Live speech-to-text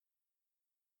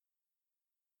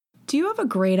Do you have a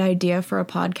great idea for a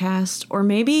podcast? Or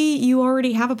maybe you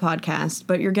already have a podcast,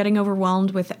 but you're getting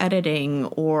overwhelmed with editing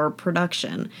or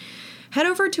production? Head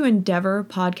over to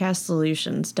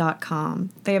EndeavorPodcastSolutions.com.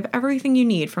 They have everything you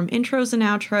need, from intros and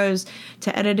outros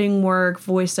to editing work,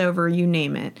 voiceover, you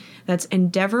name it. That's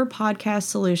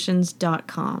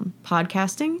EndeavorPodcastSolutions.com.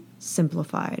 Podcasting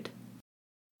simplified.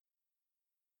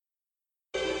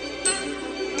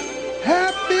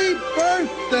 Happy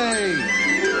birthday!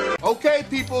 Okay,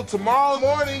 people, tomorrow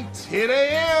morning, 10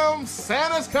 a.m.,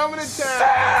 Santa's coming to town.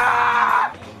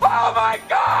 Santa! Oh, my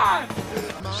God!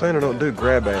 Santa don't do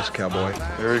grab-ass, cowboy.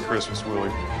 Merry Christmas, Willie.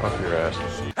 Off your ass.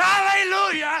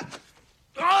 Hallelujah!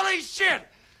 Holy shit!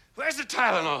 Where's the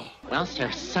Tylenol? Well, sir,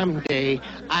 someday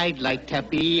I'd like to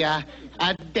be a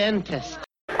dentist.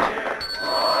 Look, Daddy,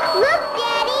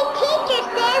 teacher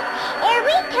says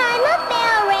every time a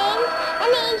bell rings,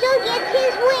 an angel gets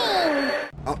his wings.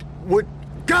 What?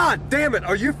 God damn it!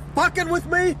 Are you fucking with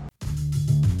me?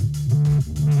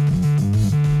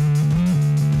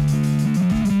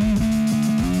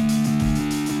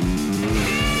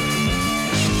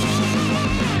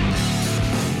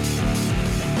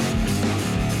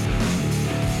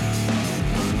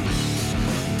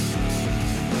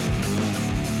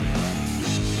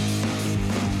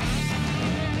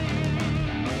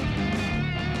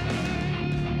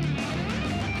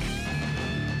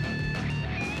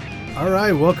 All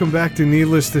right, welcome back to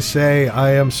Needless to Say.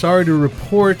 I am sorry to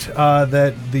report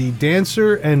that the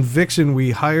dancer and vixen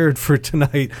we hired for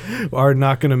tonight are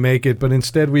not going to make it, but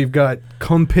instead we've got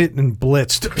Cumpit and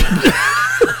Blitzed.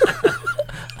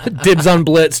 Dibs on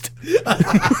Blitzed.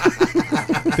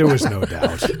 There was no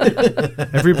doubt.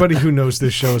 Everybody who knows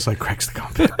this show is like, Craig's the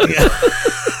Cumpit.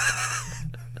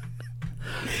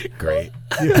 Great.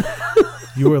 Yeah.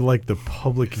 You are like the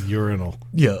public urinal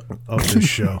of this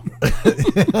show.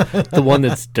 The one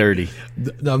that's dirty.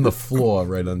 On the floor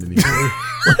right underneath.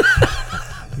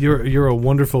 You're a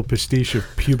wonderful pastiche of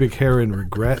pubic hair and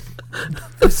regret.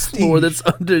 The floor that's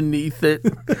underneath it.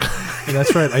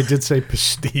 That's right. I did say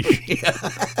pastiche.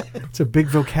 It's a big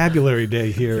vocabulary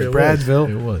day here at Bradsville.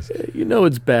 It was. You know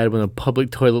it's bad when a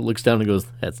public toilet looks down and goes,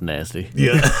 that's nasty.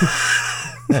 Yeah.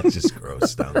 That's just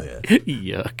gross down there.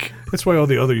 Yuck. That's why all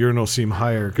the other urinals seem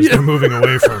higher, because they're moving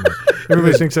away from it.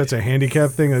 Everybody thinks that's a handicap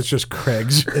thing. That's just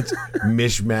Craig's. It's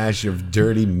mishmash of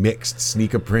dirty mixed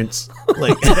sneaker prints.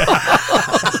 Like,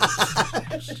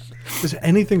 does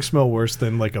anything smell worse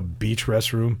than like a beach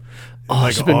restroom? Oh,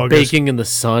 it's been baking in the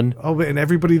sun. Oh, and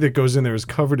everybody that goes in there is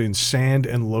covered in sand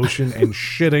and lotion and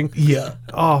shitting. Yeah.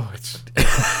 Oh, it's...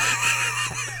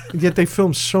 Yet they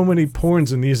film so many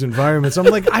porns in these environments. I'm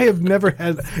like, I have never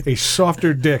had a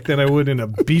softer dick than I would in a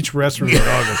beach restroom in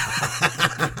August.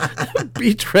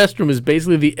 Beach restroom is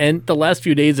basically the last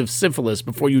few days of syphilis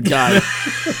before you die.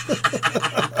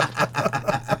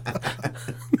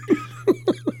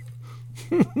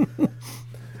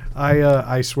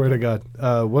 I swear to God,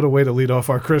 what a way to lead off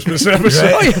our Christmas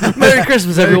episode. Oh, yeah. Merry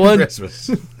Christmas, everyone. Merry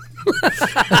Christmas.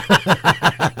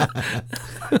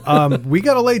 We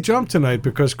got a late jump tonight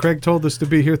because Craig told us to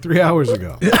be here 3 hours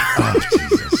ago. Oh,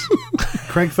 Jesus.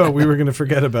 Craig thought we were going to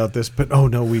forget about this, but oh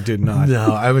no, we did not.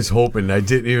 No, I was hoping. I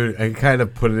didn't even. I kind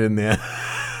of put it in there.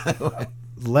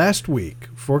 Last week,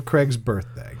 for Craig's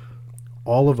birthday,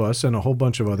 all of us and a whole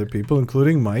bunch of other people,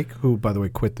 including Mike, who, by the way,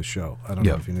 quit the show. I don't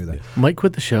know if you knew that. Mike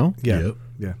quit the show? Yeah. Yep.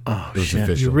 Yeah. Oh, It was shit.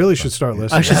 official. You really should start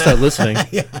listening. I should start listening.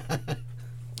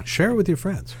 Share it with your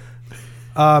friends.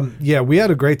 Yeah, we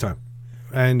had a great time.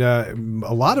 And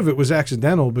a lot of it was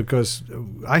accidental because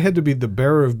I had to be the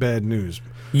bearer of bad news.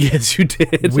 Yes, you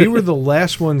did. We were the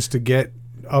last ones to get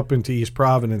up into East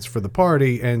Providence for the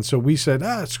party, and so we said,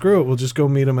 screw it, we'll just go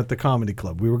meet him at the comedy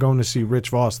club. We were going to see Rich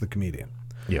Voss, the comedian.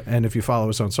 Yep. And if you follow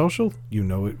us on social, you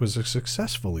know it was a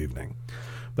successful evening.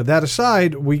 But that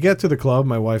aside, we get to the club,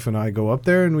 my wife and I go up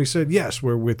there, and we said, yes,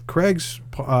 we're with Craig's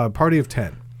party of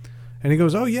 10. And he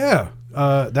goes, oh, yeah,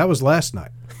 that was last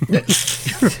night. You're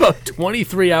about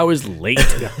 23 hours late.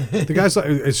 The guy's like,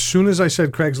 as soon as I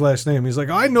said Craig's last name, he's like,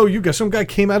 oh, I know you guys. Some guy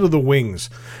came out of the wings,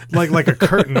 like a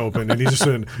curtain opened, and he just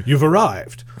said, you've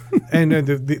arrived.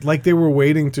 And like they were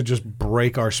waiting to just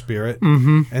break our spirit.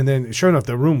 Mm-hmm. And then, sure enough,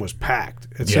 the room was packed.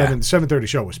 At 7:30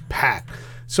 show was packed.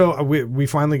 So we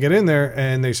finally get in there,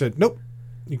 and they said, nope,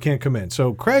 you can't come in.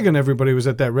 So Craig and everybody was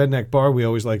at that redneck bar we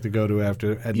always like to go to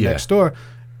next door.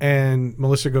 And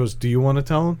Melissa goes, do you want to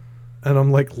tell him? And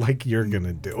I'm like you're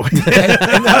gonna do it.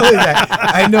 And not only that,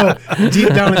 I know deep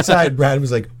down inside, Brad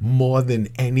was like, more than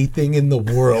anything in the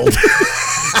world.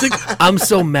 It's like, I'm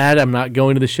so mad I'm not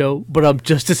going to the show, but I'm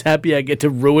just as happy I get to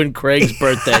ruin Craig's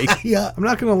birthday. Yeah. I'm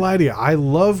not gonna lie to you. I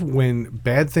love when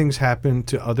bad things happen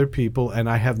to other people and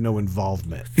I have no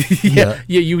involvement. Yeah,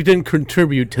 you didn't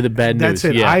contribute to the bad news. That's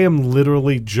it. Yeah. I am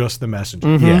literally just the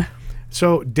messenger. Yeah.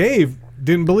 So Dave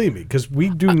didn't believe me because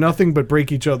we do nothing but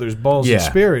break each other's balls and Yeah.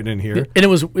 spirit in here. And it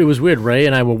was weird. Ray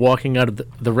and I were walking out of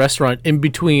the restaurant in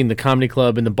between the comedy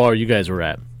club and the bar you guys were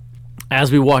at.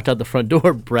 As we walked out the front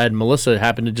door, Brad and Melissa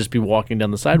happened to just be walking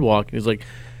down the sidewalk. And he's like,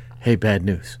 "Hey, bad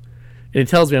news." And he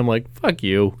tells me, I'm like, "Fuck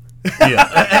you." Yeah.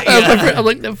 I'm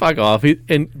like, "No, fuck off."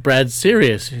 And Brad's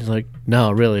serious. He's like, "No,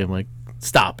 really." I'm like,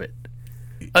 "Stop it."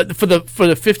 For the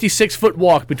 56-foot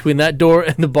walk between that door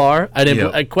and the bar, I didn't.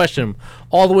 Yeah. I questioned him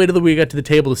all the way to we got to the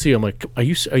table to see him. I'm like, "Are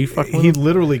you fucking?" with He him?"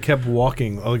 literally kept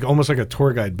walking, like almost like a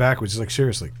tour guide backwards. He's like,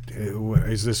 seriously,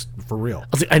 is this for real? I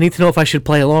was like, "I need to know if I should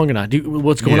play along or not.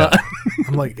 What's going Yeah. on?"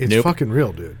 I'm like, it's Nope. fucking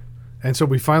real, dude. And so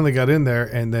we finally got in there,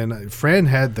 and then Fran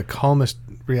had the calmest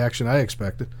reaction I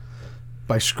expected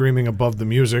by screaming above the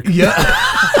music. Yeah.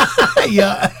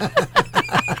 Yeah.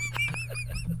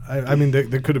 I mean,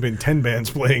 there could have been 10 bands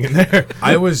playing in there.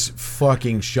 I was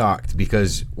fucking shocked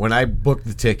because when I booked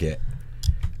the ticket,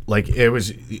 like it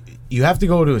was, you have to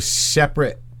go to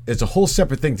it's a whole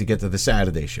separate thing to get to the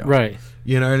Saturday show. Right.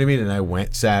 You know what I mean? And I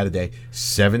went Saturday,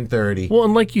 7:30. Well,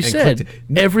 and like you said, clicked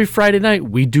it. every Friday night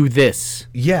we do this.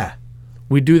 Yeah.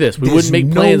 We do this. We There's wouldn't make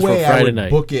no plans for way I Friday would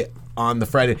night. book it on the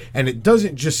Friday. And it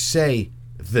doesn't just say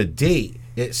the date.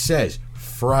 It says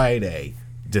Friday,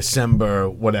 December,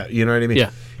 whatever. You know what I mean? Yeah.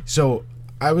 So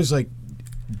I was like,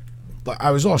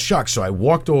 I was all shocked. So I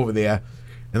walked over there,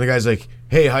 and the guy's like,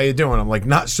 "Hey, how you doing?" I'm like,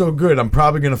 "Not so good. I'm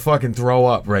probably going to fucking throw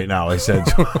up right now," I said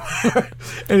to him.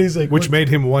 And he's like, Which made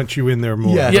him want you in there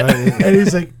more. yeah. right? And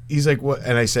he's like, "What?"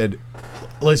 And I said,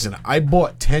 "Listen, I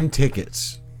bought 10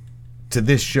 tickets to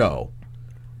this show,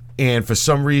 and for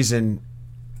some reason,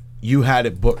 you had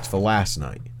it booked for last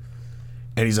night."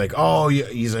 And he's like, "Oh,"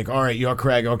 he's like, "All right, you're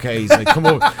Craig, okay." He's like, "Come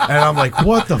over," and I'm like,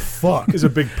 "What the fuck?" There's a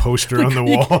big poster on the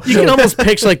wall. You can almost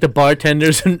picture like the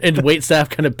bartenders and wait staff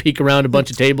kind of peek around a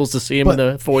bunch of tables to see him in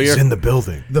the foyer. He's in the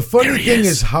building. The funny thing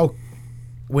is how,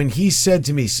 when he said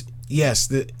to me,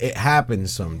 "Yes, it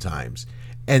happens sometimes,"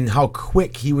 and how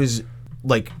quick he was,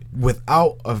 like,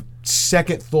 without a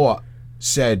second thought,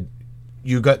 said,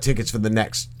 "You got tickets for the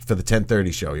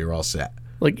 10:30 show. You're all set."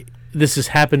 Like, this has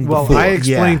happened Well, before. I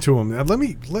explained Yeah. to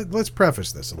him. Let's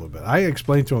preface this a little bit. I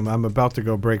explained to him I'm about to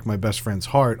go break my best friend's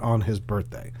heart on his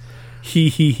birthday.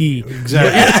 He.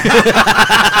 Exactly.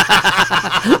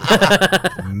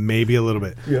 Maybe a little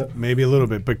bit. Yeah. Maybe a little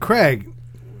bit. But Craig,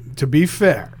 to be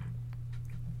fair,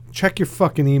 check your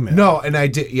fucking email. No, and I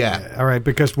did, yeah. All right,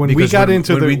 because when Because we got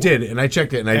into when the we did, and I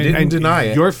checked it, and I didn't deny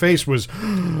it. Your face was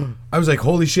I was like,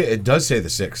 "Holy shit! It does say the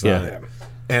 6th on Yeah. it."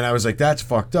 And I was like, "That's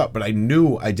fucked up." But I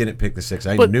knew I didn't pick the 6th.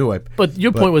 But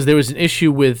your point was there was an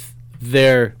issue with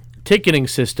their ticketing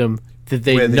system that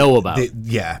they where know about.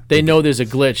 Yeah, They know there's a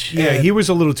glitch. Yeah, he was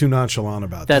a little too nonchalant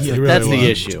about That's that. He that's really the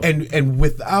was. issue. and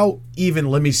without even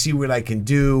let me see what I can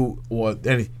do, or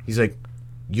and he's like,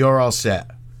 "You're all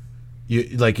set. You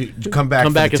come back.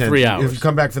 Come for back the in 10 3 hours.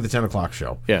 Come back for the 10 o'clock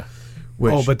show." Yeah.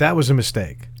 Which, Oh, but that was a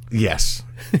mistake. yes,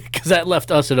 Because that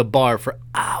left us at a bar for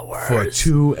hours. for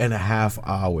 2.5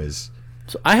 hours.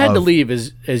 So I had to leave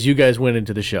as you guys went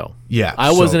into the show. Yeah,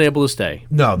 I wasn't able to stay.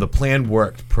 No, the plan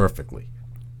worked perfectly.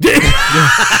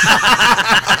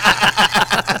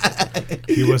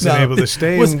 He wasn't able to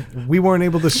stay, and we weren't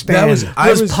able to stand.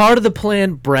 Was part of the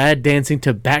plan Brad dancing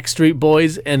to Backstreet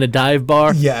Boys in a dive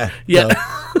bar? Yeah, Yeah.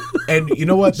 And you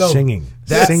know what though? Singing.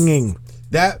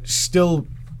 That still,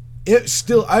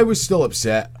 I was still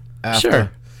upset after.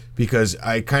 Sure. Because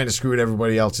I kind of screwed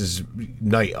everybody else's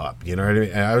night up, you know what I mean?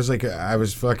 And I was like, I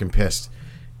was fucking pissed.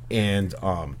 And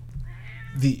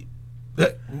hey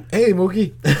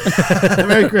Mookie,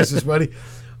 Merry Christmas, buddy.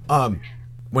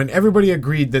 When everybody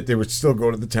agreed that they would still go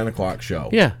to the 10 o'clock show,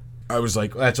 Yeah. I was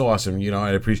like, that's awesome, you know,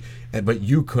 I appreciate it, but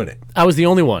you couldn't. I was the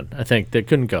only one, I think, that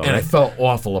couldn't go. And I felt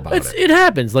awful about it. It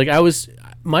happens. Like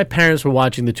my parents were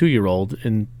watching the 2-year-old,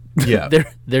 and Yeah.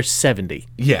 they're 70.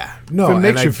 Yeah. No, If it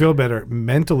makes and you feel better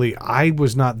mentally, I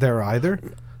was not there either.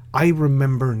 I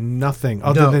remember nothing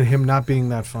other No. than him not being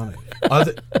that funny.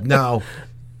 Now,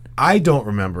 I don't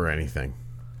remember anything.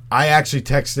 I actually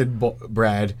texted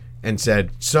Brad and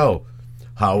said, "So,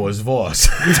 how was Voss?"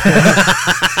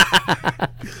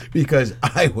 Because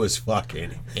I was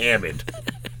fucking hammered.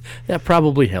 That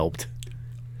probably helped.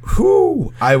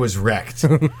 Whew, I was wrecked.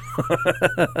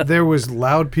 There was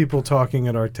loud people talking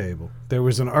at our table. There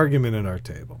was an argument at our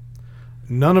table.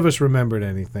 None of us remembered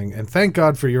anything, and thank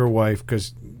God for your wife,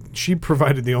 because she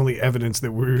provided the only evidence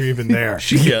that we were even there.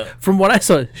 From what I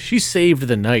saw, she saved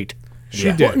the night.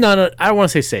 She did. Well, no, I don't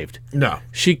want to say saved. No.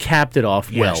 She capped it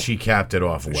off well. Yeah, she capped it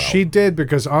off well. She did,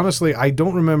 because honestly, I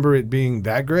don't remember it being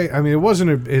that great. I mean, it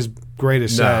wasn't his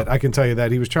greatest set. I can tell you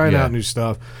that. He was trying out new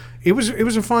stuff. It was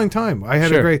a fine time. I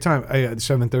had a great time.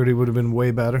 7:30 would have been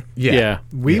way better. Yeah.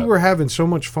 We were having so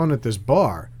much fun at this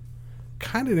bar,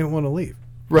 kind of didn't want to leave.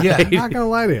 Right. Yeah. I'm not going to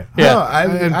lie to you. Yeah. No,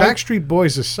 And Backstreet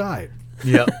Boys aside,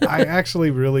 Yeah. I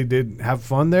actually really did have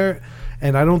fun there.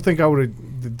 And I don't think I would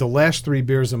have. The last 3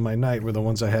 beers of my night were the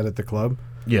ones I had at the club.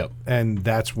 Yep. And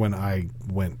that's when I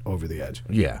went over the edge.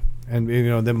 Yeah. And,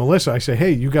 then Melissa, I say,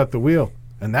 hey, you got the wheel.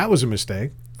 And that was a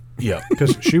mistake. Yeah.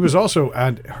 Because she was also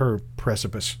at her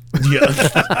precipice.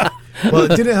 Yeah.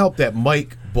 Well, it didn't help that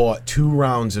Mike bought 2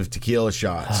 rounds of tequila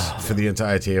shots for the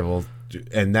entire table.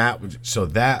 And that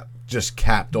just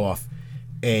capped off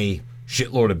a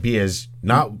shitload of beers.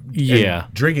 And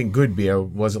drinking good beer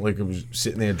wasn't like it was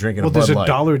sitting there drinking a Bud Light. There's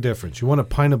a $1 difference. You want a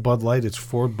pint of Bud Light, it's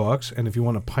 $4, and if you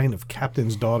want a pint of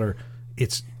Captain's Daughter,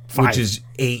 it's $5. Which is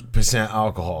 8%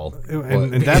 alcohol.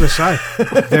 And that aside,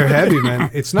 they're heavy, man.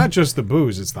 It's not just the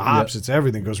booze; it's the hops, it's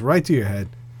everything. It goes right to your head.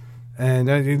 And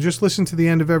you just listen to the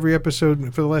end of every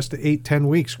episode for the last 8-10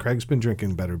 weeks. Craig's been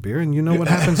drinking better beer, and you know what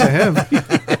happens to him.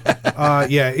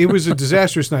 It was a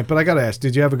disastrous night. But I got to ask,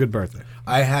 did you have a good birthday?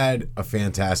 I had a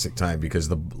fantastic time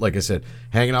because, like I said,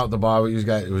 hanging out at the bar with you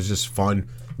guys, it was just fun.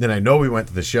 Then I know we went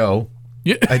to the show.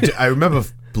 Yeah. I remember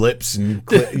blips and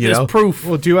There's proof.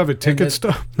 Well, do you have a ticket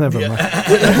stub? Never mind.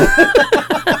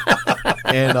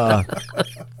 And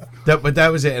but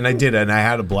that was it, and I did it, and I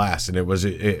had a blast, and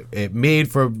it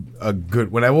made for a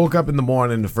good. When I woke up in the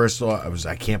morning, the first thought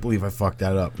I can't believe I fucked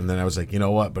that up, and then I was like, you know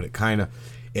what? But it kind of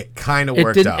worked out.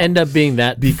 It didn't end up being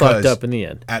that fucked up in the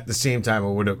end. At the same time,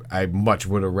 I much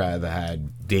would have rather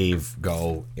had Dave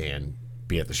go and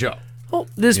be at the show. Well,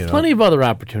 there's plenty of other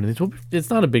opportunities. Well, it's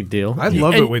not a big deal. I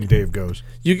love it when Dave goes.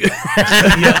 You get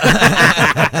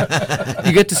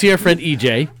to see our friend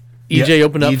EJ. EJ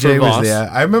opened up for Voss. Was there.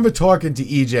 I remember talking to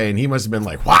EJ, and he must have been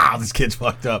like, "Wow, this kid's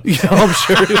fucked up." Yeah, I'm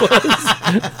sure he was.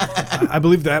 I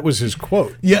believe that was his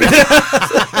quote. Yeah.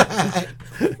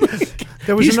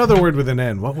 There was another word with an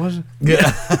N. What was it?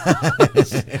 Yeah.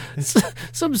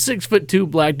 Some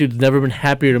 6'2" black dude's never been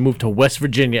happier to move to West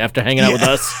Virginia after hanging out with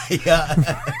us. Yeah.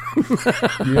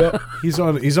 He's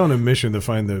on a mission to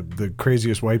find the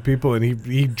craziest white people, and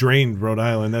he drained Rhode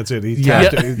Island. That's it. He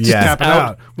tapped it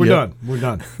out. We're done. We're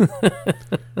done.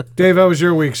 Dave, how was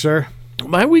your week, sir?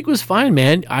 My week was fine,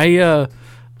 man. I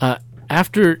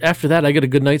after that, I got a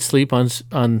good night's sleep on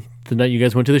the night you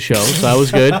guys went to the show, so I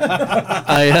was good.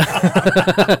 I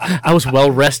was well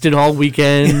rested all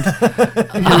weekend.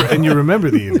 And you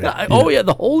remember the evening? Oh yeah,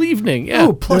 the whole evening. Yeah.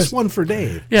 Oh, +1 for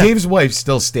Dave. Yeah. Dave's wife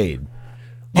still stayed.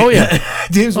 Oh yeah,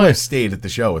 Dave's wife stayed at the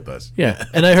show with us. Yeah,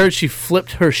 and I heard she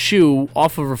flipped her shoe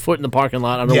off of her foot in the parking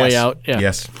lot on her way out. Yeah.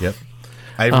 Yes. Yep.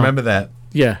 I remember that.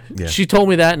 Yeah. She told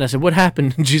me that, and I said, "What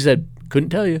happened?" And she said, "Couldn't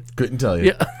tell you." Couldn't tell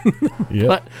you.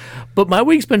 Yeah. But my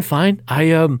week's been fine.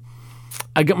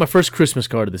 I got my first Christmas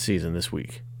card of the season this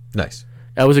week. Nice.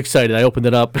 I was excited. I opened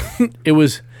it up. It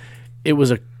was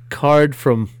a card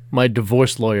from my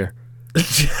divorce lawyer.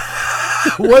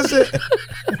 Was it?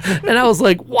 And I was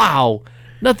like, wow.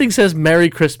 Nothing says Merry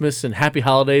Christmas and Happy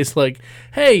Holidays like,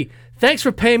 hey, thanks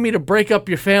for paying me to break up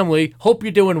your family. Hope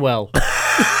you're doing well.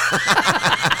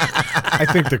 I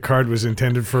think the card was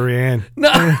intended for Ann.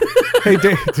 No. Hey,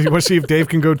 Dave, do you want to see if Dave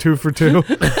can go 2 for 2?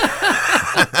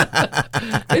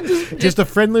 Just a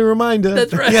friendly reminder.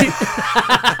 That's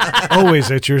right.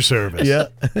 Always at your service. Yeah.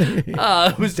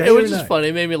 It was just funny.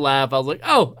 It made me laugh. I was like,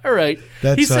 oh, all right.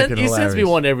 That's he sends me hilarious.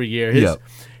 one every year.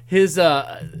 His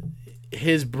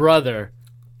brother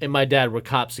and my dad were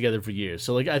cops together for years.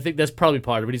 So like I think that's probably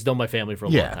part of it. He's known my family for a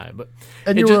long time. But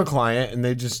and you were a client, and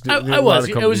they just I was.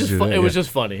 It was just it was just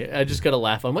funny. I just got to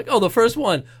laugh. I'm like, oh, the first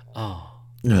one. Oh.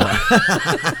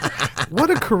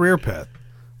 What a career path.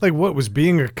 Like, what was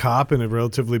being a cop in a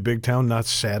relatively big town not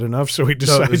sad enough? So he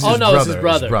decided. It's his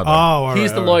brother. Oh, all he's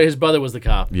right, the lawyer. His brother was the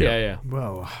cop. Yeah.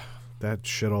 Well, that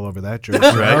shit all over that joke.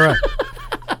 All right.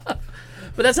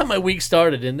 But that's how my week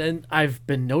started, and then I've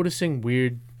been noticing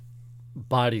weird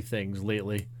body things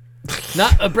lately.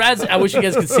 Not Brad's. I wish you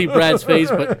guys could see Brad's face,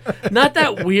 but not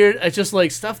that weird. It's just like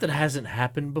stuff that hasn't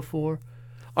happened before.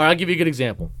 All right, I'll give you a good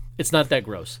example. It's not that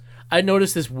gross. I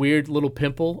noticed this weird little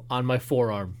pimple on my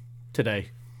forearm today.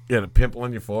 You had a pimple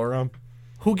on your forearm?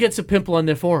 Who gets a pimple on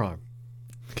their forearm?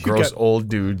 gross old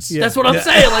dudes. That's what I'm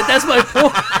saying. Like, that's my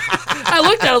point. I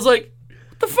looked at it, I was like,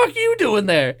 what the fuck are you doing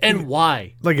there? And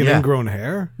why? Like an ingrown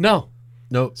hair? No.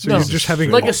 No. So you're just having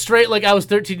like a straight, like I was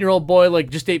 13-year-old boy, like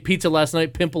just ate pizza last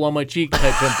night, pimple on my cheek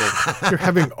type pimple. You're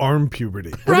having arm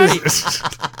puberty. What Right. is this?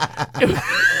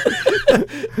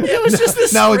 It was just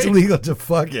this. Now it's legal to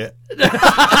fuck it.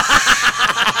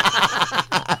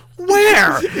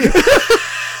 Where?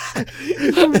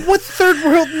 What third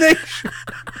world nation?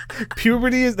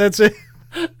 Puberty is that's it.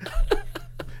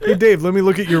 Hey Dave, let me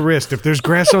look at your wrist. If there's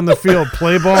grass on the field,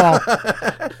 play ball.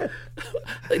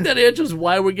 I think that answers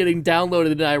why we're getting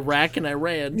downloaded in Iraq and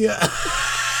Iran. Yeah.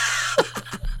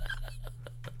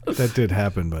 That did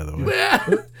happen, by the way. Yeah.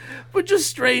 But just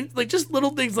strange, like just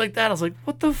little things like that. I was like,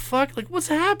 what the fuck? Like, what's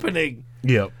happening?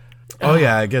 Yep. Oh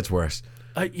yeah, it gets worse.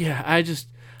 Yeah, I just,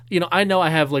 I know I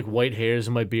have like white hairs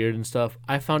in my beard and stuff.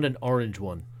 I found an orange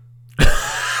one.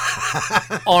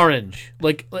 Orange,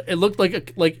 like it looked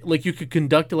like like you could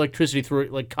conduct electricity through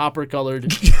it, like copper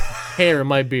colored hair in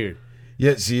my beard.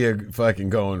 Yeah, so you're fucking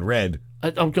going red.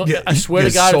 I'm going. I swear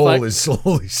to God, your soul if is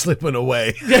slowly slipping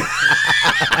away.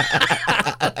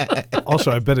 Also,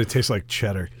 I bet it tastes like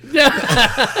cheddar. Yeah,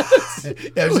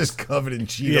 it was just covered in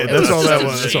Cheetos. Yeah, that's all that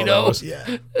was. That's all that was.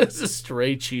 Yeah, it's a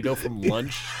stray Cheeto from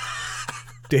lunch.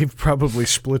 Dave probably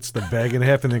splits the bag in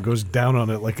half and then goes down on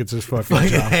it like it's his fucking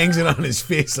like job. hangs it on his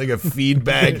face like a feed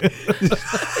bag.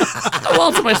 How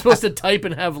else am I supposed to type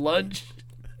and have lunch?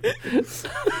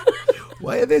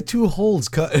 Why are there two holes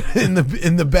cut in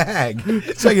the bag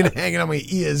so I can hang it on my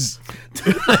ears?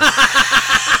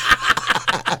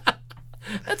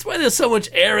 That's why there's so much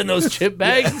air in those chip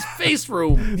bags. It's face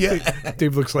room. Yeah,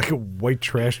 Dave looks like a white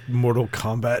trash Mortal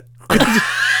Kombat.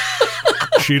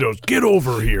 Cheetos, get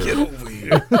over here. Get over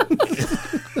here.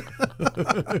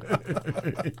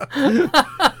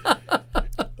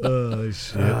 Oh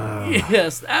shit.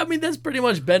 Yes, I mean that's pretty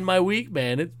much been my week,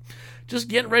 man. It's just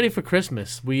getting ready for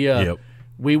Christmas. We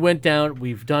went down.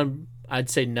 We've done, I'd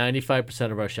say,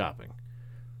 95% of our shopping.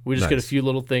 We just get a few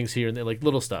little things here and there, like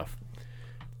little stuff.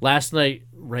 Last night,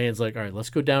 Rand's like, all right, let's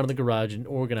go down to the garage and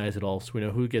organize it all so we know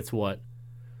who gets what.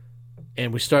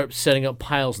 And we start setting up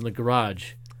piles in the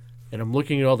garage. And I'm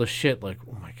looking at all the shit like,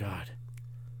 oh my God.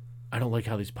 I don't like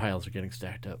how these piles are getting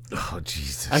stacked up. Oh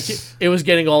Jesus! It was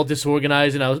getting all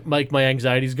disorganized, and I was like, my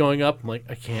anxiety's going up. I'm like,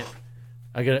 I can't.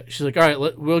 She's like, all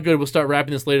right, we're good. We'll start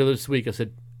wrapping this later this week. I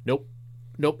said, nope.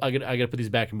 I gotta put these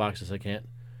back in boxes. I can't.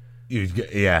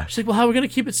 Yeah. She's like, well, how are we gonna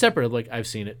keep it separate? I'm like, I've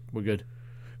seen it. We're good.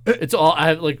 It's all I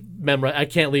have like memorized. I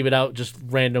can't leave it out. Just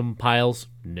random piles.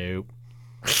 Nope.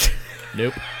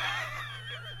 Nope.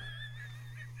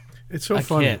 It's so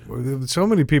funny. So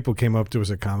many people came up to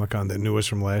us at Comic-Con that knew us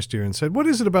from last year and said, what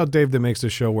is it about Dave that makes the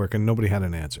show work? And nobody had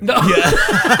an answer. No. Yeah.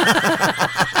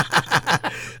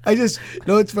 I just,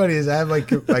 what's funny is I have my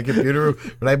computer room.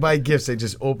 When I buy gifts, I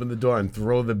just open the door and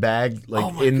throw the bag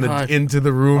into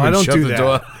the room and shut the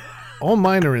door. All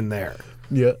mine are in there.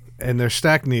 Yeah. And they're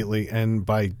stacked neatly and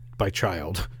by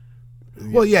child.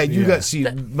 Well, yeah, you got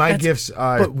my gifts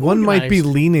are. But one might be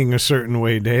leaning a certain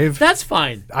way, Dave. That's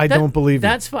fine. I don't believe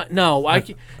that's fine. No,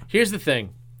 here's the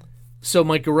thing. So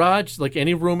my garage, like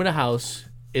any room in a house,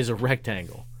 is a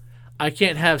rectangle. I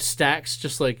can't have stacks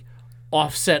just like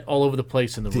offset all over the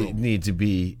place in the room. Need to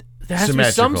be there has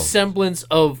symmetrical. to be some semblance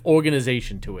of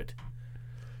organization to it.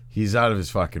 He's out of his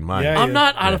fucking mind. Yeah, I'm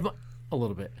not out of my, a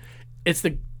little bit. It's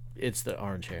the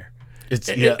orange hair.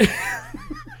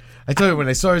 I tell you, when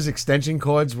I saw his extension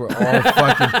cords were all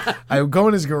fucking... I would go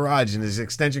in his garage, and his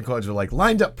extension cords were, like,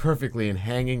 lined up perfectly and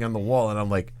hanging on the wall, and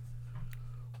I'm like,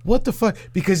 what the fuck?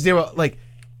 Because they were, like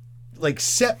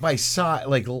set by size,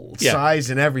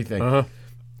 size and everything. Uh-huh.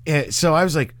 And so I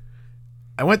was like...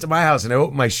 I went to my house, and I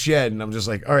opened my shed, and I'm just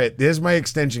like, all right, there's my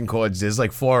extension cords. There's,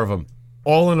 like, 4 of them,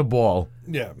 all in a ball.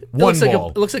 Yeah. One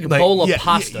ball. It looks like a bowl of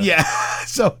pasta. Yeah.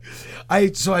 So I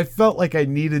felt like I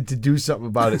needed to do something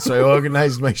about it. So I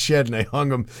organized my shed and I hung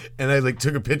them and I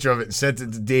took a picture of it and sent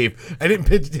it to Dave. I didn't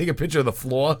take a picture of the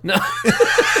floor. No.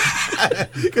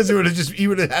 Because he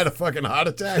would have had a fucking heart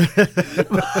attack.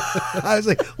 I was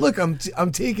like, look, I'm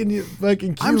taking you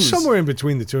fucking cues. I'm somewhere in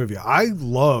between the two of you. I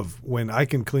love when I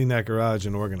can clean that garage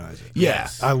and organize it. Yeah.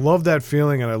 I love that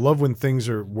feeling, and I love when things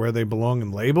are where they belong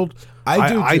and labeled. I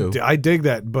do too. I dig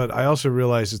that, but I also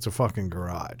realize it's a fucking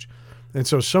garage. And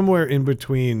so somewhere in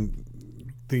between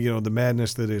the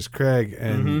madness that is Craig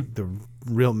and the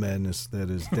real madness that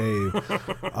is Dave,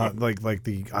 like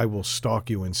the I will stalk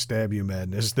you and stab you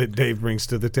madness that Dave brings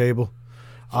to the table.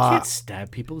 You can't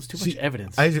stab people. There's too much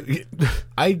evidence.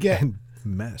 I get and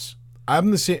mess.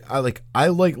 I'm the same.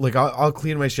 I'll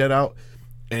clean my shed out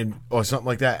or something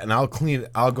like that, and I'll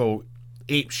go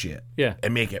ape shit. Yeah.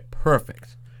 And make it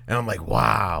perfect. And I'm like,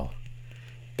 wow.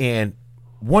 And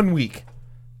 1 week,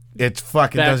 it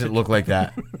fucking doesn't look like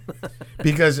that.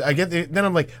 Because I get then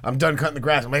I'm like, I'm done cutting the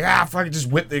grass. I'm like, fucking just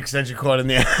whip the extension cord in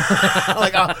there.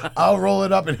 Like, I'll roll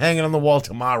it up and hang it on the wall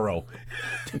tomorrow.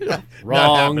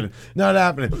 Wrong. Not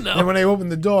happening. No. And when I open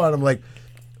the door and I'm like,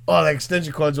 oh, the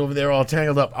extension cord's over there all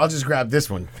tangled up. I'll just grab this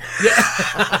one.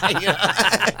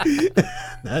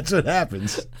 That's what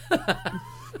happens.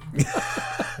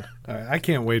 I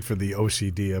can't wait for the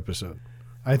OCD episode.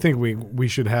 I think we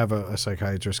should have a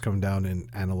psychiatrist come down and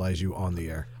analyze you on the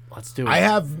air. Let's do it.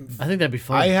 I think that'd be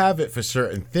fun. I have it for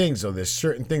certain things, though. There's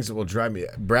certain things that will drive me.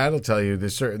 Brad will tell you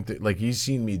there's certain like he's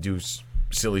seen me do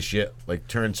silly shit, like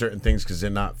turn certain things because they're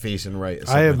not facing right.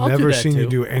 I have I'll do never that seen you too.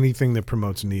 do anything that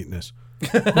promotes neatness.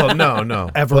 Well, no,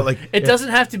 Ever. But like It doesn't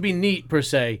have to be neat per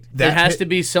se. That It has pi- to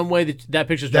be some way that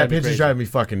picture's that driving me picture's crazy. driving me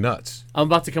fucking nuts. I'm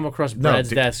about to come across No, Brad's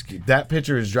desk. That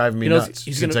picture is driving me You know, nuts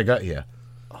he's since gonna- I got here.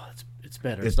 It's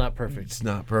better. It's not perfect. It's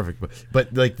not perfect,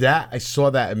 but like that, I saw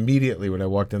that immediately when I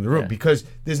walked in the room Yeah. because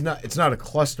it's not a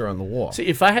cluster on the wall. See,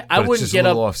 if I But it's wouldn't just get a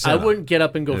up, little I off-center. wouldn't get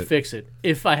up and go fix it.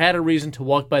 If I had a reason to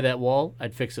walk by that wall,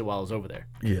 I'd fix it while I was over there.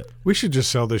 Yeah, We should just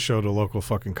sell this show to local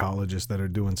fucking colleges that are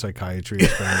doing psychiatry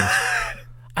experiments.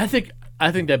 I think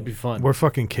that'd be fun. We're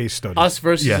fucking case studies. Us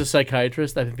versus Yeah. a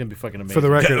psychiatrist. I think that'd be fucking amazing. For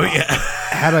the record,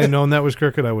 had I known that was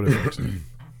crooked, I would have fixed it.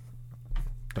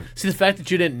 See, the fact that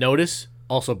you didn't notice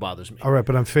also bothers me. All right,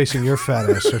 but I'm facing your fat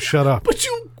ass, so shut up. But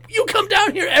you come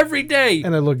down here every day.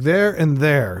 And I look there and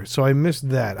there, so I missed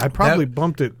that. I probably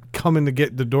bumped it coming to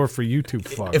get the door for you two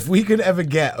fucks. if we could ever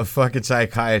get a fucking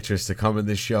psychiatrist to come in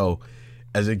this show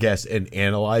as a guest and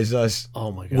analyze us,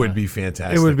 Oh my God. would be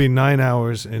fantastic. It would be 9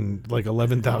 hours and like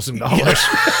 $11,000.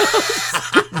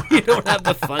 You don't have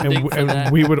the funding for And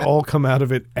that. we would all come out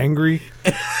of it angry,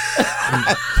 and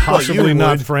possibly you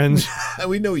not would. friends,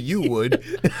 we know you would.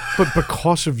 but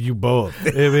because of you both,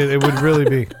 it would really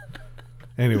be.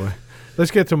 Anyway,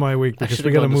 let's get to my week because should've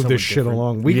we got to gone to move someone this shit different.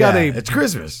 along. It's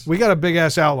Christmas. We got a big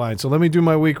ass outline, so let me do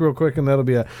my week real quick, and that'll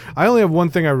be it. I only have one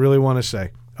thing I really want to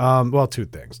say. Well, two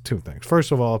things.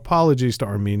 First of all, apologies to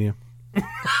Armenia.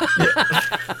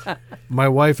 My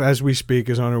wife, as we speak,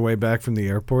 is on her way back from the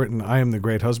airport, and I am the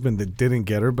great husband that didn't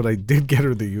get her, but I did get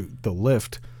her the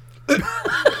lift.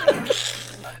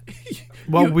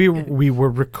 Well, we were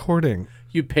recording.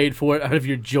 You paid for it out of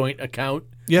your joint account.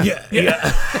 Yeah.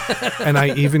 And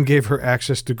I even gave her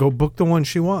access to go book the one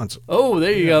she wants. Oh,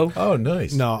 there you go. Oh,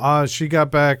 nice. No, she got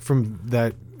back from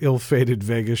that ill-fated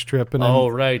Vegas trip, and Oh,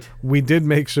 right. we did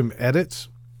make some edits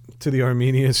to the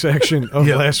Armenia section of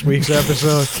last week's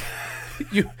episode.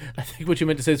 I think what you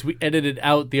meant to say is we edited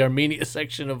out the Armenia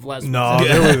section of last No, week's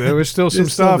there was still some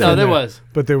There's still stuff. there. in No, there was.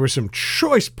 but there were some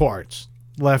choice parts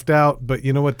left out. But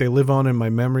you know what? They live on in my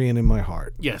memory and in my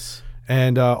heart. Yes.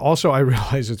 And also, I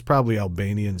realize it's probably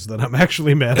Albanians that I'm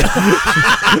actually mad at.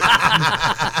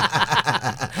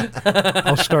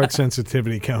 I'll start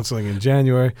sensitivity counseling in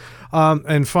January.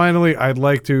 And finally, I'd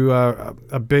like to,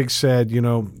 a big sad,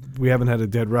 we haven't had a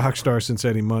dead rock star since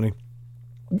Eddie Money.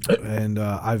 And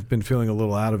I've been feeling a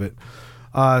little out of it.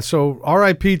 So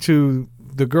RIP to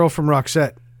the girl from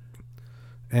Roxette.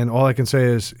 And all I can say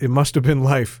is, it must have been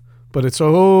life, but it's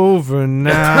over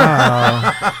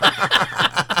now.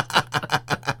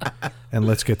 And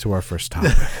let's get to our first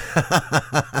topic.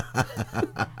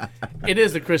 It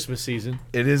is the Christmas season,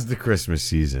 It is the Christmas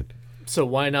season. so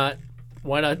why not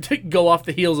go off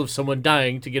the heels of someone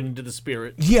dying to get into the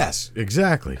spirit? Yes,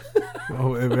 exactly.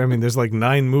 Oh, I mean, there's like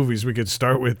 9 movies we could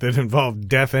start with that involve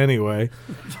death anyway.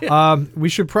 We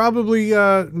should probably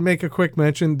make a quick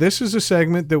mention. This is a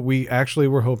segment that we actually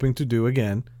were hoping to do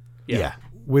again Yeah.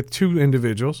 with 2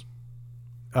 individuals.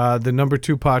 The number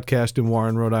 2 podcast in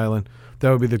Warren, Rhode Island. That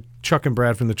would be the Chuck and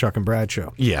Brad from the Chuck and Brad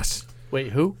Show. Yes.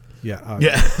 Wait, who? Yeah.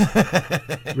 Yeah.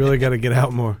 Really got to get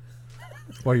out more.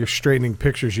 While you're straightening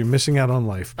pictures, you're missing out on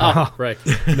life. Oh, right.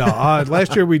 No,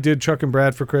 last year we did Chuck and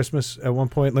Brad for Christmas at one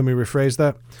point. Let me rephrase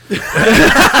that.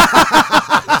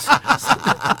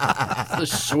 The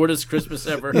shortest Christmas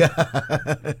ever.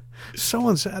 So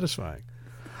unsatisfying.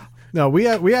 No, we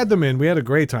had them in. We had a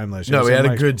great time last year. No, we So had a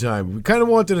Mike's- good time. We kind of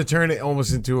wanted to turn it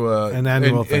almost into An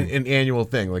annual thing. an annual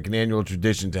thing, like an annual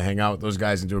tradition to hang out with those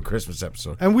guys and do a Christmas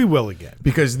episode. And we will again.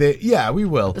 Because we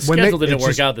will. The schedule didn't It's work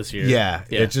just- out this year. Yeah,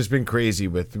 it's just been crazy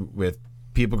with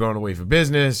people going away for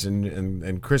business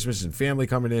and Christmas and family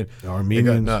coming in. Armenians.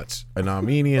 They got nuts. And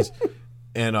Armenians.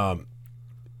 And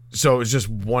so it was just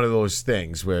one of those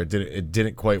things where it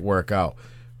didn't quite work out.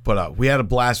 But we had a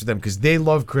blast with them because they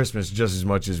love Christmas just as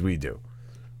much as we do.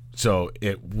 So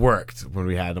it worked when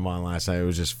we had them on last night. It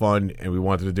was just fun, and we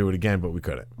wanted to do it again, but we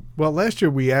couldn't. Well, last year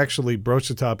we actually broached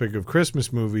the topic of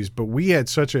Christmas movies, but we had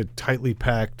such a tightly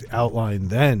packed outline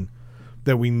then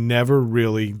that we never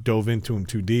really dove into them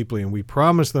too deeply, and we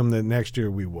promised them that next year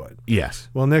we would. Yes.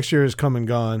 Well, next year has come and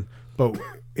gone, but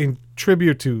in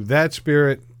tribute to that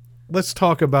spirit, let's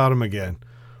talk about them again.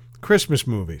 Christmas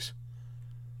movies.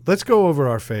 Let's go over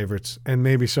our favorites and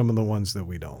maybe some of the ones that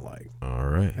we don't like. All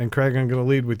right. And Craig, I'm going to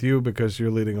lead with you because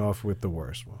you're leading off with the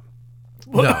worst one.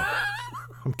 No.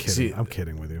 I'm kidding. See, I'm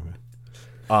kidding with you,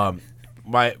 man.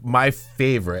 My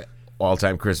favorite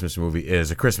all-time Christmas movie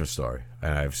is A Christmas Story.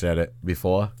 And I've said it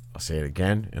before. I'll say it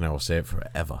again, and I will say it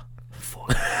forever.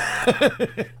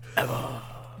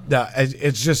 No,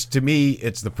 it's just, to me,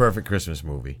 it's the perfect Christmas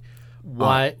movie.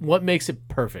 Why? What makes it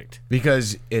perfect?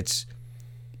 Because it's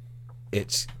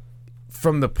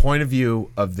from the point of view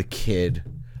of the kid.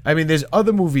 I mean, there's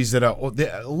other movies that are,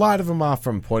 a lot of them are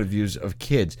from point of views of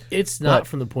kids. It's not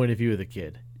from the point of view of the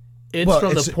kid. It's Well,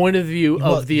 from it's- the point of view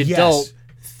of the adult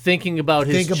thinking about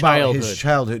his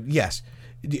childhood. Yes.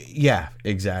 Yeah,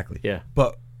 exactly. Yeah.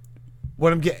 But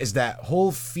what I'm getting is that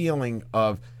whole feeling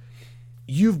of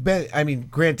you've been, I mean,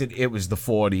 granted, it was the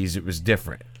 40s, it was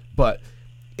different, but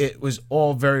it was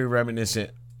all very reminiscent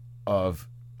of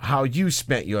how you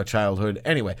spent your childhood.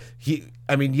 Anyway, he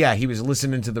was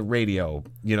listening to the radio,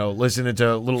 listening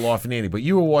to Little Orphan Annie, but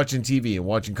you were watching TV and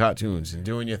watching cartoons and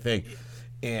doing your thing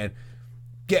and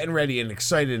getting ready and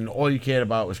excited, and all you cared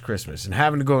about was Christmas and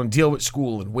having to go and deal with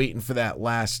school and waiting for that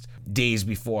last days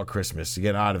before Christmas to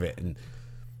get out of it. And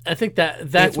I think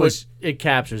that's what it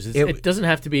captures. It doesn't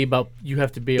have to be about you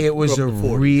have to be. It was a grew up in the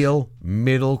 40s. real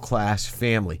middle class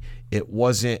family. It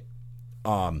wasn't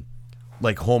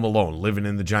like Home Alone, living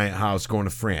in the giant house, going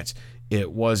to France.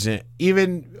 It wasn't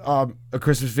even A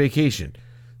Christmas Vacation.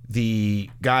 The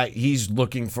guy, he's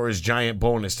looking for his giant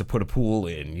bonus to put a pool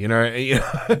in,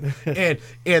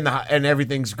 and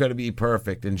everything's going to be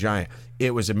perfect and giant.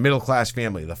 It was a middle class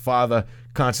family. The father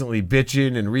constantly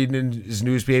bitching and reading in his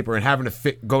newspaper and having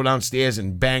to go downstairs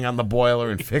and bang on the boiler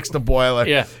and fix the boiler.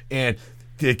 Yeah. And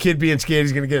the kid being scared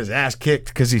he's going to get his ass kicked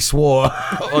because he swore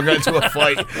or got into a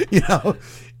fight.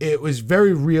 It was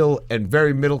very real and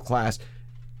very middle class.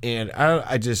 And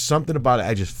I just, something about it,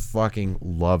 I just fucking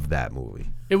love that movie.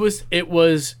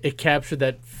 It captured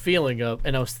that feeling of,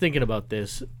 and I was thinking about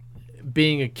this,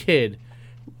 being a kid.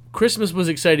 Christmas was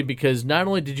exciting because not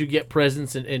only did you get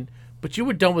presents but you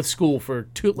were done with school for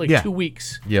 2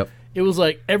 weeks. Yep. It was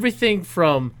like everything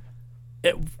from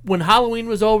when Halloween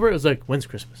was over, it was like, when's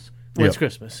Christmas? When's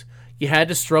Christmas? You had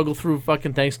to struggle through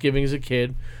fucking Thanksgiving as a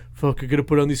kid. Fuck, I gotta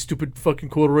put on these stupid fucking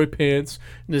corduroy pants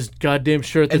and this goddamn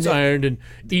shirt that's ironed and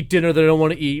eat dinner that I don't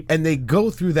want to eat. And they go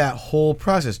through that whole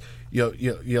process.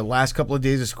 Your last couple of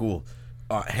days of school,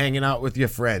 hanging out with your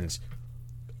friends,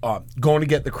 going to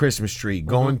get the Christmas tree,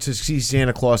 going to see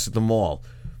Santa Claus at the mall.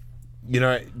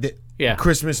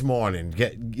 Christmas morning,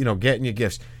 getting your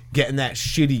gifts, getting that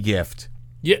shitty gift.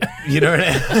 Yeah,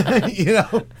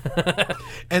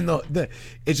 and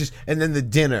it's just, and then the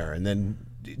dinner, and then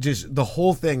just the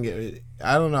whole thing.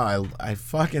 I don't know. I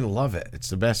fucking love it. It's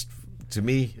the best. To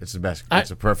me, it's the best.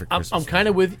 It's a perfect Christmas. I'm kind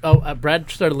of with.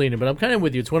 Brad started leaning, but I'm kind of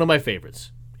with you. It's one of my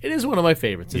favorites. It is one of my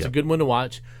favorites. It's a good one to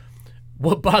watch.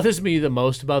 What bothers me the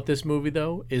most about this movie,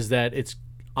 though, is that it's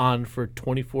on for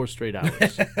 24 straight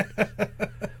hours.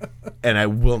 And I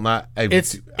will not.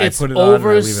 It's put it over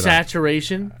on and I leave it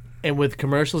saturation, and with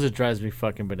commercials, it drives me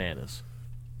fucking bananas.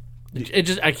 It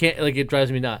just, I can't, like, it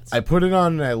drives me nuts. I put it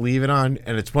on and I leave it on,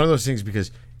 and it's one of those things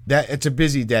because it's a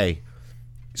busy day,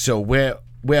 so we're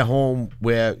home.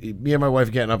 Me and my wife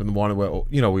are getting up in the morning.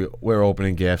 We're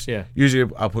opening gifts. Yeah.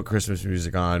 Usually I'll put Christmas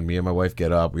music on. Me and my wife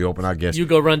get up. We open our gifts. You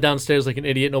go run downstairs like an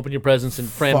idiot and open your presents, and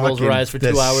Fran rolls her eyes for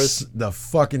 2 hours. The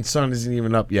fucking sun isn't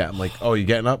even up yet. I'm like, oh, you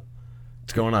getting up?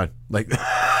 What's going on? Like,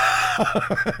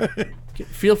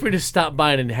 feel free to stop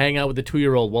by and hang out with the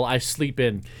 2-year-old while I sleep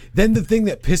in. Then the thing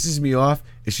that pisses me off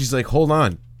is she's like, hold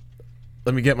on,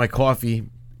 let me get my coffee,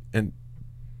 and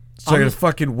so I gotta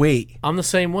fucking wait. I'm the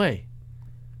same way.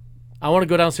 I want to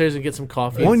go downstairs and get some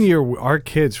coffee. One year, our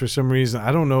kids, for some reason,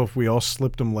 I don't know if we all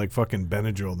slipped them like fucking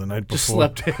Benadryl the night before. Just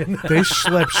slept in. They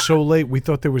slept so late, we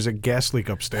thought there was a gas leak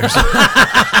upstairs.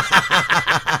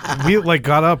 We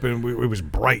got up and it was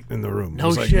bright in the room.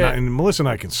 No it was shit. And Melissa and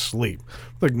I can sleep.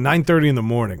 Like 9:30 in the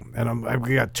morning, and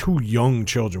we got 2 young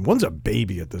children. One's a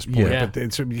baby at this point, Yeah.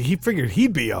 but he figured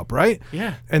he'd be up, right?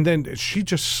 Yeah. And then she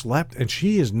just slept, and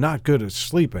she is not good at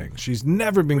sleeping. She's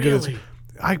never been good Really? at.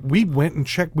 we went and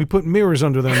checked. We put mirrors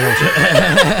under their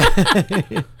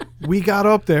noses. We got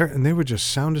up there, and they were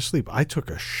just sound asleep. I took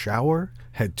a shower,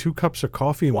 had 2 cups of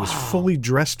coffee, and was fully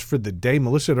dressed for the day.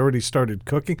 Melissa had already started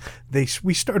cooking.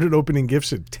 We started opening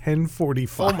gifts at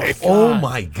 10:45. Oh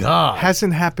my God.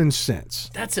 Hasn't happened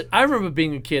since. That's it. I remember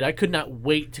being a kid. I could not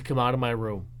wait to come out of my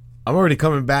room. I'm already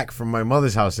coming back from my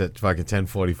mother's house at fucking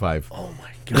 10:45. Oh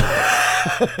my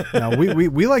God. Now,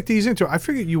 we like to ease into it. I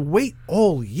figured you wait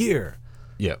all year.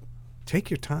 Yep. Take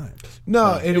your time.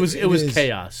 No, It was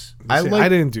chaos. I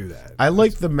didn't do that. I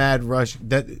like the mad rush.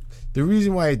 That the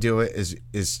reason why I do it is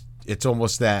it's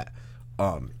almost that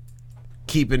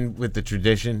keeping with the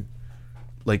tradition,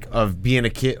 like of being a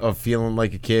kid, of feeling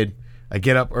like a kid. I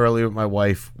get up early with my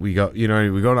wife. We go, we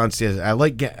go downstairs.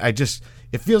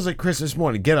 It feels like Christmas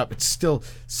morning. Get up. It's still,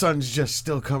 sun's just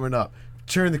still coming up.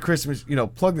 Turn the Christmas,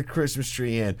 plug the Christmas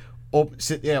tree in.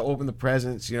 Sit there, open the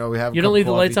presents. We have. You don't leave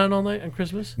the lights on all night on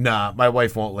Christmas? Nah, my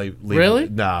wife won't leave. Really?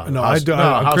 Nah. No, I do.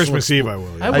 On Christmas Eve, I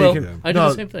will. I will. I do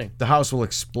the same thing. The house will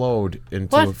explode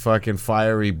into a fucking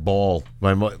fiery ball.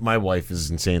 My wife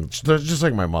is insane, just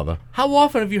like my mother. How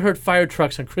often have you heard fire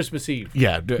trucks on Christmas Eve?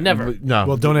 Yeah, never. No.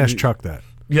 Well, don't ask Chuck that.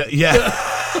 Yeah.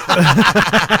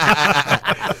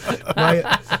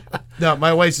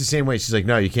 My wife's the same way. She's like,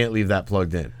 no, you can't leave that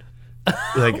plugged in.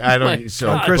 Like I don't. So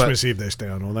on Christmas Eve they stay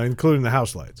on all night, including the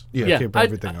house lights. Yeah, keep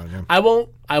everything on. Yeah.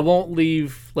 I won't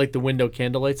leave like the window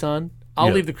candle lights on.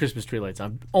 I'll leave the Christmas tree lights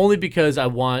on only because I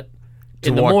want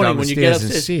in the morning when you get up,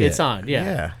 it's on.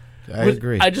 Yeah, I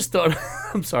agree. I just thought.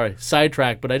 I'm sorry,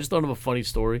 sidetrack, but I just thought of a funny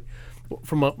story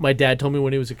from my dad told me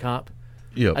when he was a cop.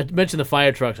 Yeah, I mentioned the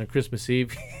fire trucks on Christmas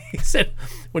Eve. He said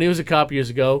when he was a cop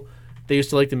years ago, they used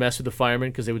to like to mess with the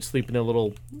firemen because they would sleep in their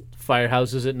little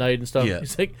firehouses at night and stuff. Yeah.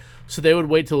 He's like, so they would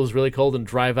wait till it was really cold and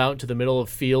drive out into the middle of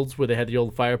fields where they had the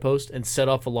old fire post and set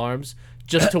off alarms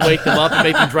just to wake them up and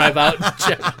make them drive out and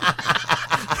check.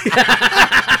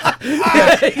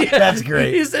 That's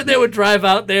great. He said they would drive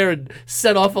out there and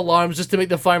set off alarms just to make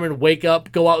the firemen wake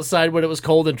up, go outside when it was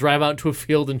cold, and drive out into a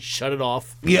field and shut it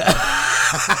off. Yeah.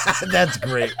 That's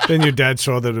great. Then your dad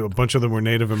saw that a bunch of them were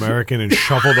Native American and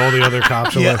shuffled all the other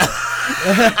cops away.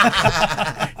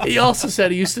 He also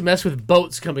said he used to mess with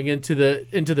boats coming into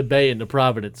the bay into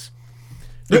Providence.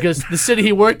 Because the city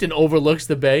he worked in overlooks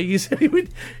the bay. He said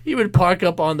he would park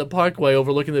up on the parkway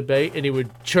overlooking the bay, and he would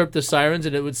chirp the sirens,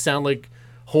 and it would sound like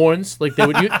horns. Like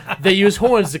they use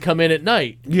horns to come in at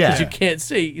night because you can't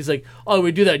see. He's like, oh,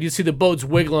 we do that. You see the boats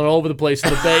wiggling all over the place in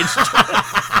the bay.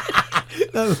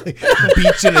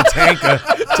 Beach in a tanker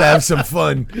to have some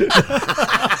fun.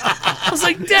 I was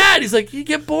like, Dad. He's like, you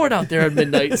get bored out there at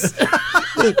midnights.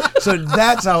 So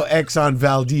that's how Exxon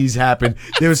Valdez happened.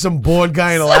 There was some bored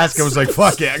guy in Alaska who was like,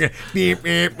 fuck it. I'm gonna beep,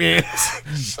 beep, beep.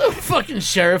 The fucking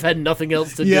sheriff had nothing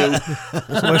else to do. When's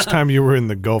the last time you were in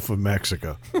the Gulf of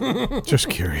Mexico? Just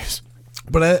curious.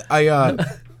 But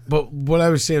but what I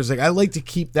was saying was like, I like to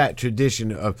keep that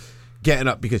tradition of getting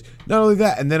up because not only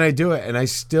that, and then I do it, and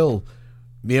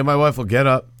me and my wife will get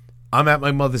up. I'm at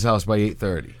my mother's house by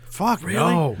 8:30. Fuck, really?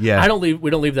 No. Yeah. We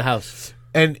don't leave the house.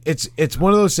 And it's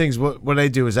one of those things. What I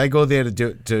do is I go there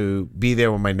to be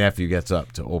there when my nephew gets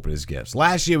up to open his gifts.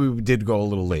 Last year we did go a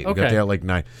little late. We got there at like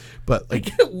 9, but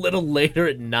like a little later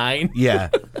at 9. Yeah.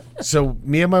 So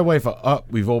me and my wife are up.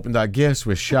 We've opened our gifts.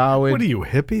 We're showered. What are you,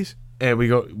 hippies? And we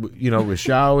go. We're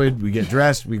showered. We get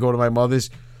dressed. We go to my mother's.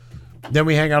 Then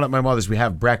we hang out at my mother's. We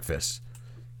have breakfast.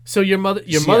 So your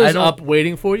mother's up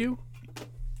waiting for you?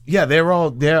 Yeah, they're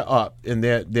up and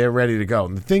they're ready to go.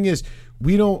 And the thing is,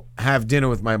 we don't have dinner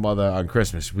with my mother on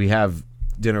Christmas. We have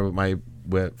dinner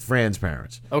with Fran's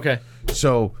parents. Okay.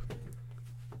 So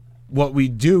what we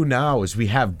do now is we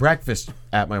have breakfast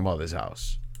at my mother's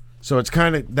house. So that's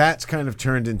kind of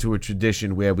turned into a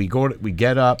tradition where we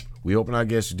get up, we open our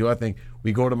gifts, we do our thing.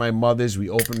 We go to my mother's, we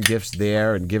open gifts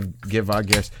there and give our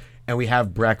gifts, and we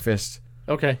have breakfast.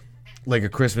 Okay. Like a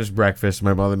Christmas breakfast.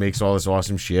 My mother makes all this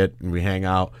awesome shit, and we hang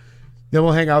out. Then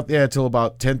we'll hang out there till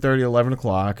about 10:30, 11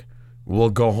 o'clock. We'll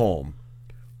go home,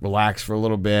 relax for a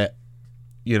little bit,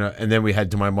 and then we head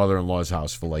to my mother-in-law's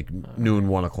house for like noon,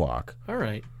 1 o'clock. All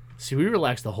right. See, we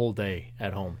relaxed the whole day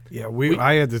at home. Yeah,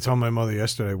 I had to tell my mother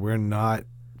yesterday, we're not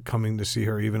coming to see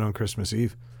her even on Christmas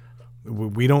Eve.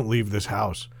 We don't leave this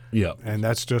house. Yeah. And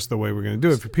that's just the way we're going to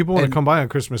do it. If people want to come by on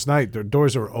Christmas night, their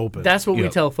doors are open. That's what we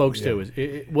tell folks too.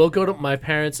 Is we'll go to my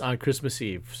parents on Christmas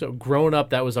Eve. So growing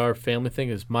up, that was our family thing.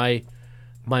 Is my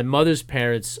mother's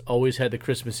parents always had the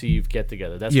Christmas Eve get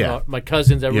together. That's what my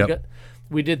cousins ever got.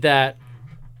 We did that,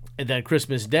 and then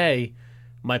Christmas Day,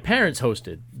 my parents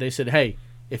hosted. They said, "Hey,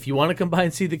 if you want to come by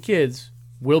and see the kids,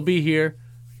 we'll be here.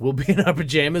 We'll be in our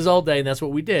pajamas all day," and that's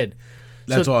what we did.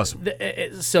 That's awesome.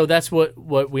 So that's what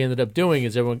we ended up doing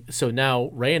is everyone. So now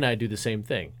Ray and I do the same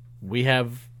thing. We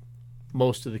have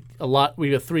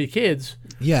we have 3 kids.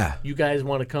 Yeah. You guys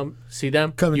want to come see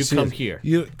them? Come come here.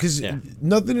 Because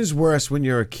nothing is worse when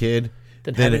you're a kid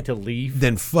Than having to leave.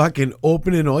 Than fucking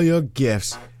opening all your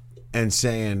gifts and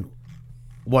saying,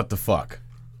 "What the fuck?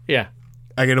 Yeah.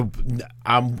 I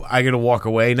gotta walk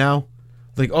away now."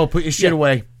 Like, oh, put your shit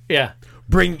away. Yeah.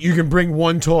 You can bring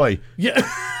one toy. Yeah.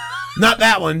 Not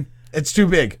that one. It's too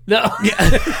big. No.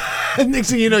 Yeah. And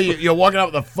next thing you know, you're walking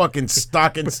out with a fucking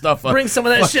stocking stuffer. Bring some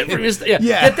of that shit from your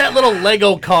Get that little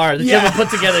Lego car that you haven't put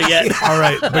together yet. All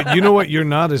right, but you know what? You're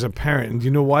not as a parent. And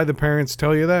you know why the parents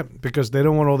tell you that? Because they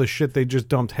don't want all the shit they just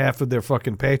dumped half of their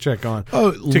fucking paycheck on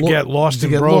to get lost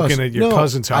and broken at your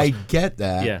cousin's house. I get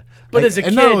that. Yeah. But as a kid,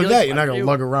 and not only that, like, you're not going to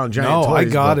lug around giant no, toys.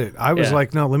 I got it. I was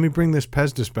like, no, let me bring this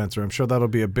Pez dispenser. I'm sure that'll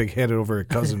be a big hit over at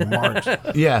Cousin Mark's.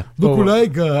 Yeah. Look what I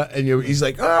got. And he's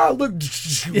like, look.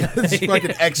 It's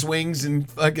fucking X-Wings and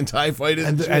fucking TIE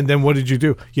fighters. And then what did you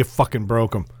do? You fucking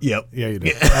broke them. Yep. Yeah, you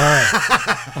did. All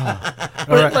right.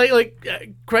 But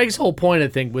like Craig's whole point, I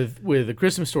think, with the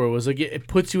Christmas Story was like it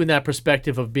puts you in that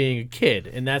perspective of being a kid,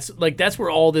 and that's where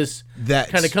all this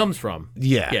kind of comes from.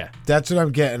 Yeah, yeah. That's what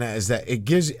I'm getting at. Is that it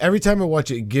gives every time I watch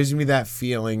it, it gives me that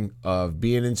feeling of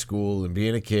being in school and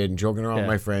being a kid and joking around with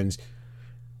my friends,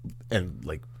 and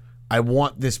like I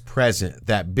want this present,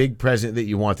 that big present that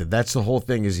you wanted. That's the whole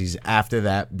thing. Is he's after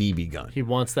that BB gun. He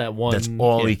wants that one. That's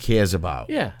all he cares about.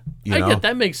 Yeah, you I know? get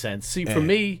that makes sense. See, for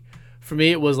me,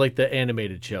 it was like the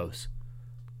animated shows.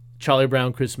 Charlie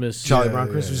Brown Christmas. Charlie Brown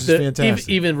Christmas is fantastic.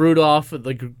 Even Rudolph, the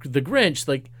Grinch,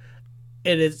 like,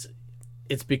 and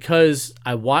it's because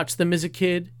I watched them as a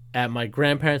kid at my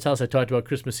grandparents' house. I talked about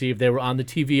Christmas Eve. They were on the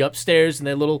TV upstairs in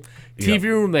that little TV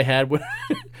room they had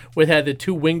where had the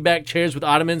 2 wingback chairs with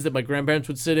ottomans that my grandparents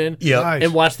would sit in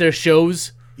and watch their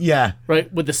shows. Yeah.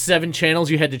 Right? With the 7 channels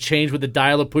you had to change with the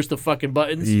dial to push the fucking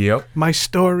buttons. Yep. My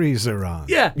stories are on.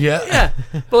 Yeah.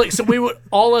 But like, so we would,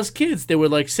 all us kids, there were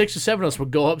like 6 or 7 of us would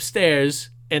go upstairs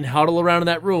and huddle around in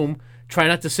that room, try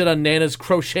not to sit on Nana's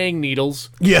crocheting needles.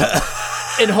 Yeah.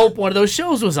 And hope one of those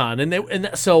shows was on.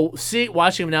 So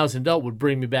watching them now as an adult would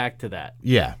bring me back to that.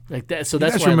 Yeah. Like that. So You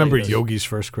that's guys why remember I like those. Yogi's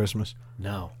First Christmas?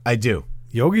 No. I do.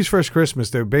 Yogi's First Christmas,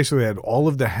 they basically had all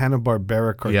of the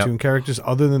Hanna-Barbera cartoon characters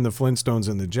other than the Flintstones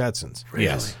and the Jetsons. Really?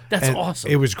 Yes. That's And awesome.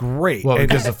 It was great. Well, And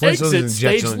because the Flintstones and Exit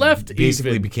stage Jetsons left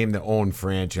basically even. became their own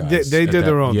franchise. they did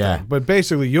their own Yeah. thing. But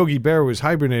basically, Yogi Bear was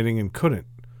hibernating and couldn't.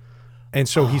 And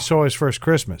so he saw his first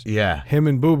Christmas. Yeah. Him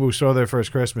and Boo Boo saw their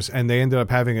first Christmas, and they ended up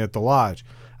having it at the lodge.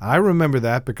 I remember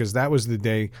that because that was the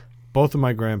day both of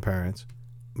my grandparents,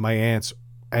 my aunts,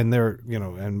 and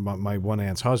my one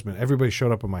aunt's husband, everybody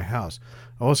showed up at my house.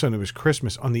 All of a sudden, it was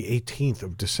Christmas on the 18th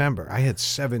of December. I had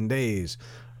 7 days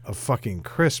of fucking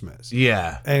Christmas.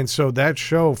 Yeah. And so that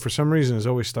show, for some reason, has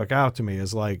always stuck out to me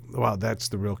as like, wow, that's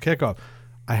the real kickoff.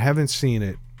 I haven't seen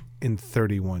it in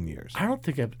 31 years. I don't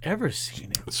think I've ever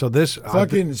seen it. So this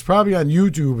Fucking, it's probably on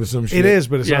YouTube or some shit. it is,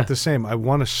 but it's not the same. I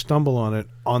want to stumble on it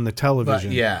on the television.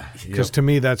 But, yeah. Because to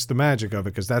me, that's the magic of it,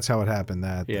 because that's how it happened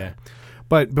that Yeah. day.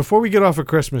 But before we get off A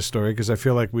Christmas Story, because I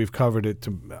feel like we've covered it,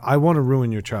 I want to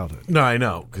ruin your childhood. No, I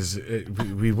know, because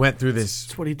we went through this.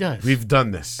 That's what he does. We've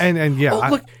done this. And yeah, oh,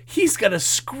 look, he's got a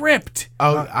script.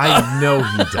 Oh, I know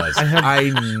he does.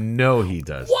 I know he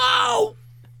does. Wow.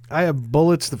 I have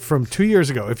bullets from 2 years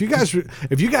ago. If you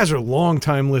guys are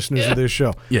longtime listeners of this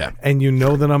show, and you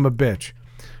know that I'm a bitch,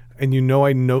 and you know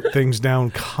I note things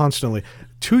down constantly.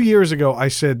 2 years ago, I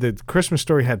said that Christmas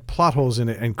Story had plot holes in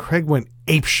it, and Craig went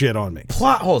apeshit on me.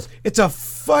 Plot holes. It's a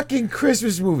fucking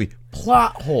Christmas movie.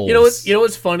 Plot holes. You know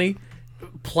what's funny?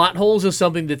 Plot holes is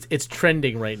something it's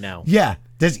trending right now. Yeah.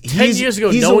 10 years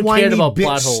ago, he's no a one cared whiny about bitch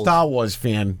plot holes. Star Wars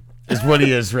fan is what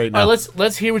he is right now. All right,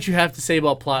 let's hear what you have to say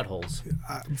about plot holes.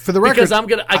 For the record, Because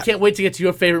I can't wait to get to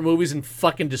your favorite movies and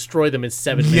fucking destroy them in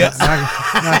 7 minutes.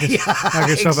 knock yourself out.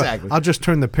 exactly. I'll just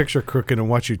turn the picture crooked and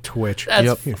watch you twitch.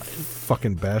 That's You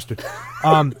fucking bastard.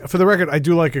 For the record, I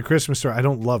do like A Christmas Story. I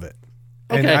don't love it.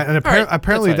 And, Okay. and All right.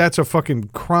 apparently That's fine. that's a fucking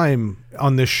crime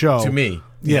on this show. To me.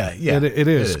 Yeah, Yeah. it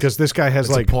is. Because this guy has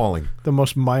It's like appalling. the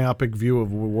most myopic view of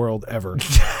the world ever.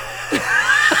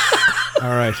 All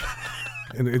right.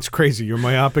 And it's crazy. You're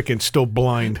myopic and still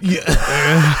blind. Yeah.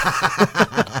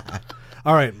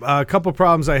 All right. A couple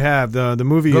problems I have. The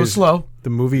movie Go is slow. The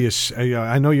movie is.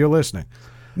 I know you're listening.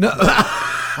 No,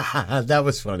 that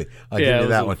was funny. I'll Yeah, give it you was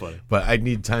that a one. little funny. But I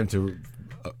need time to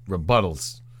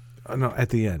rebuttals. No, at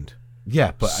the end.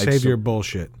 Yeah, but Save your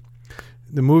bullshit.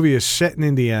 The movie is set in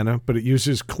Indiana, but it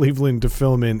uses Cleveland to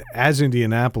film in as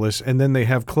Indianapolis, and then they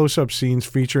have close-up scenes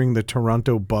featuring the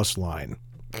Toronto bus line.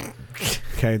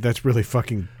 Okay, that's really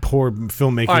fucking poor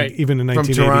filmmaking, All right, even in From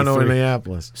 1983. Toronto and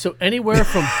Minneapolis. So anywhere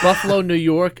from Buffalo, New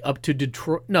York, up to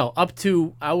Detroit. No, up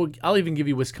to I'll even give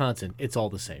you Wisconsin. It's all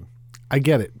the same. I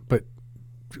get it, but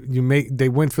they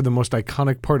went for the most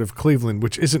iconic part of Cleveland,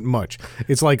 which isn't much.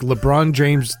 It's like LeBron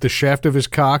James, the shaft of his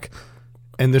cock,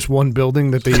 and this one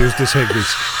building that they used as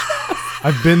Higbee's.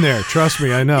 I've been there. Trust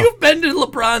me, I know. You've been to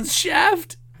LeBron's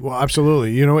shaft? Well,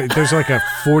 absolutely. You know what? There's like a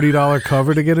 $40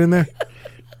 cover to get in there.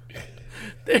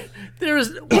 There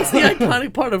is. What's the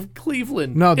iconic part of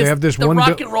Cleveland? No, they It's have this the one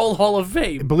Rock and Roll Hall of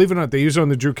Fame. Believe it or not, they use it on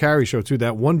the Drew Carey show too.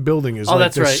 That one building is Oh, like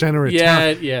that's the right. center of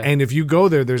Yeah, town. yeah. And if you go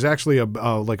there, there's actually a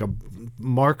like a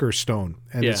marker stone,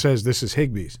 and Yeah. it says this is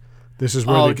Higbee's. This is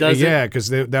where Oh, they, does it? yeah, because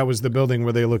that was the building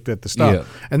where they looked at the stuff,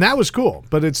 Yeah. and that was cool.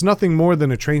 But it's nothing more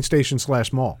than a train station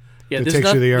 / mall. Yeah, that there's, takes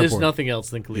you to the there's airport. nothing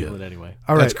else than Cleveland anyway.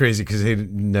 All right, That's crazy because they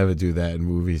never do that in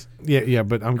movies. yeah,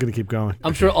 but I'm gonna keep going.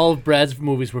 I'm sure all of Brad's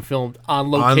movies were filmed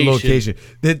on location. On location.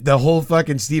 The whole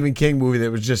fucking Stephen King movie that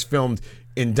was just filmed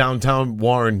in downtown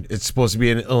Warren, it's supposed to be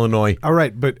in Illinois. All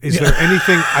right, but is there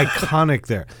anything iconic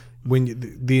there?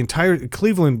 When the entire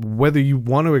Cleveland, whether you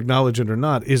want to acknowledge it or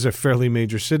not, is a fairly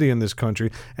major city in this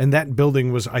country, and that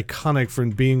building was iconic for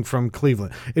being from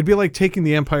Cleveland. It'd be like taking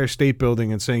the Empire State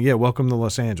Building and saying, "Yeah, welcome to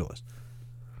Los Angeles."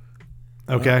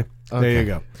 Okay, there you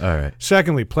go. All right.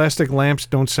 Secondly, plastic lamps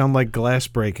don't sound like glass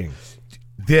breaking.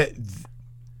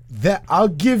 That I'll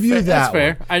give you That's that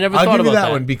fair. one. I never I'll thought give you about that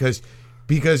that. one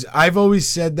because I've always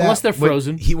said that Unless they're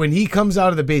frozen. When he comes out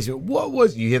of the basement, what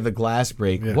was you hear the glass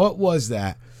break? Yeah. What was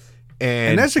that?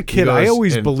 And as a he kid, I goes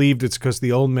always and- believed it's because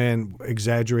the old man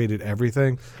exaggerated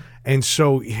everything. And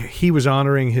so he was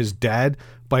honoring his dad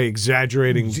by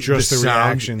exaggerating just the sound,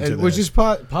 reaction to that. which is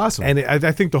possible. And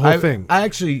I think the whole thing. I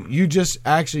actually, you just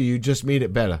made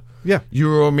it better. Yeah. You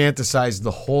romanticized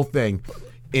the whole thing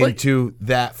into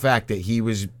that fact that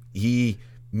he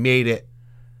made it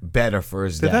better for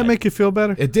his dad. Did that make you feel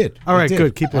better? It did. All right, It did.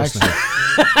 good. Keep listening.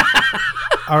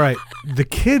 All right. The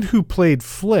kid who played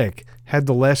Flick had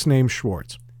the last name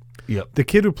Schwartz. Yep. The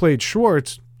kid who played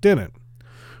Schwartz didn't.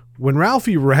 When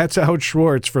Ralphie rats out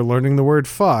Schwartz for learning the word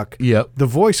fuck, Yep. the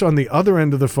voice on the other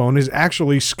end of the phone is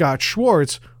actually Scott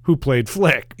Schwartz, who played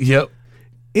Flick. Yep.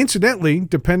 Incidentally,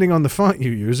 depending on the font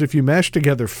you use, if you mash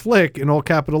together Flick in all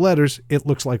capital letters, it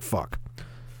looks like fuck.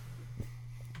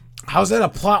 How's that a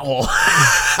plot hole?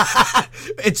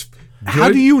 It's good. How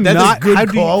do you That's not- a good how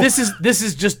do you- call. This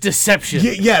is just deception.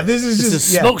 Yeah, this is This just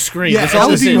is smoke screen. Yeah, That's How all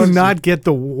do this you is. not get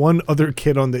the one other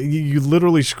kid on the... You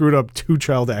literally screwed up 2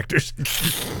 child actors.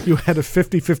 You had a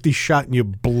 50-50 shot and you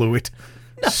blew it.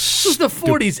 This was the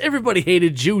 40s. Everybody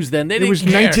hated Jews then. They It didn't was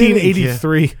care.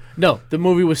 1983. No, the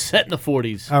movie was set in the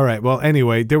 40s. All right. Well,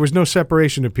 anyway, there was no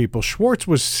separation of people. Schwartz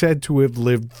was said to have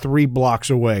lived 3 blocks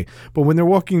away, but when they're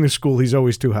walking to school, he's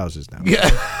always 2 houses down. Yeah.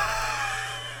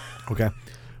 Okay.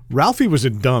 Ralphie was a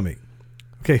dummy.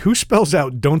 Okay, who spells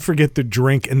out "don't forget to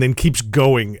drink" and then keeps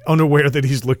going, unaware that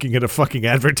he's looking at a fucking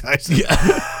advertisement?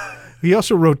 Yeah. He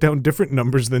also wrote down different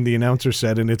numbers than the announcer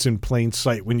said, and it's in plain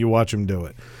sight when you watch him do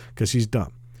it, because he's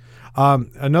dumb.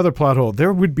 Another plot hole: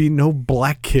 there would be no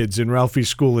black kids in Ralphie's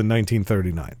school in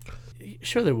 1939.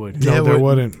 Sure they would. No, Yeah, there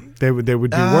what- wouldn't. They would be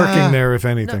working there, if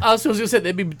anything. I was going to say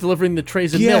they'd be delivering the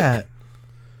trays of Yeah. milk.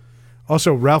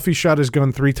 Also, Ralphie shot his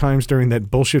gun 3 times during that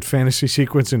bullshit fantasy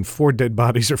sequence, and 4 dead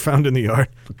bodies are found in the yard.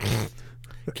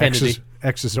 Kennedy.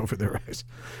 X's over their eyes.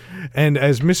 And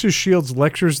as Mrs. Shields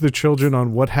lectures the children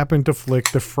on what happened to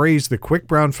Flick, the phrase "the quick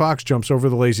brown fox jumps over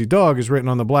the lazy dog" is written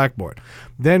on the blackboard.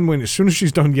 Then, as soon as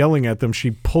she's done yelling at them,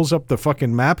 she pulls up the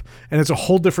fucking map, and it's a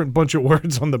whole different bunch of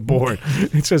words on the board.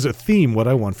 It says a theme: "What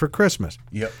I want for Christmas."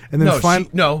 Yep. And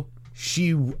then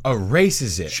she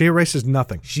erases it. she erases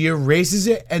nothing. She erases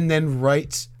it and then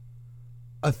writes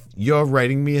you're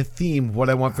writing me a theme. What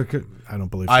I want for I don't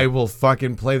believe. I will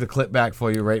fucking play the clip back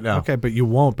for you right now. Okay, but you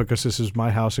won't, because this is my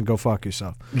house, and go fuck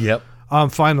yourself. Yep.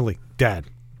 Finally, Dad.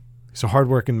 He's a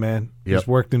hardworking man. Yep. He's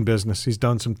worked in business. He's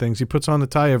done some things. He puts on the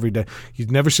tie every day.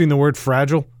 You've never seen the word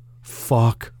fragile?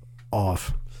 Fuck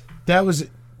off.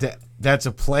 That's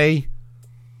a play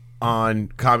on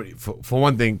comedy. For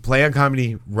one thing, play on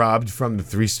comedy robbed from the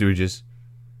Three Stooges.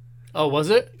 Oh, was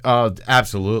it?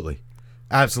 Absolutely.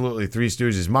 Absolutely. Three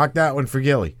Stooges. Mark that one for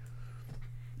Gilly.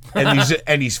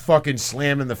 And he's fucking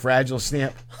slamming the fragile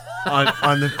stamp on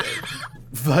the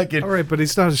fucking. All right, but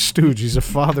he's not a stooge. He's a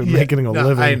father making a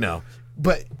living. I know.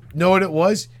 But know what it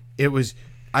was? It was,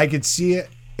 I could see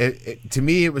it. To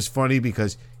me, it was funny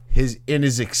because his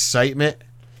excitement,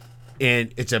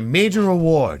 and it's a major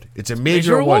award. It's a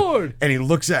major award. And he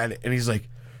looks at it and he's like,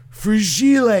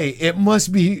 Fragile, it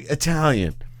must be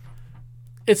Italian.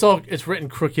 It's written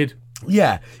crooked.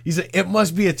 Yeah, he's like, it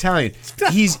must be Italian.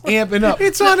 He's amping up.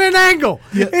 It's on an angle.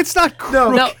 It's not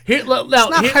crooked. Now,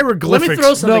 not hieroglyphics. Let me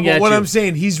throw something No, but at what you. I'm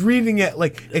saying, he's reading it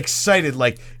like excited,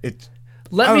 like it.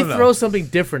 Let I me don't know. throw something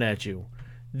different at you.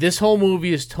 This whole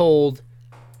movie is told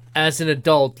as an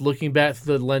adult looking back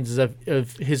through the lenses of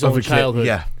his Of own a kid, childhood.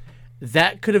 yeah.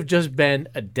 That could have just been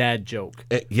a dad joke.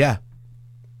 Yeah.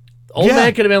 Old Yeah.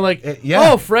 man could have been like,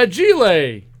 yeah. "Oh,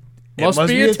 fragile. Must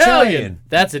be Italian."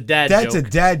 That's a dad That's joke. a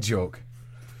dad joke.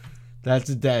 That's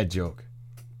a dad joke.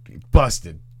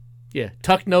 Busted. Yeah,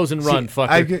 tuck nose and run, fucker.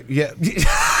 I get, yeah.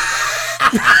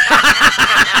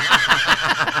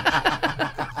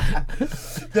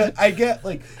 I get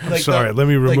like. Sorry, let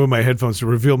me remove my headphones to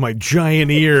reveal my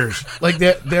giant ears. Like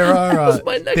there are was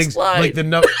my next things slide. like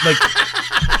like.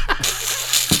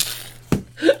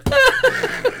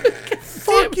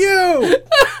 Fuck you!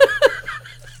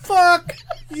 Fuck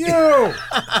you!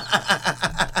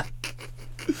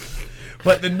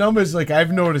 But the numbers, like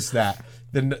I've noticed that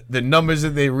the numbers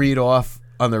that they read off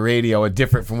on the radio are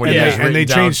different from what And it they, is and written they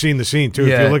down. change scene to scene too. If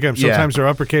Yeah, you look at them, sometimes yeah. they're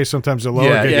uppercase, sometimes they're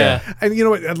lowercase. Yeah. And you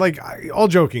know what? Like, all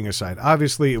joking aside,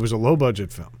 obviously it was a low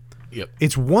budget film. Yep.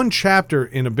 It's one chapter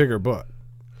in a bigger book.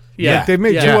 yeah, Like, they've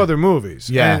made yeah. two other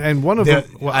movies. Yeah. And one of They're-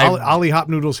 them, well, I- Ollie Hop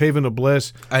Noodle's Haven of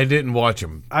Bliss. I didn't watch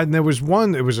them. And there was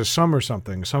one, it was a summer story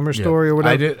or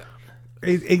whatever. I did.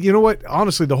 You know what?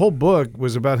 Honestly, the whole book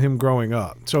was about him growing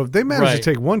up. So if they managed to Right.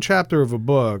 take one chapter of a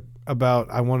book about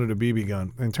I wanted a BB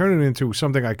gun and turn it into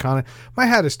something iconic, my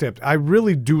hat is tipped. I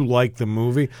really do like the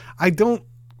movie. I don't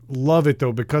love it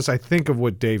though because I think of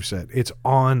what Dave said. It's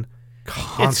on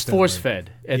constantly. It's force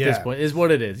fed at this Yeah. point. Is what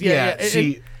it is. Yeah. yeah.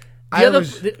 See, Go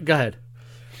ahead.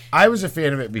 I was a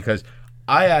fan of it because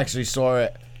I actually saw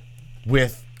it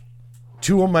with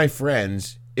two of my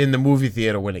friends in the movie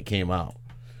theater when it came out.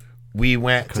 We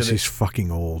went to Because the he's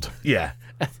fucking old. yeah.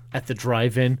 At the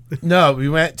drive-in. No, we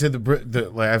went to the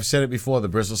like I've said it before, the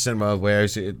Bristol Cinema, where I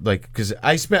was, like because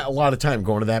I spent a lot of time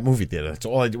going to that movie theater. That's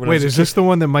all I did. When I Wait, was a is kid. this the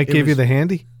one that Mike It gave you was- the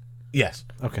handy? Yes.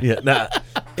 Okay. Yeah. Nah,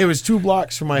 it was 2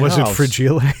 blocks from my Was house. it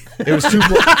Fragile? It was 2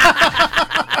 blocks.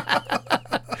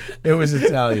 It was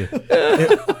Italian.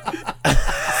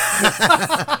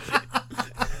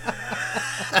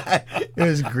 It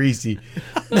was greasy.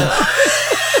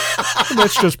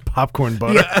 That's just popcorn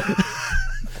butter.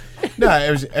 No,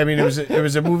 it was. I mean, it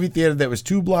was a movie theater that was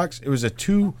 2 blocks. It was a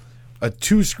two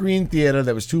screen theater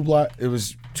that was 2 block. It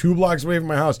was 2 blocks away from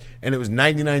my house, and it was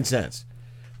 99 cents.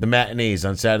 The matinees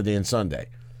on Saturday and Sunday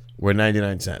were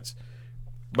 99 cents.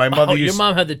 My mother Your used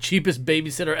mom had the cheapest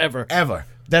babysitter ever. ever.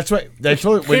 That's right. I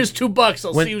told you. Here's $2.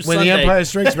 I'll when, see you when Sunday. The Empire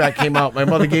Strikes Back came out, my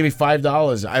mother gave me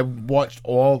 $5.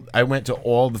 I went to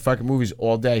all the fucking movies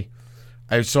all day.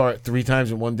 I saw it 3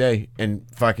 times in one day and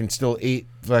fucking still ate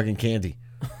fucking candy.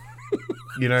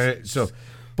 You know, so,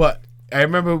 but I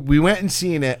remember we went and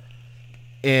seen it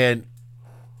and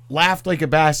laughed like a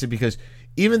bastard because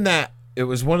even that, it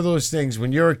was one of those things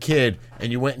when you're a kid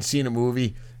and you went and seen a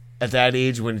movie at that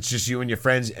age when it's just you and your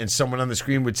friends and someone on the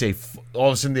screen would say, all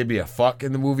of a sudden there'd be a fuck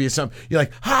in the movie or something. You're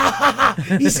like, ha ha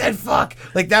ha, he said fuck.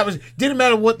 Like that was, didn't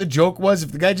matter what the joke was.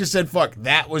 If the guy just said fuck,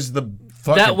 that was the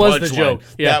fucking That was the punchline. joke.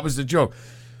 Yeah. That was the joke.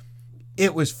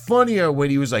 It was funnier when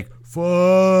he was like,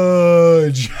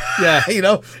 fudge. Yeah. You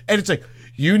know? And it's like,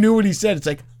 you knew what he said. It's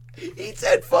like, he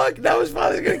said fuck. Now his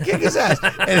father's going to kick his ass.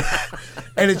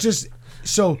 And it's just,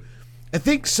 so I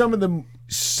think some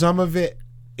of it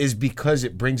is because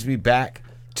it brings me back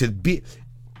to be,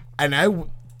 and I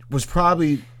was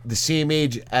probably the same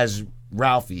age as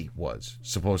Ralphie was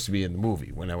supposed to be in the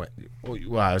movie when I went.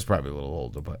 Well, I was probably a little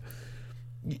older, but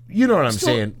you know what I'm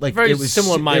saying. Like very it was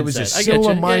similar mindset. It was a I get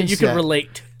similar you. mindset. Yeah, you can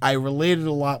relate. I related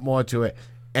a lot more to it,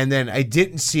 and then I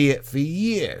didn't see it for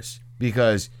years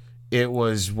because it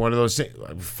was one of those things.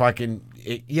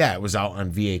 It was out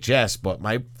on VHS, but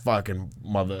my fucking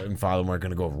mother and father weren't going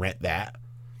to go rent that.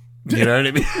 You know what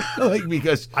I mean? Like,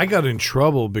 because I got in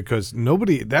trouble because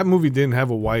that movie didn't have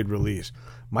a wide release.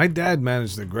 My dad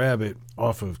managed to grab it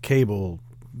off of cable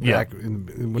back when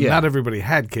not everybody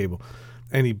had cable,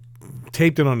 and he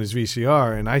taped it on his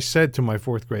VCR. And I said to my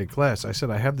 4th grade class, I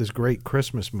said, I have this great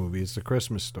Christmas movie. It's The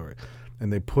Christmas Story.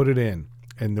 And they put it in.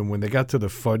 And then when they got to the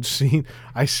fudge scene,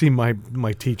 I see my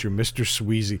teacher, Mr.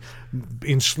 Sweezy,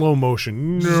 in slow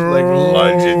motion. No, like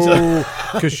lunging.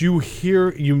 because you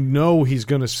know he's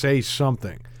going to say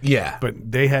something. Yeah.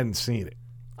 But they hadn't seen it.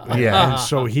 Yeah. And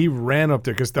so he ran up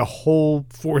there because the whole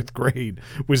 4th grade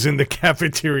was in the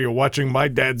cafeteria watching my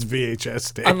dad's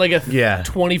VHS tape. On like a Yeah.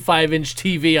 25-inch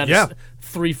TV on Yeah. a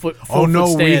 3-foot, 4-foot Oh no,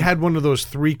 stand. we had one of those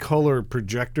 3-color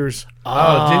projectors.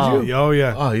 Oh, did you? Oh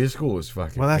yeah. Oh, your school was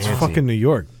fucking. Well, that's fancy. fucking New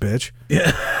York, bitch.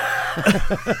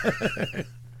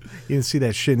 You didn't see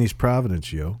that shit in East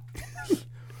Providence, yo.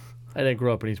 I didn't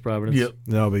grow up in East Providence. Yep.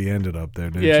 No, but you ended up there,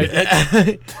 didn't you?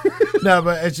 Yeah. No,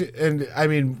 but I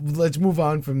mean, let's move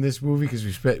on from this movie because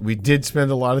we did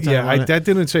spend a lot of time. Yeah, on it. that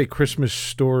didn't say Christmas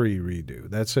Story redo.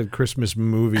 That said Christmas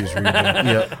Movies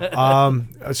redo.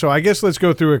 Yep. So I guess let's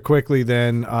go through it quickly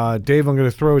then. Dave, I'm going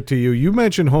to throw it to you. You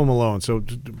mentioned Home Alone, so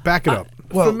back it up.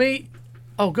 For me,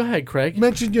 go ahead, Craig.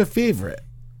 Mention your favorite.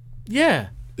 Yeah.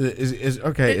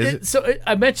 I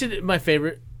I mentioned it, my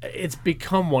favorite. It's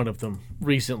become one of them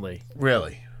recently.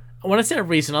 Really? When I say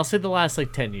recent, I'll say the last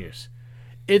 10 years.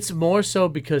 It's more so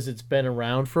because it's been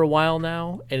around for a while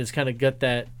now, and it's kind of got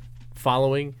that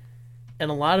following, and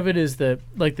a lot of it is the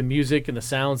music and the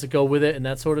sounds that go with it and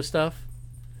that sort of stuff.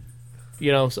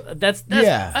 So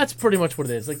that's pretty much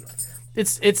what it is. Like,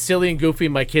 it's silly and goofy.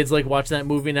 My kids like watching that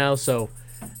movie now, so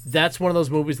that's one of those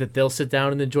movies that they'll sit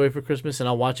down and enjoy for Christmas, and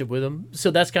I'll watch it with them.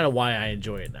 So that's kind of why I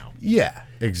enjoy it now. Yeah,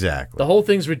 exactly. The whole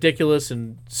thing's ridiculous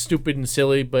and stupid and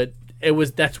silly, but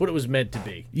that's what it was meant to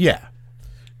be. Yeah.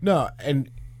 No, and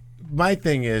my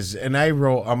thing is, and I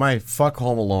wrote on my fuck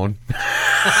Home Alone,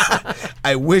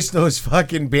 I wish those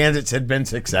fucking bandits had been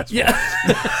successful. Yeah.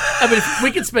 I mean,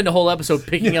 we could spend a whole episode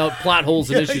picking out plot holes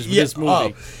and issues with this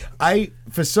movie.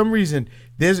 For some reason,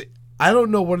 I don't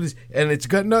know what it is, and it's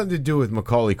got nothing to do with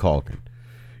Macaulay Culkin.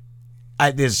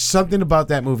 There's something about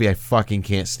that movie I fucking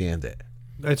can't stand it.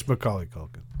 That's Macaulay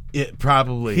Culkin. It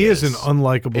probably He is an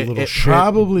unlikable little shit.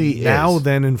 Probably now, is.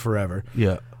 then, and forever.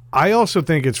 Yeah. I also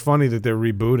think it's funny that they're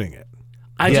rebooting it.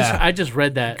 I just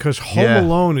read that. Because Home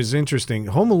Alone is interesting.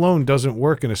 Home Alone doesn't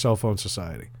work in a cell phone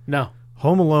society. No.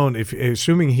 Home Alone,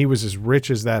 assuming he was as rich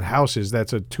as that house is,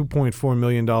 that's a $2.4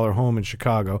 million home in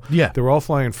Chicago. Yeah. They were all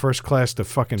flying first class to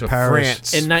fucking Paris.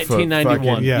 France in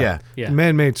 1991. Yeah. The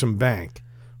man made some bank.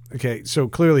 Okay, so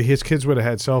clearly his kids would have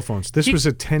had cell phones. This was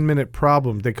a 10-minute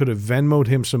problem. They could have Venmo'd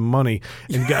him some money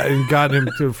and got him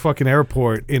to a fucking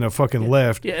airport in a fucking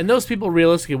lift. Yeah, and those people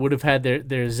realistically would have had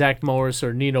their Zach Morris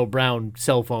or Nino Brown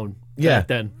cell phone back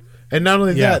then. And not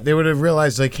only that, they would have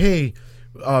realized, like, hey,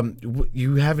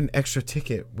 you have an extra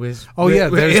ticket with.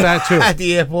 There's that too. At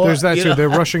the airport, there's that too. know? They're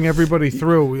rushing everybody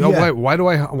through. Yeah.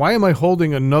 Why am I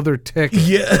holding another ticket?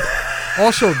 Yeah.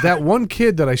 Also, that one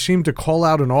kid that I seemed to call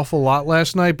out an awful lot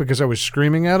last night because I was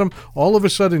screaming at him, all of a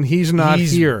sudden he's not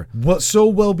here. So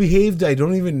well behaved, I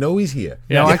don't even know he's here.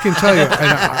 Now, I can tell you, and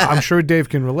I'm sure Dave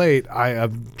can relate, I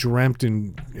have dreamt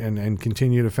and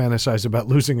continue to fantasize about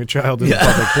losing a child in a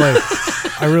public place.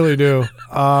 I really do.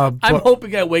 I'm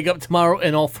hoping I wake up tomorrow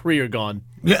and all three are gone.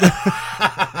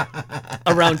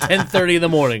 Around 10:30 in the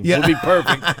morning. It would be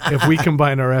perfect. If we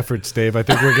combine our efforts, Dave, I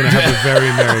think we're going to have a very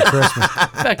Merry Christmas.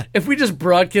 In fact, if we just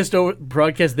broadcast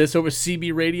this over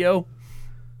CB radio,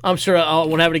 I'm sure I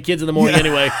won't have any kids in the morning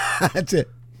anyway. That's it.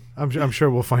 I'm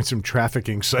sure we'll find some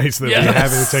trafficking sites that we're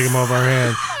happy to take them off our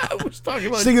hands. I was talking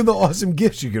about Think of the awesome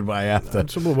gifts you could buy after.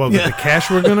 Well, the cash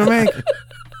we're going to make.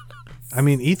 I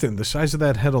mean, Ethan, the size of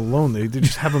that head alone, they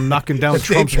just have him knocking down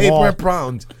Trump's wall. Per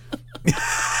pound.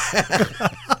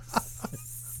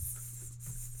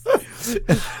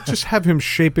 Just have him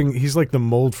shaping. He's like the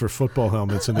mold for football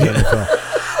helmets in the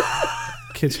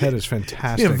NFL. Kid's head is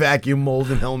fantastic. You vacuum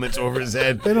molding helmets over his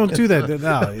head. They don't do that.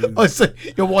 No. It's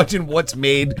like you're watching What's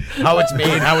Made, how it's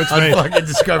made on fucking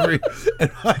Discovery,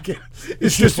 and fucking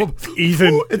it's just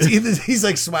Ethan. It's Ethan. He's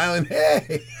like smiling.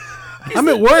 Hey. I'm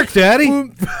at work, Daddy.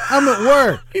 I'm at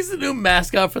work. He's the new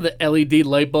mascot for the LED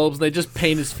light bulbs, and they just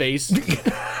paint his face.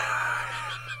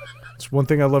 It's one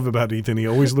thing I love about Ethan. He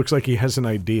always looks like he has an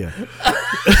idea.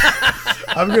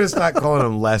 I'm going to start calling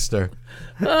him Lester.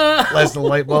 Lester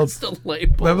Light Bulb. The light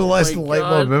bulb. Remember Lester Light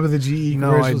Bulb? Remember the GE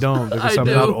No, I don't, because I'm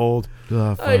not old.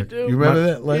 Oh, fuck. I do. You remember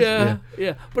that, Lester?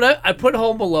 Yeah. But I put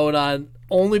Home Alone on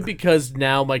only because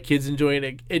now my kids enjoying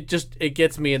it. It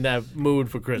gets me in that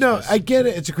mood for Christmas. No, I get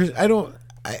it. It's a Christmas.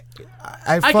 I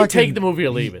can take the movie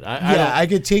or leave it. I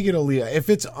could take it or leave it. If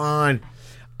it's on,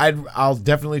 I'll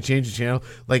definitely change the channel.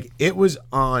 Like, it was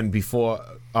on before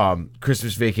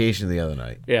Christmas Vacation the other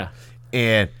night. Yeah.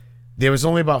 And there was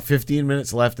only about 15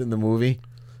 minutes left in the movie.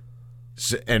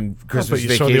 And Christmas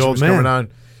Vacation was coming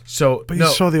on. So, but you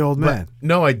saw the old man.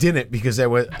 No, I didn't, because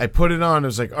I put it on. I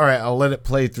was like, all right, I'll let it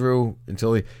play through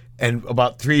until he. And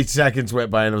about 3 seconds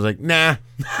went by, and I was like, nah.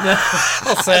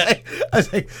 I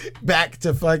was like, back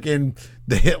to fucking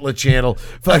the Hitler Channel.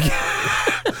 Fucking,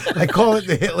 I call it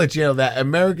the Hitler Channel.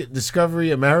 That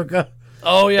Discovery America.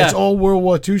 Oh, yeah. It's all World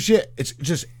War II shit. It's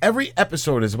just every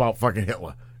episode is about fucking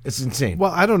Hitler. It's insane.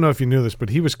 Well, I don't know if you knew this, but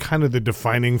he was kind of the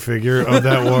defining figure of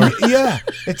that war. Yeah,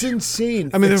 it's insane.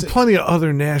 I mean, there were plenty of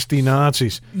other nasty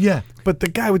Nazis. Yeah. But the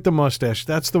guy with the mustache,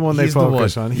 that's the one they He's the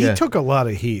focus one. on. He Yeah. took a lot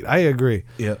of heat. I agree.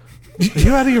 Yeah. Are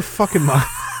you out of your fucking mind?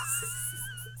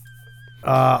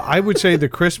 I would say The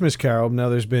Christmas Carol. Now,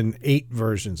 there's been 8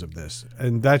 versions of this,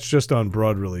 and that's just on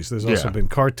broad release. There's also Yeah. been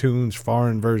cartoons,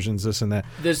 foreign versions, this and that.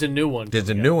 There's a new one. There's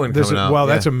a new one There's coming out. well,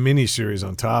 yeah. that's a mini series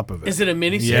on top of it. Is it a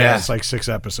mini-series? Yeah, it's like 6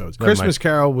 episodes. Never Christmas mind.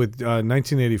 Carol with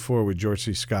 1984 with George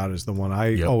C. Scott is the one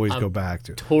I always go back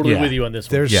to. Totally Yeah. with you on this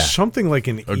one. There's Yeah. something like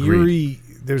an Agreed.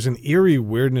 there's an eerie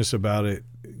weirdness about it.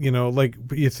 You know, like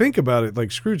you think about it,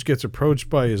 like Scrooge gets approached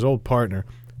by his old partner,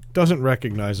 doesn't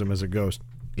recognize him as a ghost.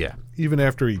 Yeah. Even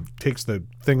after he takes the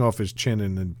thing off his chin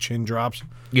and the chin drops.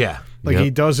 Yeah. Like Yep. he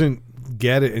doesn't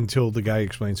get it until the guy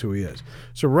explains who he is.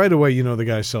 So right away, you know the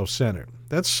guy's self-centered.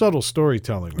 That's subtle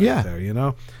storytelling right Yeah. there, you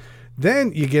know?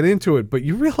 Then you get into it, but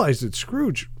you realize that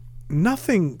Scrooge,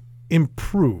 nothing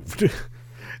improved.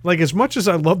 Like as much as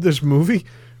I love this movie,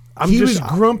 He was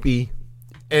grumpy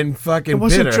and fucking it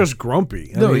wasn't bitter. just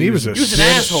grumpy. No, I mean, he was he was an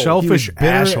asshole. selfish He was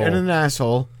bitter asshole. and an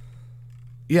asshole.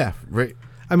 Yeah, right.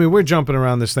 I mean, we're jumping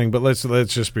around this thing, but let's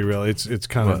just be real. It's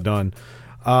kind of What? done.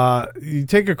 You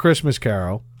take A Christmas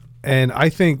Carol, and I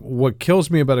think what kills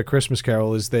me about A Christmas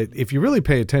Carol is that if you really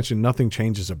pay attention, nothing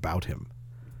changes about him.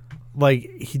 Like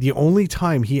the only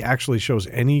time he actually shows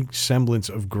any semblance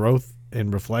of growth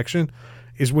and reflection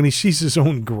is when he sees his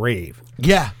own grave,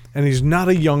 Yeah. and he's not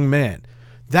a young man.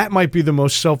 That might be the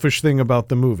most selfish thing about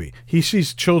the movie. He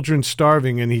sees children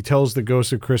starving, and he tells the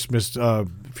ghost of Christmas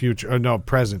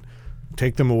present,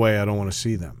 take them away. I don't want to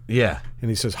see them. Yeah. And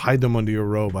he says, hide them under your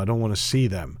robe. I don't want to see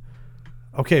them.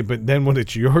 Okay, but then when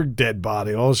it's your dead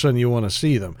body, all of a sudden you want to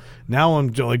see them. Now I'm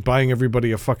like buying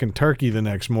everybody a fucking turkey the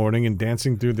next morning and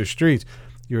dancing through the streets.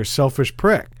 You're a selfish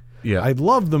prick. Yeah. I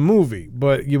love the movie,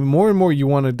 but you more and more you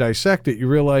want to dissect it, you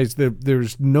realize that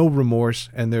there's no remorse,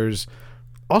 and there's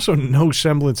also no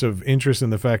semblance of interest in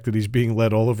the fact that he's being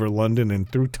led all over London and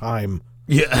through time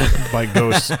Yeah. by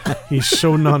ghosts. He's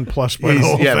so nonplussed by the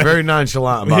whole He's, yeah, thing. very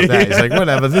nonchalant about that. He's like,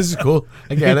 whatever, this is cool.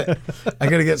 I get it. I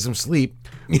got to get some sleep.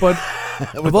 But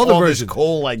With all the this versions.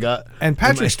 coal I got. And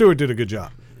Patrick Stewart did a good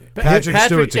job. Patrick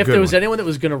Stewart's a if good there was one. anyone that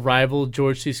was going to rival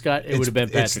George C. Scott, it would have been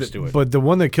it's Patrick Stewart. But the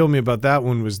one that killed me about that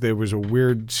one was there was a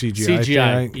weird CGI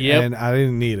thing, yep. and I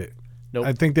didn't need it. Nope.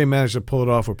 I think they managed to pull it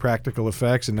off with practical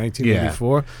effects in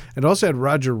 1984. It also had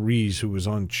Roger Rees, who was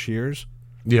on Cheers,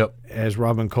 Yep. as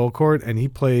Robin Colcord, and he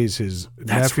plays his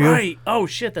That's nephew. right. Oh,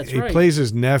 shit, that's He right. plays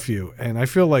his nephew, and I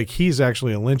feel like he's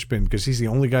actually a linchpin because he's the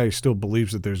only guy who still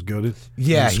believes that there's good in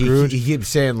Yeah, Scrooge. he keeps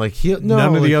saying, like,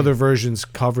 None of the other versions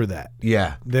cover that.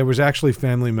 Yeah. There was actually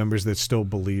family members that still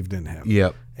believed in him.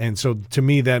 Yep. And so to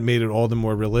me, that made it all the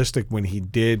more realistic when he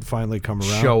did finally come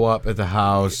around. Show up at the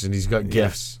house, and he's got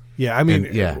gifts. Yeah, I mean,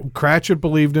 And, yeah. Cratchit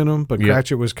believed in him, but Yeah.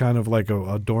 Cratchit was kind of like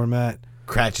a doormat.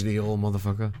 Cratchity old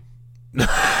motherfucker.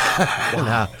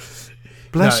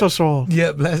 Bless No. us all.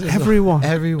 Yeah, bless us all. Everyone.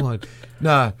 Everyone.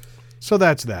 Nah. So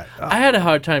that's that. I had a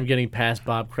hard time getting past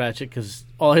Bob Cratchit because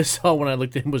all I saw when I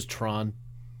looked at him was Tron.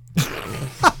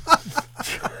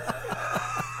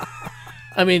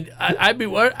 I mean, I'd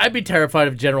be terrified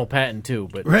of General Patton too,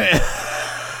 but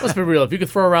let's be real. If you could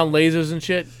throw around lasers and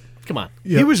shit, come on.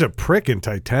 He was a prick in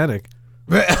Titanic.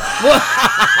 Bob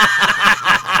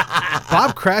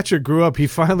Cratchit grew up. He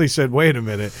finally said, "Wait a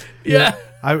minute, Yeah.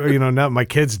 now my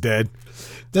kid's dead."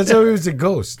 That's how he was a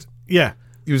ghost. Yeah,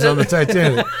 He was on the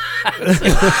Titanic.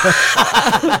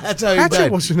 That's how he Cratchit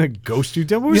died. wasn't a ghost. You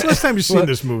did. When was the last time you seen Well,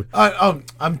 this movie? I'm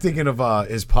thinking of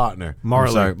his partner. Marley.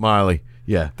 I'm sorry, Marley.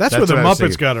 Yeah. That's where the what I was Muppets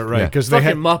thinking. got it right Yeah. because they Fucking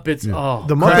had Muppets. Oh,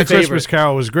 the my Muppet favorite. Christmas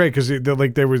Carol was great because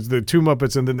there was the two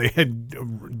Muppets and then they had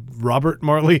Robert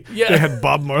Marley. Yeah. They had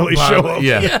Bob Marley Bob- show up.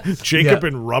 yeah. Jacob Yeah.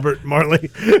 and Robert Marley.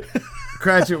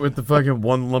 Cratchit with the fucking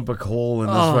one lump of coal in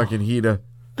this fucking heater.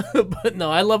 But no,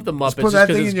 I love the Muppets. Put just that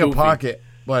 'cause thing it's in your goofy. pocket,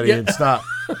 buddy, Yeah. and stop.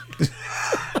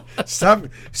 Stop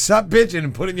bitching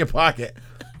and put it in your pocket.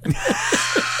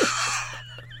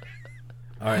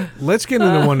 All right, let's get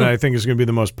into one that I think is going to be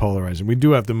the most polarizing. We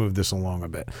do have to move this along a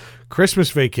bit. Christmas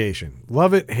Vacation.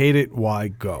 Love it, hate it, why,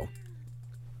 go.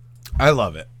 I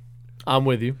love it. I'm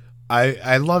with you.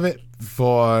 I love it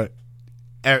for.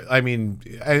 I mean,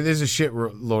 there's a shit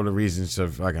load of reasons to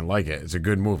fucking like it. It's a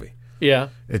good movie. Yeah.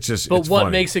 It's just. But it's what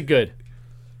funny. makes it good?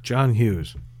 John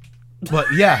Hughes. But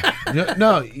yeah,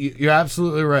 no, you're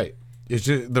absolutely right. It's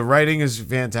just, the writing is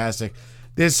fantastic.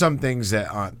 There's some things that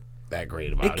aren't that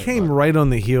great about It it. came but- right on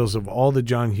the heels of all the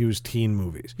John Hughes teen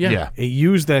movies. Yeah. It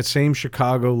used that same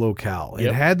Chicago locale. It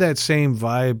Yep. had that same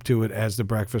vibe to it as The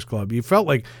Breakfast Club. You felt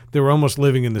like they were almost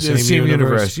living in the The same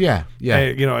universe. Yeah.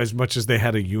 You know, as much as they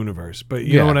had a universe. But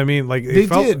you Yeah. know what I mean? Like They it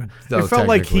felt, did, though, it felt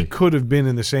like he technically. could have been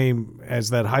in the same as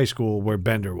that high school where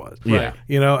Bender was. Yeah.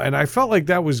 You know, and I felt like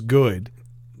that was good.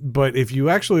 But if you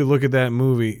actually look at that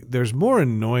movie, there's more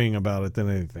annoying about it than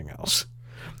anything else.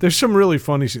 There's some really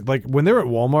funny scenes. Like when they're at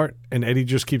Walmart and Eddie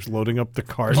just keeps loading up the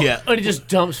cart. Yeah. And he just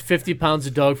dumps 50 pounds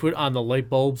of dog food on the light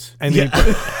bulbs. And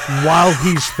while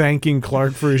he's thanking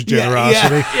Clark for his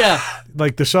generosity. Yeah.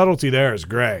 Like the subtlety there is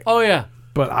great. Oh, yeah.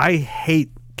 But I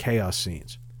hate chaos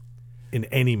scenes in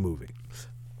any movie.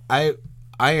 I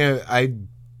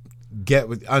get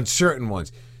with on certain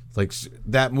ones, like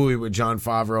that movie with Jon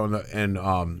Favreau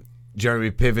and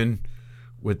Jeremy Piven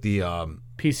with the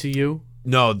PCU.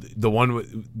 no, the one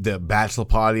with the bachelor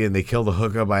party and they kill the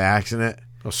hooker by accident.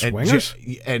 Oh, Swingers?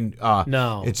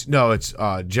 No. It's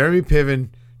Jeremy Piven,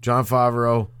 Jon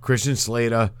Favreau, Christian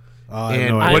Slater, and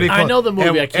no what do you I call know the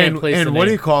movie, I can't place the and what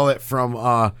do name. you call it from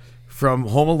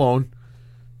Home Alone?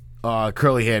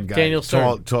 Curly haired guy, Daniel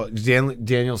Stern.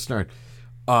 Daniel Stern.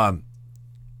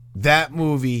 That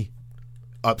movie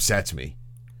upsets me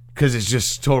because it's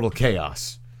just total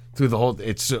chaos through the whole.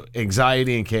 It's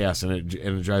anxiety and chaos, and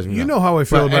it drives me. You nuts. know how I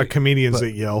feel But- about comedians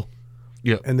that yell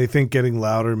Yeah, and they think getting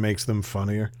louder makes them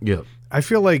funnier. yeah, I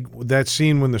feel like that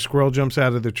scene when the squirrel jumps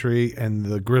out of the tree and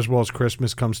the Griswold's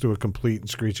Christmas comes to a complete and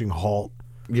screeching halt.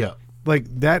 yeah. Like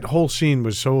that whole scene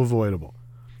was so avoidable.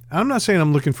 I'm not saying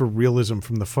I'm looking for realism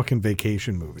from the fucking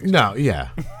vacation movies, No, yeah,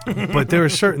 but there are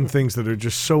certain things that are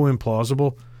just so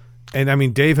implausible. And I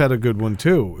mean, Dave had a good one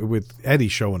too with Eddie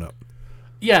showing up.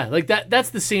 Yeah, like that's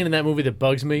the scene in that movie that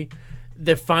bugs me.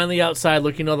 They're finally outside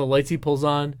looking at all the lights he pulls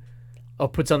on or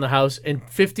puts on the house, and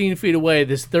 15 feet away,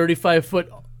 this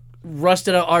 35-foot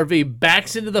rusted out RV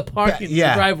backs into the parking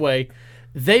Yeah. driveway.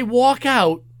 They walk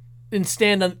out and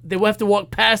stand on. They will have to walk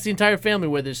past the entire family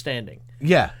where they're standing.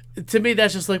 yeah, To me,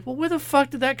 that's just like, well, where the fuck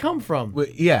did that come from?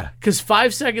 yeah. Because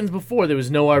 5 seconds before, there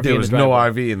was no RV. There in was the no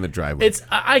driveway. RV in the driveway. It's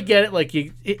I get it. Like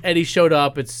Eddie showed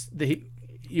up.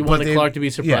 You wanted they- Clark to be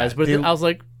surprised, yeah, but they- I was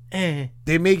like, eh.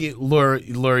 They make it lure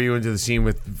you into the scene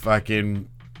with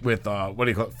what do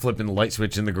you call it, flipping the light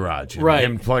switch in the garage, and Right.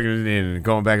 him plugging it in and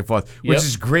going back and forth, which Yep.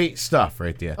 is great stuff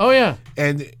right there. Oh yeah.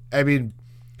 And I mean,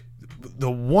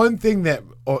 the one thing that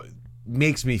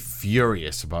makes me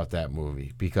furious about that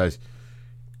movie, because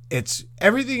it's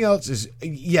everything else is,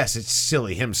 yes, it's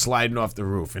silly, him sliding off the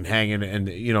roof and hanging and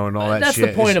and all that That's shit.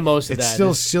 the point It's- of most of it's that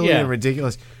still is- silly yeah. and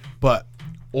ridiculous, but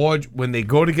when they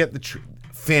go to get the tree,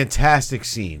 fantastic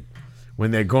scene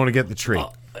when they're going to get the tree,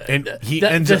 and he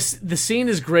ends up. The scene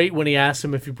is great when he asks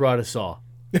him if he brought a saw.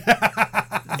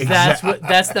 That's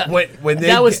the When they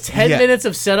that was get- 10 yeah. minutes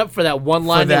of setup for that one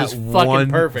line that was fucking one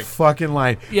perfect. fucking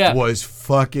line Yeah. was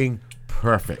fucking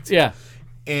perfect. Yeah.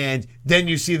 And then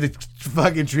you see the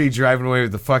fucking tree driving away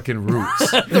with the fucking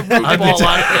roots. Ball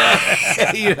on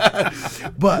it. You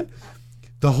know? But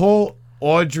the whole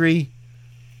Audrey,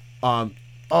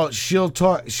 she'll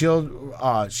talk.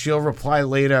 She'll reply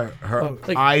later. Her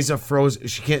like- eyes are frozen.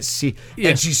 She can't see, Yeah.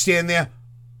 and she's standing there,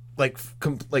 like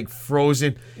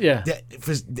frozen. Yeah.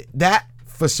 That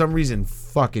for some reason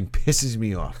fucking pisses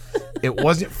me off. It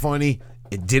wasn't funny.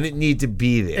 It didn't need to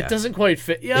be there. It doesn't quite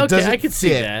fit. Yeah, It okay, doesn't I can see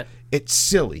fit. that. It's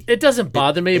silly. It doesn't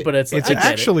bother me, but it's It's I get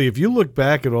actually, if you look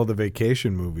back at all the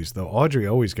vacation movies, though, Audrey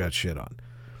always got shit on.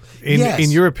 In Yes.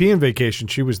 European Vacation,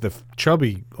 she was the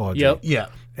chubby Audrey. Yep. Yeah.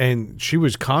 And she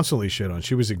was constantly shit on.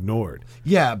 She was ignored.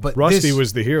 Yeah, but Rusty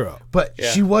was the hero. But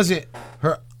she wasn't.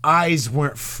 Her eyes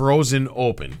weren't frozen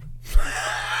open.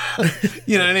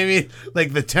 You know what I mean?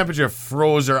 Like the temperature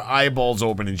froze her eyeballs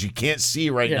open, and she can't see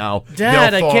right it. now.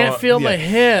 Dad, They'll I can't fall- feel yeah. my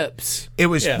hips. It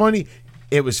was Yeah. funny.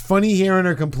 It was funny hearing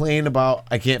her complain about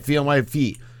I can't feel my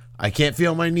feet, I can't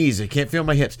feel my knees, I can't feel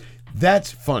my hips.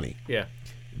 That's funny. Yeah.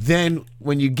 Then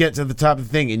when you get to the top of the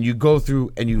thing and you go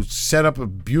through and you set up a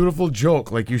beautiful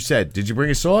joke, like you said, did you bring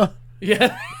a saw?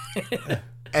 Yeah.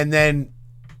 And then,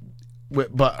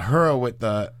 but her with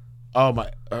the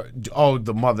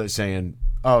the mother saying,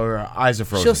 "Oh, her eyes are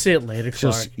frozen." She'll see it later,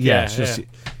 She'll Clark. see- yeah, she'll see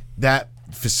that.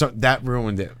 That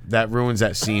ruined it. That ruins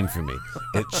that scene for me.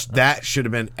 That should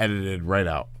have been edited right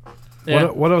out. Yeah.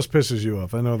 What else pisses you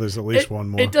off? I know there's at least one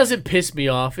more. It doesn't piss me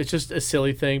off. It's just a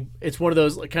silly thing. It's one of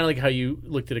those, kind of like how you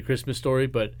looked at A Christmas Story,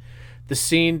 but the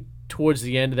scene towards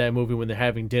the end of that movie when they're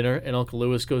having dinner and Uncle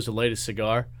Lewis goes to light a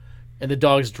cigar and the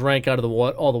dogs drank out of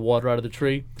all the water out of the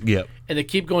tree. Yep. And they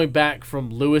keep going back from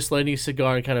Lewis lighting a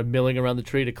cigar and kind of milling around the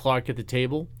tree to Clark at the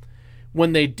table.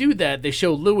 when they do that, they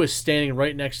show Lewis standing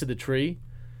right next to the tree.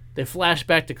 They flash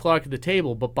back to Clark at the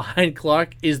table, but behind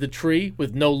Clark is the tree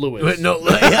with no Lewis. No,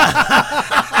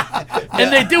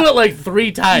 And they do it like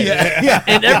 3 times. Yeah.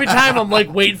 And every time I'm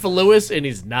like waiting for Lewis, and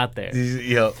he's not there.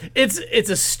 Yep. It's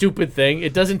a stupid thing.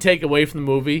 It doesn't take away from the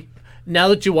movie. Now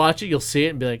that you watch it, you'll see it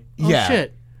and be like, oh, Yeah.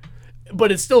 shit.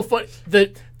 But it's still fun.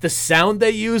 The sound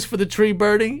they use for the tree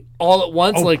burning all at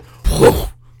once, like...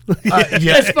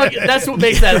 That's what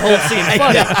makes that whole scene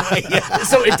funny.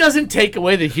 So it doesn't take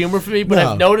away the humor for me, but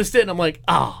No. I've noticed it, and I'm like,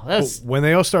 oh, that's... When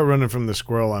they all start running from the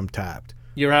squirrel, I'm tapped.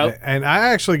 You're out? And I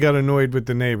actually got annoyed with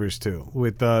the neighbors, too,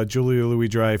 with Julia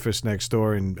Louis-Dreyfus next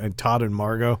door and Todd and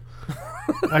Margot.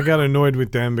 I got annoyed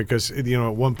with them because, at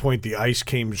one point the ice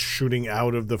came shooting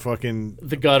out of the fucking...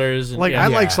 The gutters. And, I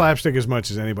like slapstick as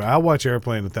much as anybody. I'll watch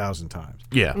Airplane 1,000 times.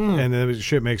 Yeah. And then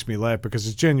shit makes me laugh because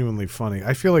it's genuinely funny.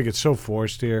 I feel like it's so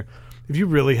forced here. If you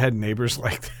really had neighbors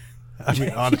like that, I mean,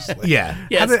 honestly. Yeah.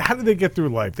 How did they get through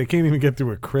life? They can't even get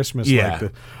through a Christmas Yeah.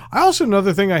 like this.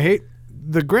 Another thing I hate,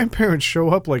 the grandparents show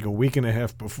up like a week and a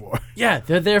half before. Yeah,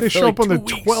 they're there They for show like up on 2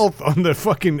 the weeks. 12th on the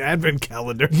fucking advent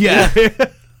calendar. Yeah.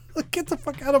 Get the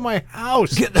fuck out of my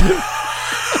house.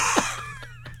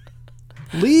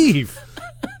 Leave.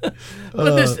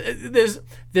 But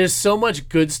there's so much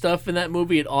good stuff in that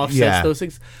movie. It offsets those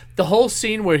things. The whole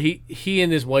scene where he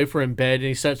and his wife are in bed and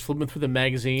he starts flipping through the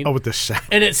magazine. Oh, with the sap.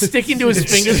 And it's sticking to his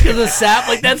fingers because of the sap.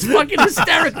 Like, that's fucking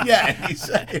hysterical. Yeah.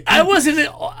 I wasn't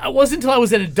until I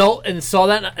was an adult and saw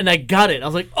that and I got it. I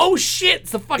was like, oh shit,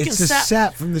 it's the fucking It's the sap.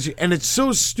 sap from the... And it's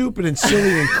so stupid and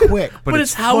silly and quick, but But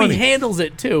it's how funny. he handles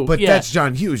it too. But yeah. that's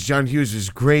John Hughes. John Hughes is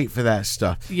great for that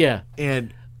stuff. Yeah.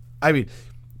 And, I mean,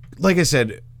 like I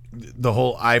said, the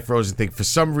whole eye frozen thing, for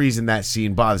some reason that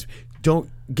scene bothers me. Don't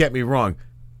get me wrong.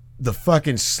 The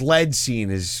fucking sled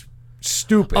scene is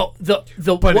stupid. Oh,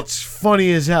 but it's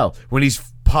funny as hell when he's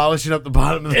polishing up the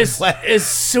bottom of the sled. As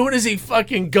soon as he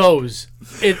fucking goes,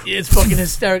 it's fucking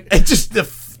hysterical. It's just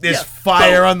there's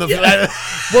fire on the...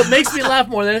 What makes me laugh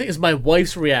more than anything is my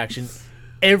wife's reaction.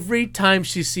 Every time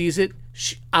she sees it,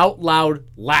 she out loud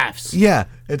laughs. Yeah.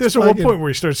 There's at one point where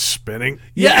he starts spinning.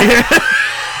 Yeah.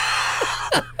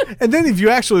 And then if you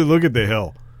actually look at the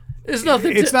hill, It's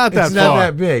nothing. it's not that It's far. not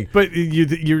that big. But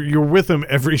you're with him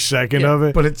every second of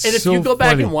it. But it's And if so you go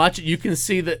back funny. and watch it, you can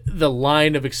see the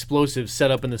line of explosives set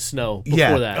up in the snow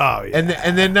before that. Oh, yeah.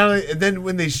 And then not only, and then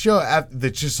when they show after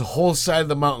just the whole side of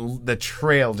the mountain, the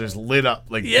trail just lit up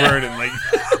like burning. Like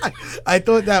I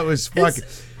thought that was fucking.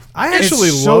 I actually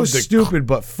it's so loved the stupid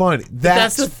but funny.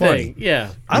 That's the funny. thing.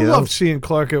 Yeah. I You know? loved seeing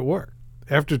Clark at work.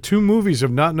 After 2 movies of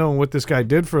not knowing what this guy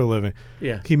did for a living,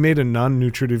 he made a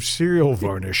non-nutritive cereal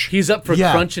varnish. He's up for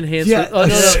Yeah. crunch enhancement. Yeah, Oh,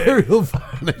 no. cereal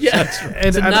varnish. Yeah,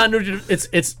 it's a And- non-nutritive.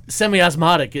 It's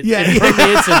semi-osmotic. It Yeah.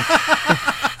 permeates and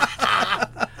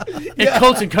it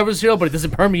coats and covers cereal, but it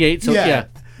doesn't permeate. So yeah.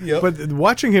 Yep. But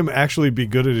watching him actually be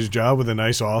good at his job with a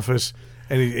nice office,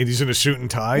 and he's in a suit and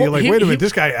tie, Well, you're like, he- wait a minute, he-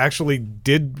 this guy actually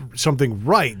did something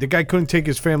right. The guy couldn't take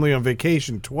his family on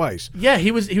vacation twice. Yeah,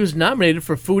 he was nominated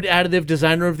for Food Additive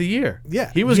Designer of the Year.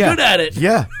 Yeah. He was Yeah. good at it.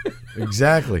 Yeah,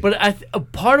 exactly. But a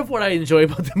part of what I enjoy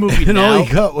about the movie and now, all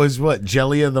he got was what,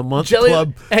 Jelly of the Month Jelly,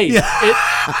 Club. hey,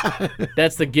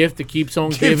 that's the gift that keeps on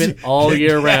giving all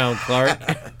year round, Clark.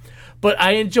 But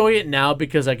I enjoy it now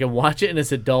because I can watch it in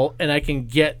as an adult and I can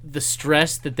get the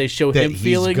stress that they show That him he's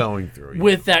feeling going through, yeah.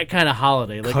 with that kind of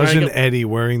holiday. Like, Cousin I go- Eddie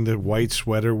wearing the white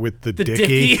sweater with the, the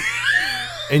dicky, Dickie.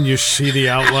 and you see the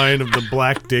outline of the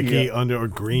black dicky under or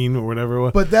green or whatever it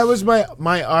was. But that was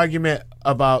my argument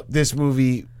about this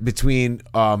movie between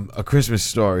A Christmas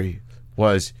Story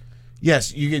was,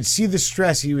 yes, you could see the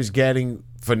stress he was getting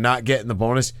for not getting the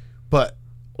bonus, but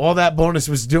all that bonus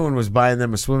was doing was buying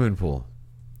them a swimming pool.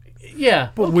 Yeah,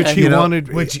 But which okay. he You know,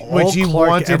 wanted, which all he Clark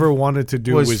wanted ever wanted to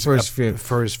do was for his family.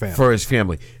 for his family. For his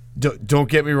family. Don't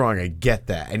get me wrong, I get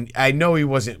that. And I know he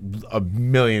wasn't a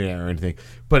millionaire or anything,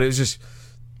 but it was just...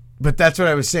 But that's what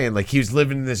I was saying. Like, he was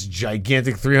living in this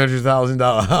gigantic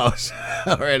 $300,000 house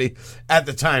already. At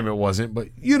the time, it wasn't, but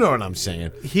you know what I'm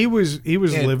saying. He was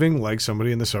And- living like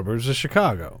somebody in the suburbs of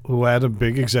Chicago who had a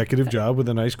big executive job with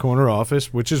a nice corner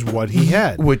office, which is what he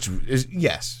had. Which is,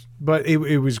 yes. But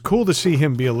it was cool to see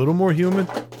him be a little more human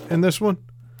in this one.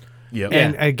 Yep.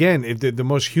 And again, the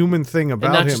most human thing and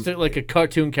about not him. just like a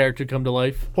cartoon character come to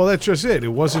life. Well, that's just it. It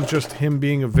wasn't just him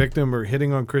being a victim or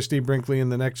hitting on Christy Brinkley in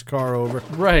the next car over.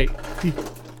 Right.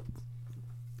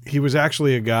 He was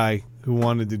actually a guy who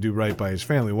wanted to do right by his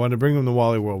family. Wanted to bring him to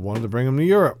Wally World. Wanted to bring him to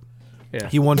Europe. Yeah.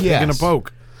 He won Pig in a Yes.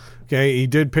 Poke. Okay, he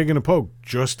did Pig in a Poke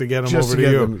just to get him Just over to to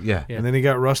get you. them- yeah. And then he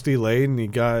got Rusty laid, and he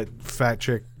got Fat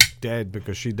Chick dead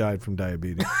because she died from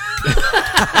diabetes.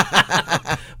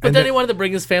 But then he wanted to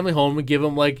bring his family home and give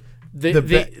him like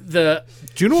the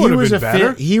Do you know He what would was have been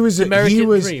better? he was American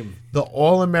dream. the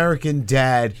all-American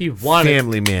dad. He wanted-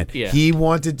 family man. yeah. He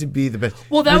wanted to be the best.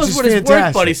 Well, that which was is what his work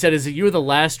fantastic. buddy said. Is that you were the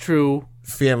last true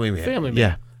Family man. Family man.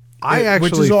 Yeah. I Which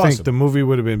actually is think awesome. the movie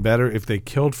would have been better if they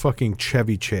killed fucking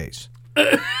Chevy Chase.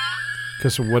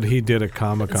 Because of what he did at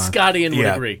Comic-Con. Scotty and would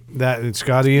Yeah. agree. That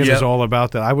Scott Ian Yep. is all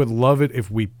about that. I would love it if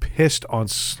we pissed on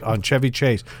Chevy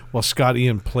Chase while Scott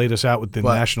Ian played us out with the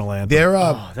But national anthem. There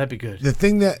Oh, that'd be good. The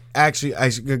thing that actually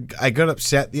I got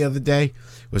upset the other day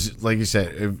was, like you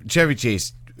said, Chevy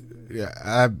Chase.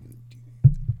 I'm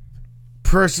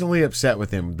personally upset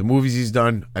with him. The movies he's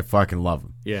done, I fucking love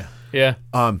him. Yeah. Yeah.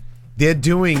 They're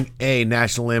doing a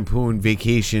National Lampoon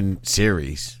Vacation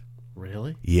series.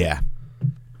 Really? Yeah.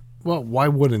 Well, why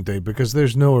wouldn't they? Because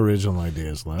there's no original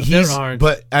ideas left. aren't.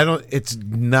 But I don't. It's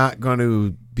not going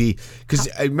to be because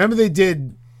I remember they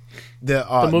did the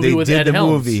movie they with did Ed the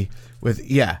Helms. movie with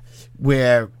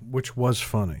where Which was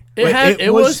funny.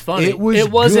 It was funny. It was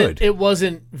wasn't. good. It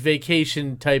wasn't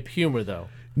vacation type humor though.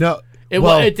 No, It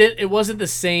it wasn't the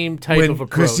same type when of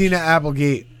approach. Christina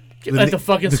Applegate at the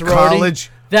fucking sorority,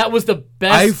 college. that was the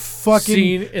best I fucking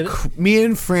scene. me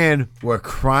and Fran were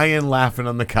crying laughing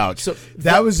on the couch. So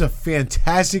that was a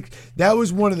fantastic. That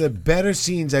was one of the better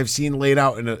scenes I've seen laid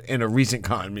out in a recent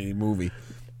comedy movie.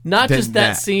 Not than just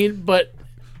that scene, but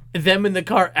them in the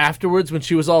there afterwards when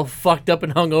she was all fucked up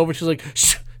and hung over. She was like,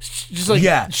 shh, shh, just like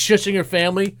shushing her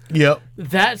family. Yep.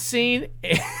 That scene,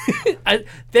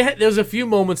 there was a few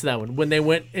moments in that one when they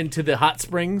went into the hot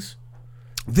springs.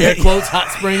 Their quotes, hot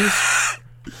springs.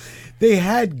 They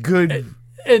had good.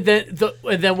 And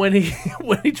then when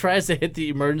he tries to hit the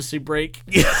emergency brake,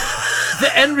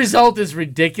 the end result is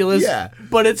ridiculous. Yeah.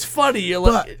 But it's funny. You're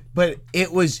like, But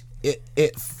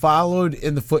it followed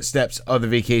in the footsteps of the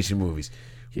vacation movies,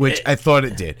 which I thought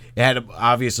it did. It had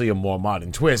obviously a more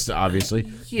modern twist, obviously.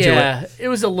 to yeah, it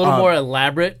was a little more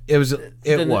elaborate. It was. than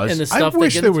the I stuff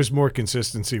wish that there gets- was more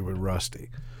consistency with Rusty.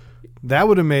 That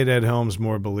would have made Ed Helms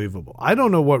more believable. I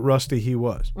don't know what Rusty he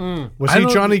was. Was I he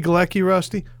don't- Johnny Galecki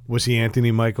Rusty? Was he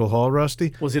Anthony Michael Hall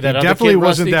Rusty? Was he that other definitely kid,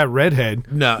 wasn't Rusty? that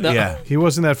redhead. No, yeah. He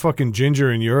wasn't that fucking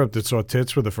ginger in Europe that saw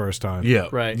tits for the first time. Yeah.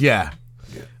 Right. Yeah.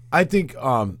 I think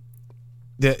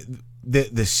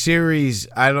the series,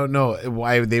 I don't know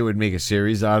why they would make a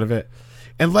series out of it.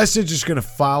 Unless they're just gonna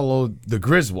follow the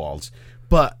Griswolds.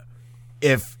 But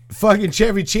if fucking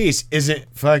Chevy Chase isn't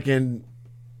fucking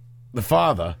the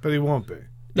father. But he won't be.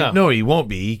 No, he won't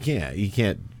be. He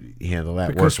can't handle that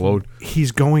Because workload.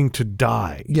 he's going to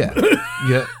die. Yeah.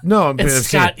 Yeah. No, and I'm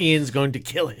Scott saying Ian's going to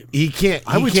kill him. he can't.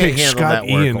 I would he can't take handle Scott that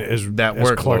Ian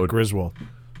workload, as Clark Griswold.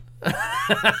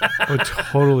 I would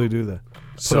totally do that.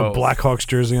 Put So- a Blackhawks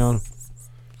jersey on.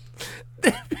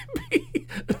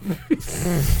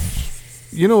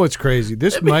 You know what's crazy?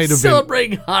 This might have been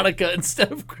Celebrating Hanukkah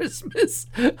instead of Christmas.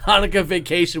 Hanukkah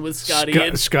vacation with Scott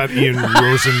Ian. Scott Ian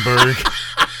Rosenberg.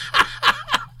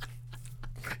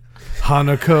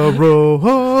 Hanukkah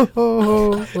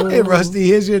row. Hey, Rusty,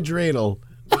 here's your dreidel.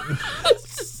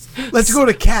 Let's go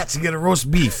to Katz and get a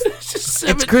roast beef.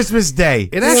 It's Christmas Day.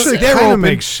 It actually They're kind of open.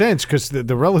 makes sense because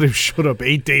the relatives showed up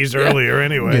 8 days earlier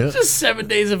anyway. Just 7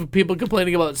 days of people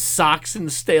complaining about socks and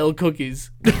stale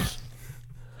cookies.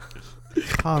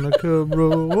 Hanukkah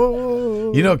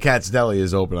row. You know Katz Deli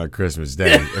is open on Christmas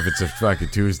Day if it's a fucking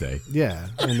Tuesday. Yeah,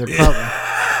 and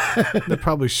they're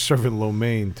probably serving lo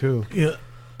mein too. Yeah.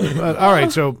 But, all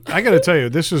right, so I got to tell you,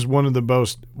 this is one of the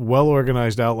most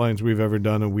well-organized outlines we've ever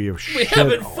done, and we have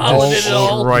haven't followed it at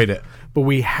all. Right. But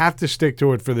we have to stick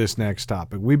to it for this next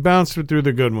topic. We bounced through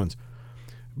the good ones.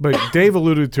 But Dave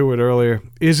alluded to it earlier.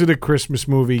 Is it a Christmas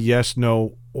movie? Yes,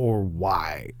 no, or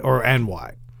why? And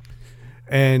why?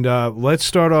 And let's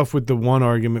start off with the one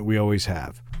argument we always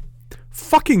have.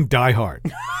 Fucking Die Hard.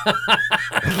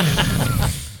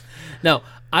 Now,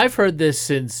 I've heard this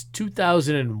since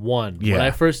 2001. Yeah. When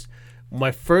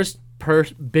my first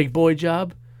big boy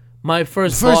job, my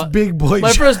first big boy my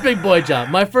job. first big boy job.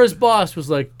 My first boss was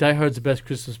like, Die Hard's the best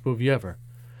Christmas movie ever.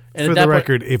 And For at the that point-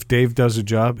 record, if Dave does a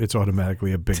job, it's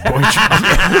automatically a big boy job.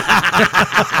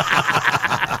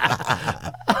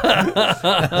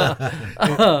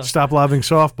 Stop lobbing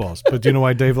softballs. But do you know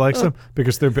why Dave likes them?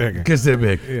 Because they're bigger. Because they're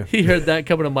big. Yeah. he heard that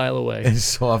coming a mile away. And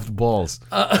soft balls.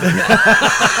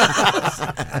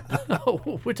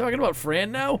 Oh, we're talking about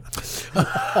Fran now?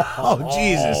 Oh,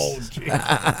 Jesus.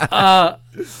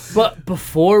 But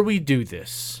before we do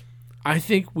this, I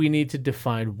think we need to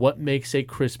define what makes a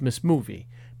Christmas movie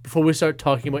before we start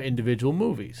talking about individual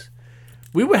movies.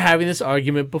 We were having this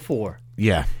argument before.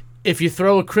 Yeah. If you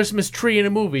throw a Christmas tree in a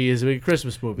movie, is it a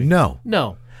Christmas movie? No.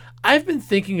 No. I've been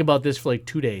thinking about this for like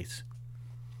 2 days,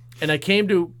 and I came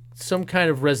to some kind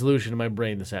of resolution in my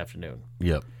brain this afternoon.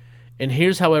 Yep. And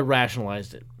here's how I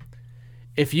rationalized it.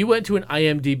 If you went to an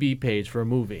IMDb page for a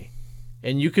movie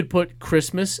and you could put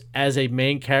Christmas as a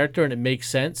main character and it makes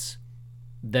sense,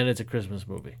 then it's a Christmas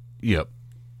movie. Yep.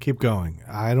 Keep going.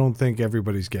 I don't think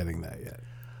everybody's getting that yet.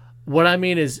 What I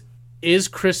mean is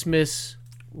Christmas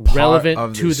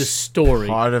relevant to the story?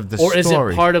 Part of the or is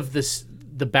story. it part of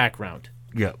the background?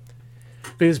 Yep.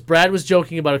 Because Brad was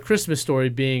joking about a Christmas story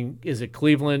being, is it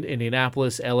Cleveland,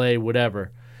 Indianapolis, LA,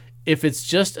 whatever. If it's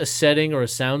just a setting or a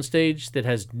soundstage that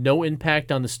has no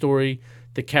impact on the story,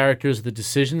 the characters, the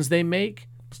decisions they make,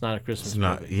 it's not a Christmas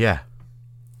movie. Yeah.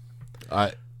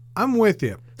 I'm with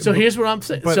you. So here's what I'm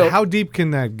saying. But so, how deep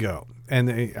can that go?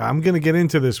 And I'm going to get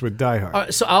into this with Die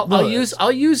Hard. So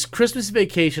I'll use Christmas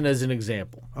Vacation as an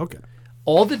example. Okay.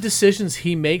 All the decisions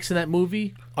he makes in that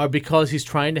movie are because he's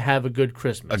trying to have a good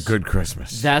Christmas. A good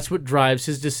Christmas. That's what drives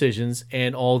his decisions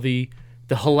and all the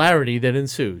hilarity that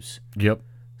ensues. Yep.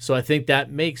 So I think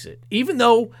that makes it. Even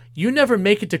though you never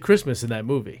make it to Christmas in that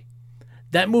movie.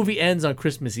 That movie ends on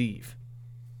Christmas Eve.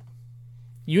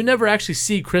 You never actually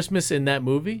see Christmas in that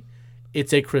movie.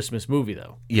 It's a Christmas movie,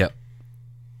 though. Yep.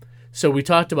 So we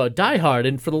talked about Die Hard,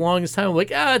 and for the longest time, I'm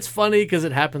like, it's funny because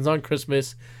it happens on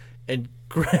Christmas. And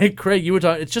Craig, you were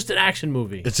talking, it's just an action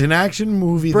movie. It's an action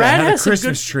movie Brad that had a has some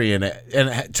Christmas tree in it, and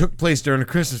it took place during a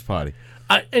Christmas party.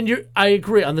 I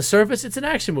agree. On the surface, it's an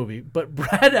action movie, but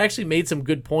Brad actually made some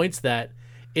good points that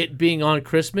it being on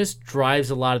Christmas drives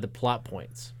a lot of the plot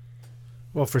points.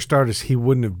 Well, for starters, he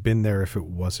wouldn't have been there if it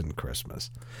wasn't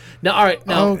Christmas. Now, all right.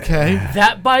 Now, okay.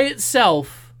 That by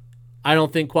itself, I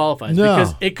don't think qualifies. No.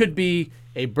 Because it could be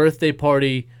a birthday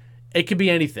party. It could be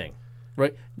anything,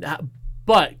 right?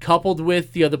 But coupled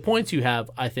with the other points you have,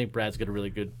 I think Brad's got a really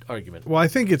good argument. Well, I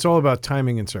think it's all about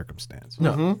timing and circumstance.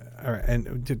 No. All right,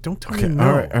 and don't tell me no.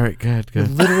 All right, go ahead. You're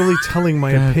literally telling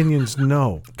my opinions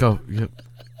no. Go. Yep.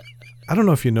 I don't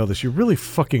know if you know this. You're really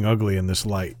fucking ugly in this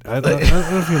light. I don't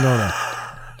know if you know that.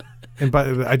 And by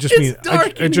I just mean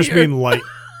I just mean light.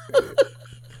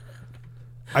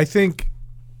 I think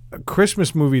a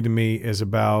Christmas movie to me is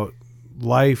about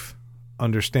life,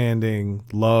 understanding,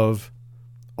 love,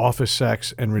 office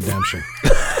sex, and redemption.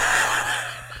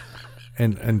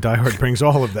 and Die Hard brings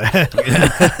all of that.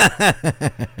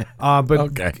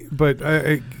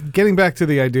 But getting back to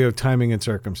the idea of timing and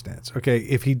circumstance. Okay,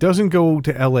 if he doesn't go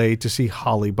to L.A. to see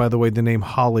Holly, by the way, the name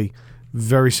Holly,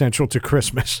 very central to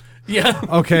Christmas. Yeah.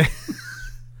 Okay.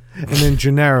 And then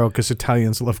Gennaro, because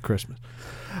Italians love Christmas.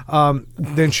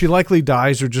 Then she likely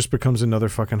dies or just becomes another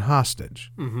fucking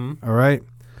hostage. Mm-hmm. All right?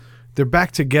 They're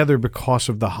back together because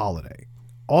of the holiday.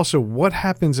 Also, what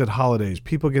happens at holidays?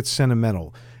 People get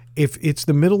sentimental. If it's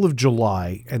the middle of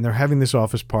July and they're having this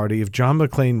office party, if John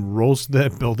McClane rolls to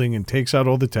that building and takes out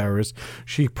all the terrorists,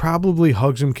 she probably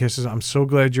hugs him, kisses, I'm so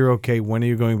glad you're okay. When are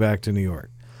you going back to New York?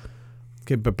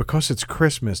 Okay, but because it's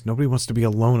Christmas, nobody wants to be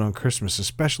alone on Christmas,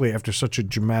 especially after such a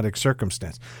dramatic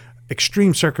circumstance.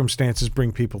 Extreme circumstances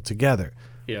bring people together.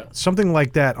 Yeah. Something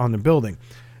like that on the building,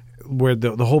 where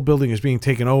the whole building is being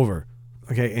taken over.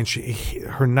 Okay, and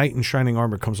her knight in shining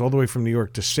armor comes all the way from New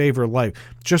York to save her life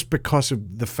just because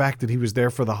of the fact that he was there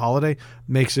for the holiday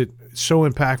makes it so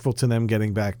impactful to them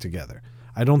getting back together.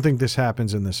 I don't think this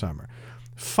happens in the summer.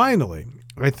 Finally,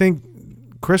 I think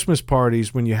Christmas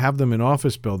parties, when you have them in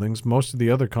office buildings, most of the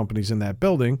other companies in that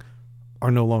building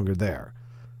are no longer there.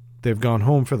 They've gone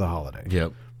home for the holiday.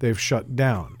 Yep. They've shut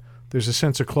down. There's a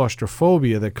sense of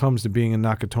claustrophobia that comes to being in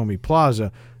Nakatomi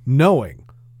Plaza, knowing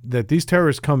that these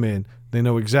terrorists come in, they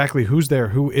know exactly who's there,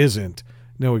 who isn't,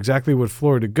 know exactly what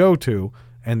floor to go to,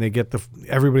 and they get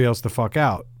everybody else the fuck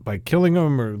out by killing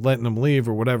them or letting them leave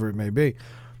or whatever it may be.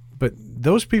 But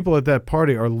those people at that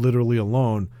party are literally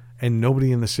alone and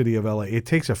nobody in the city of LA. It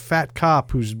takes a fat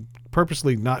cop who's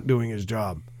purposely not doing his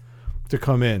job to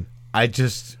come in.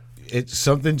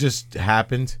 Something just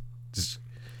happened.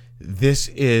 This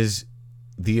is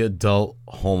the adult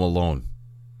Home Alone.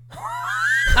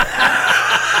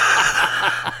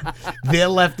 They're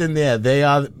left in there. They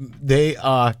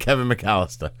are Kevin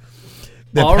McAllister.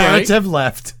 Their All parents right. have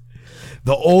left.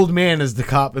 The old man is the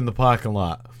cop in the parking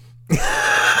lot.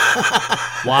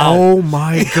 Wow. Oh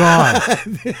my God.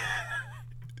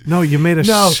 No, you made a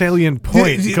salient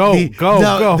point. Go.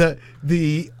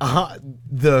 The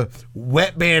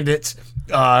wet bandits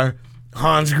are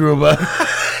Hans Gruber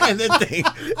and the thing.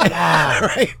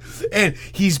 Right? And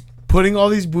he's putting all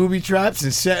these booby traps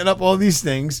and setting up all these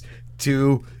things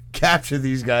to capture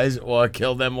these guys or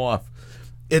kill them off.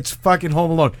 It's fucking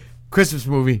Home Alone. Christmas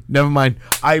movie. Never mind.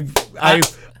 I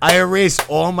erased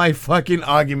all my fucking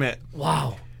argument.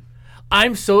 Wow.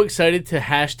 I'm so excited to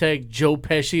hashtag Joe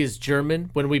Pesci is German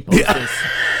when we post this.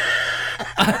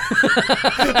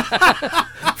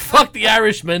 Fuck the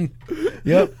Irishman.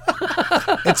 Yep.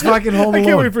 It's fucking Home I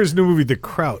can't Alone. wait for his new movie, The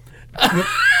Kraut.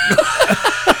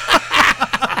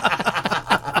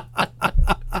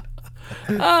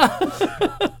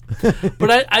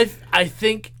 But I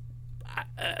think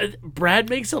Brad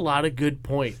makes a lot of good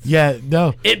points. Yeah,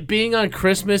 no. It being on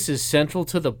Christmas is central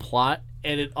to the plot,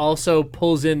 and it also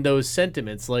pulls in those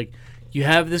sentiments. Like, you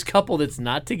have this couple that's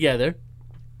not together,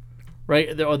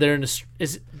 right? Are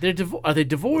they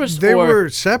divorced? They or were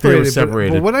separated. They were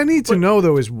separated. But what I need to know,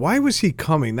 though, is why was he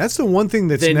coming? That's the one thing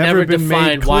that's they never been made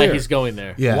defined clear. why he's going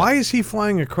there. Yeah. Why is he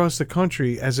flying across the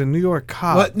country as a New York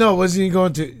cop? What? No, wasn't he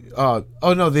going to?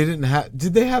 Oh no, they didn't have.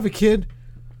 Did they have a kid?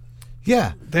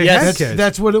 Yeah, They Yes. had that's kids.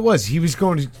 that's what it was. He was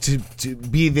going to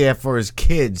be there for his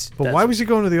kids. But why was he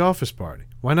going to the office party?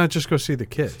 Why not just go see the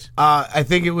kids? I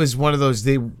think it was one of those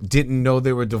they didn't know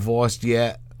they were divorced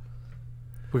yet.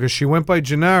 Because she went by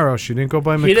Gennaro. She didn't go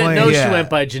by McLean. He didn't know Yeah. she went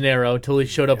by Gennaro until he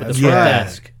showed up at the That's front right.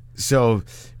 desk. So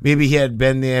maybe he had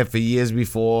been there for years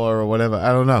before or whatever.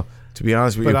 I don't know. To be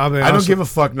honest with But you, I mean, I don't also- give a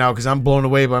fuck now because I'm blown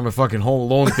away by my fucking Home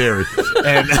Alone theory.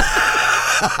 And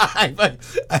I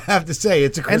have to say,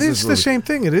 it's a And Christmas it's the movie. same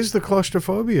thing. It is the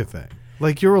claustrophobia thing.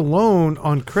 Like, you're alone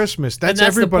on Christmas. And That's the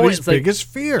point. everybody's It's like, biggest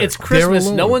fear. It's Christmas.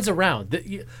 alone. No one's around.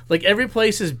 Like, every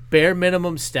place is bare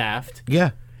minimum staffed,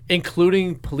 Yeah.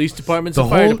 including police departments The and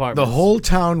fire whole departments. the whole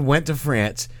town went to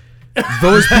France.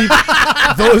 Those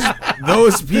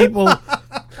people,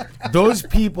 those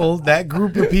people, that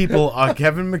group of people are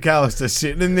Kevin McAllister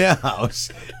sitting in their house,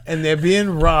 and they're being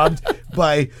robbed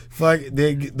by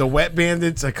the wet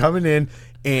bandits are coming in,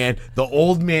 and the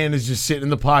old man is just sitting in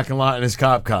the parking lot in his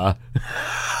cop car.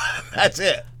 That's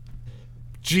it.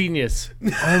 Genius.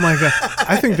 Oh my god!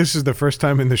 I think this is the first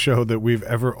time in the show that we've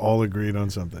ever all agreed on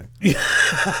something,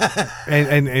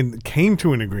 and came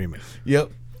to an agreement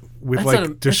Yep. with That's like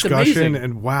that's discussion. amazing.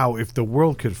 And wow, if the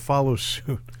world could follow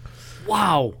suit.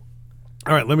 Wow.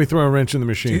 All right, let me throw a wrench in the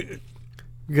machine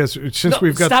because since No,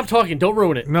 we've got stop talking. Don't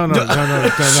ruin it. no, Just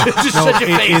shut your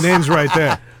it face. ends right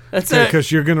there. That's it.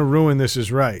 Because you're gonna ruin This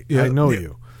Is Right. I know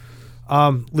you.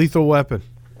 Lethal Weapon.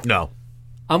 No.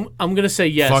 I'm gonna say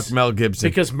yes. Fuck Mel Gibson.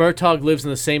 Because Murtaugh lives in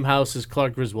the same house as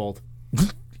Clark Griswold.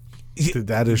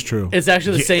 That is true. It's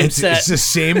actually the same set. It's the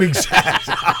same exact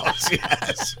house.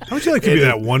 Yes. How would you like to be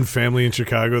that one family in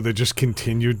Chicago that just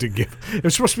continued to give? It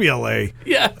was supposed to be L.A.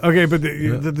 Yeah. Okay, but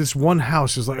this one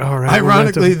house is like, all right. we'll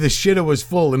Ironically, have the shitter was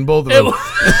full in both of It them.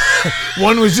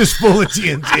 One was just full of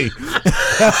TNT.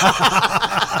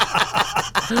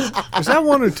 is that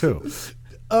one or two?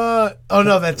 Oh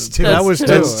no, that's two. That was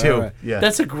That's two. two. All right. Yeah.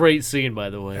 That's a great scene, by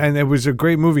the way. And it was a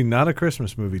great movie, not a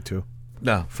Christmas movie, too.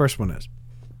 no. First one is.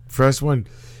 First one.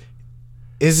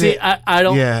 Is See, it? I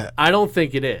don't. Yeah. I don't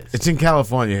think it is. It's in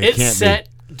California. It It's can't set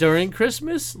during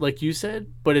Christmas, like you said,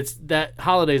 but it's that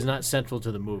holiday is not central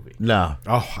to the movie. be. No.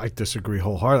 Oh, I disagree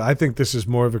wholeheartedly. I think this is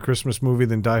more of a Christmas movie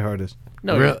than Die Hard is.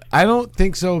 No, Real- I don't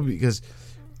think so because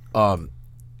I'm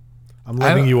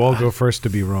letting you all go first to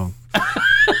be wrong.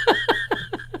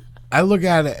 I look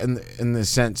at it in the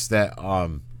sense that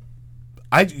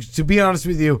to be honest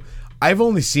with you, I've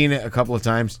only seen it a couple of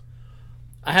times.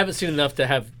 I haven't seen enough to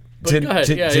have. But to, go ahead.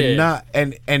 to, yeah, to yeah. not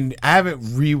and I haven't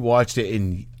rewatched it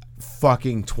in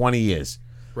fucking 20 years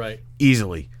Right.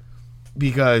 easily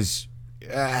because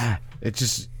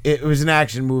it was an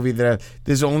action movie that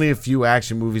there's only a few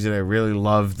action movies that I really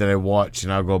love that I watch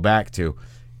and I'll go back to.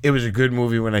 It was a good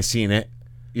movie when I seen it,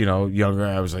 younger.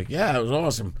 I was like, yeah, it was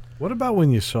awesome. What about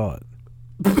when you saw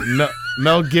it?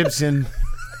 Mel Gibson,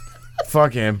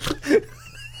 fuck him.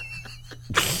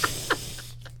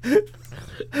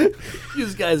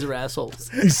 These guys are assholes.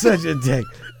 He's such a dick.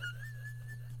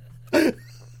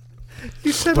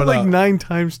 You said But, it like 9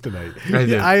 times tonight. I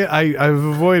did. I've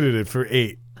avoided it for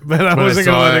 8, but I When I wasn't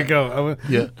going saw to let it. it go.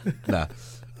 Yeah, nah.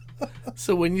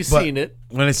 So when you But seen it,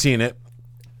 when I seen it,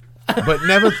 but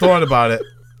never thought about it.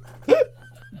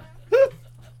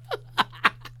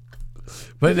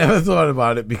 But never thought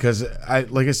about it because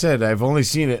like I said, I've only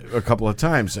seen it a couple of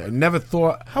times. I never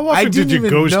thought. How I often did didn't you even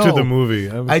ghost to know. the movie?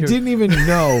 I didn't even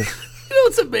know. you know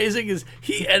what's amazing is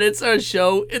he edits our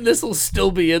show, and this will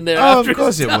still be in there. Oh, after of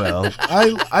course it's it done. will.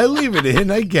 I leave it in.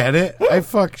 I get it. I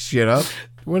fuck shit up.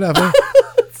 Whatever.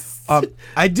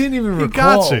 I didn't even He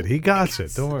recall. got it. He got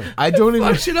it. Don't worry. I don't even.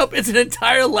 Fuck shit up. It's an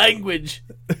entire language.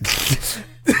 It's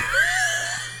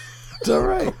all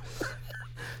right.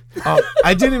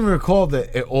 I didn't even recall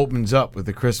that it opens up with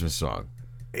the Christmas song.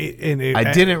 And it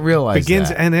I didn't realize begins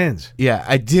that. and ends. Yeah,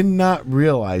 I did not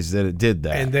realize that it did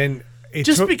that. And then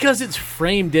Just because it's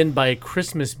framed in by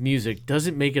Christmas music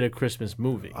doesn't make it a Christmas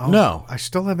movie. No. I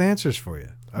still have answers for you.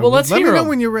 Well, let's Let hear me know 'em.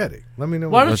 when you're ready. Let me know.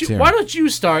 Why when don't you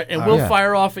start and we'll yeah.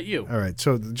 fire off at you. All right.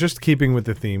 So just keeping with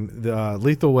the theme, the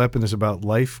Lethal Weapon is about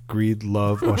life, greed,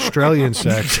 love, Australian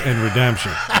sex, and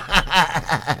redemption.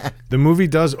 The movie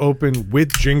does open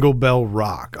with Jingle Bell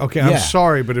Rock. Okay, I'm Yeah.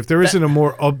 sorry, but if there isn't a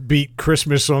more upbeat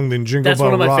Christmas song than Jingle That's Bell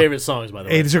one of my Rock, favorite songs, by the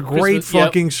way. it's a great Christmas- yep.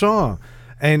 fucking song.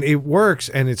 And it works,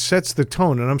 and it sets the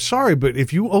tone. And I'm sorry, but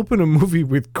if you open a movie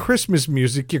with Christmas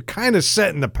music, you're kind of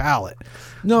setting the palette.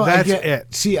 No, That's I get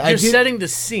it. See, I You're did, setting the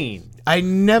scene. I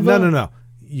never. No.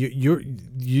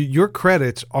 Your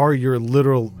credits are your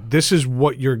literal. This is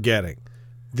what you're getting.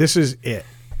 This is it.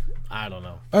 I don't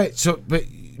know. All right, so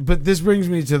but this brings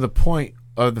me to the point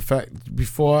of the fact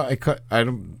before I cut. I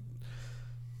don't.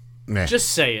 Nah. Just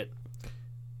say it.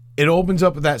 It opens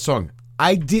up with that song.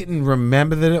 I didn't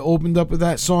remember that it opened up with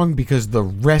that song because the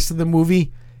rest of the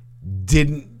movie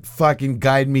didn't fucking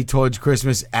guide me towards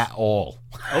Christmas at all.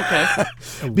 Okay.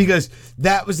 Because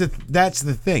that's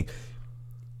the thing.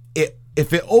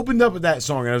 If it opened up with that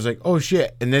song and I was like, oh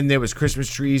shit, and then there was Christmas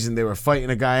trees and they were fighting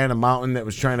a guy on a mountain that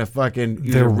was trying to fucking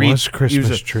There was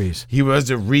Christmas trees. He was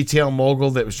a retail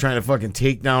mogul that was trying to fucking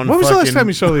take down. When was the last fucking- time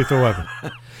you saw Lethal Weapon?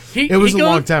 It was a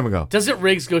long time ago. Doesn't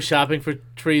Riggs go shopping for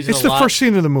trees? It's in a the lot? first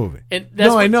scene of the movie. And that's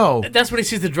No, I know. That's when he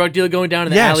sees the drug dealer going down in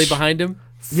the Yes. alley behind him.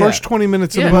 First 20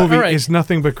 minutes of Yeah, the movie all right. is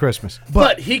nothing but Christmas.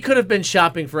 But he could have been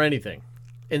shopping for anything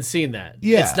and seen that.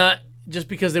 Yeah. It's not just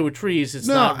because there were trees. It's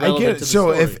No, not I relevant get to it. the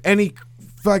So story. if any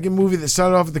fucking movie that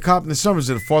started off with the cop in the summer is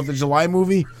a 4th of July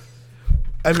movie,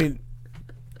 I mean,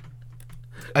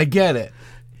 I get it.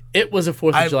 It was a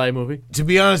 4th of July movie. To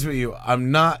be honest with you,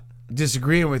 I'm not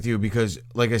disagreeing with you because,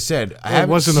 like I said, I It haven't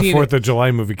wasn't a seen 4th of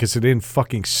July movie because it didn't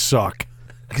fucking suck.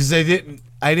 because I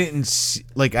didn't see,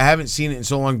 like I haven't seen it in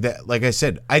so long that, like I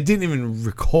said, I didn't even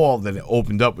recall that it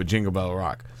opened up with Jingle Bell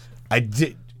Rock. I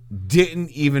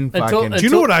didn't even fucking. Do you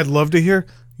know what I'd love to hear?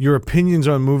 Your opinions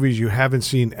on movies you haven't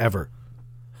seen ever.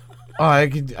 Oh, I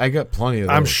got plenty of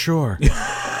those. I'm sure.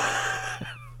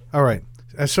 All right.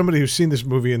 As somebody who's seen this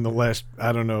movie in the last,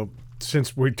 I don't know,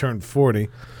 since we turned 40,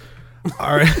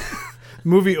 all right.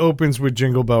 Movie opens with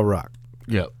Jingle Bell Rock.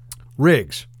 Yep.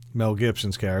 Riggs, Mel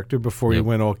Gibson's character, before he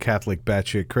went all Catholic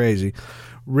batshit crazy,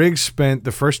 Riggs spent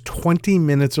the first 20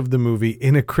 minutes of the movie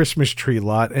in a Christmas tree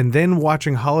lot and then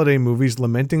watching holiday movies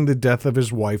lamenting the death of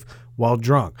his wife while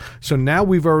drunk. So now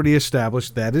we've already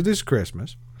established that it is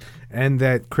Christmas and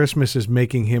that Christmas is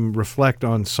making him reflect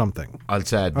on something. On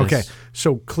sadness. Okay,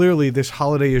 so clearly this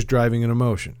holiday is driving an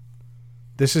emotion.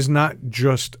 This is not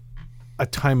just a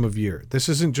time of year. This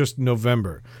isn't just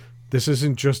November. This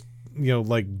isn't just,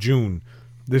 like June.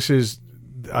 This is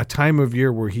a time of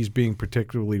year where he's being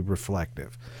particularly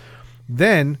reflective.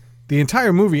 Then the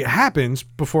entire movie happens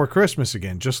before Christmas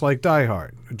again, just like Die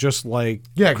Hard, just like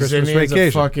Yeah, because Christmas then he ends up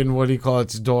Vacation. fucking, what do you call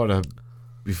it, his daughter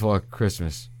before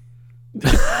Christmas.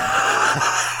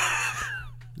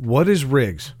 What is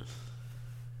Riggs?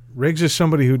 Riggs is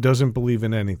somebody who doesn't believe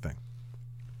in anything.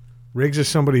 Riggs is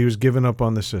somebody who's given up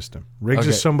on the system. Riggs Okay.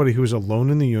 is somebody who's alone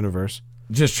in the universe.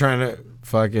 Just trying to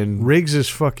fucking. Riggs is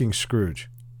fucking Scrooge.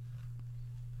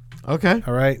 Okay.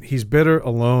 All right? He's bitter,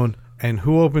 alone, and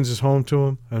who opens his home to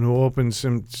him and who opens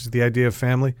him to the idea of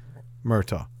family?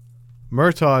 Murtaugh.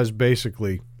 Murtaugh is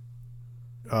basically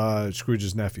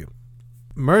Scrooge's nephew.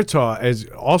 Murtaugh is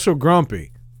also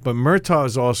grumpy, but Murtaugh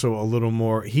is also a little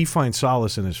more, he finds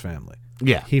solace in his family.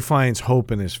 Yeah. He finds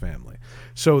hope in his family.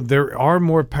 So there are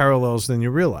more parallels than you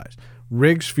realize.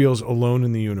 Riggs feels alone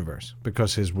in the universe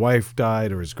because his wife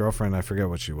died, or his girlfriend, I forget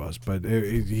what she was, but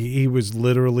he was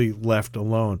literally left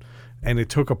alone. And it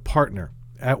took a partner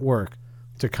at work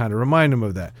to kind of remind him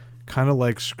of that, kind of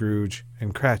like Scrooge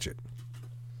and Cratchit.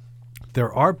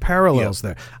 There are parallels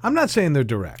there. I'm not saying they're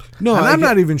direct. No, and I I'm get-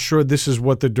 not even sure this is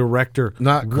what the director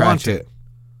Not wanted. Cratchit.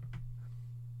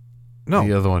 No,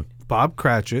 The other one. Bob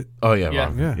Cratchit. Oh, yeah. Yeah.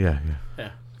 Bob. Yeah. Yeah.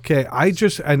 Okay,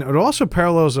 and it also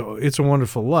parallels It's a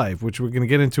Wonderful Life, which we're going to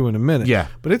get into in a minute. Yeah.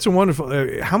 But It's a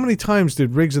Wonderful. How many times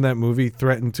did Riggs in that movie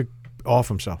threaten to off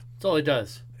himself? That's all he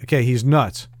does. Okay, he's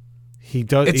nuts. He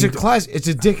does. It's he a class. It's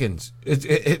a Dickens.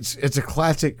 It's a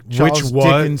classic. Charles which was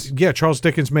Dickens. yeah. Charles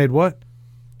Dickens made what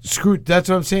Scrooge. That's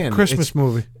what I'm saying. Christmas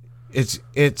movie?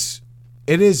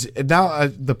 It is now.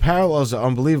 The parallels are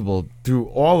unbelievable through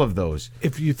all of those.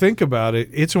 If you think about it,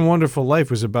 It's a Wonderful Life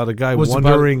was about a guy Was about-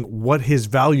 wondering what his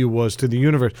value was to the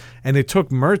universe, and it took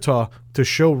Murtaugh to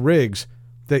show Riggs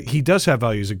that he does have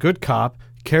value. He's a good cop,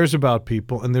 cares about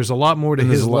people, and there's a lot more to And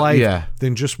there's his a lot- life yeah.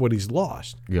 than just what he's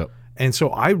lost. Yep. And so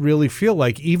I really feel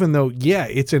like, even though, yeah,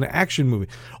 it's an action movie.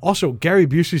 Also, Gary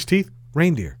Busey's teeth,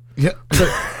 reindeer. Yeah.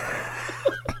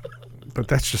 But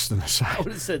that's just an I aside.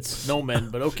 would have said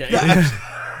snowmen, but okay.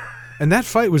 And that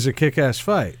fight was a kick-ass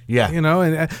fight. Yeah. You know,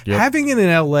 and having it in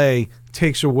L.A.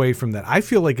 takes away from that. I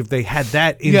feel like if they had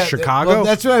that in Chicago. Well,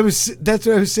 that's what I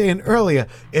was saying earlier.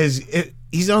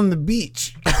 He's on the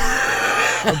beach.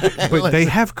 But they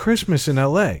have Christmas in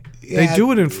L.A. Yeah. They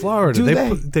do it in Florida. Do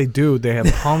they? They do. They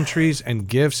have palm trees and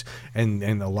gifts, and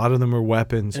a lot of them are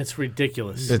weapons. It's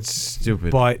ridiculous. It's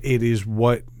stupid. But it is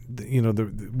what, you know,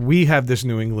 we have this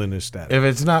New England aesthetic. If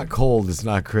it's not cold, it's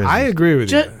not Christmas. I agree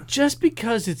with you. Just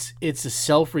because it's a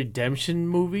self-redemption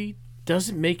movie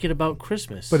doesn't make it about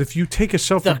Christmas. But if you take a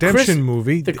self-redemption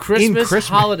movie, the Christmas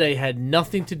holiday had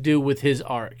nothing to do with his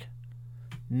arc.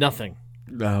 Nothing.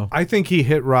 No. I think he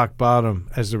hit rock bottom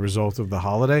as a result of the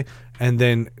holiday, and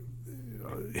then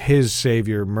his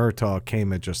savior Murtaugh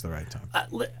came at just the right time.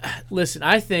 Listen,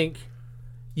 I think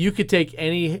you could take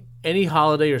any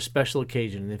holiday or special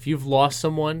occasion, and if you've lost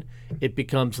someone, it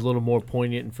becomes a little more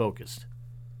poignant and focused.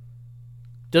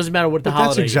 Doesn't matter what the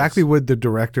holiday is. That's exactly what the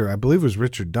director, I believe it was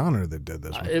Richard Donner that did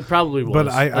this one. It probably was. But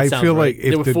I feel like if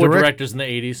there were the 4 directors in the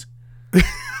 80s.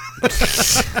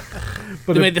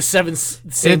 But they made the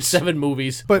same 7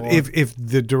 movies. But if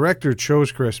the director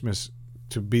chose Christmas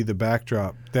to be the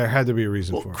backdrop, there had to be a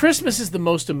reason for it. Christmas is the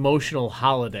most emotional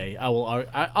holiday.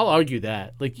 I'll argue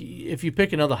that. Like, if you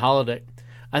pick another holiday,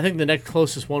 I think the next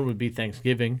closest one would be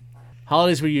Thanksgiving.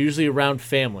 Holidays where you're usually around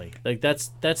family. Like, that's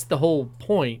the whole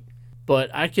point. But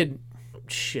I could,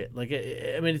 like,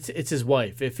 I mean, it's his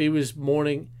wife. If he was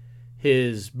mourning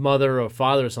his mother or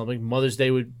father or something, Mother's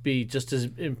Day would be just as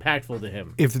impactful to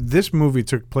him. If this movie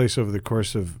took place over the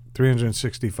course of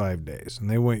 365 days and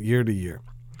they went year to year,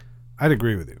 I'd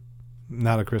agree with you.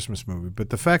 Not a Christmas movie. But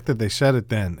the fact that they said it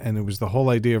then, and it was the whole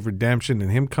idea of redemption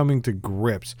and him coming to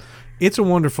grips. It's a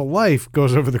Wonderful Life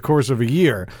goes over the course of a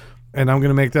year, and I'm going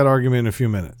to make that argument in a few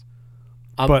minutes.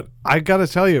 But I got to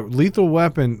tell you, Lethal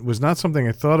Weapon was not something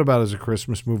I thought about as a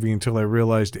Christmas movie until I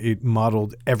realized it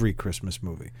modeled every Christmas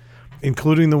movie,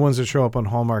 including the ones that show up on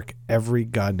Hallmark every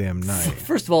goddamn night.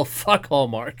 First of all, fuck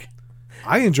Hallmark.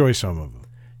 I enjoy some of them.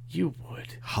 You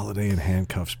would. Holiday in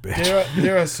Handcuffs, bitch.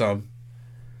 There are some.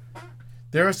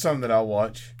 There are some that I'll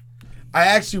watch. I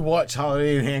actually watched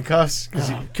Holiday in Handcuffs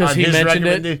because he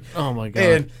mentioned it. Oh my god!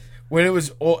 And when it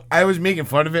was, I was making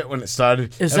fun of it when it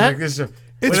started. Is that?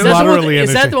 It's moderately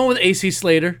Is that the one with AC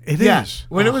Slater? It is.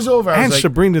 When it was over, I was and like,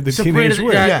 Sabrina the Teenage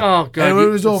Witch. Yeah. Oh god! And when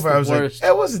it was over, I was like,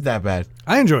 it wasn't that bad.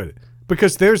 I enjoyed it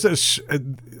because there's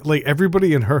like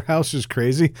everybody in her house is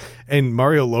crazy, and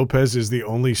Mario Lopez is the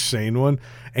only sane one,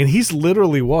 and he's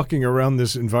literally walking around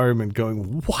this environment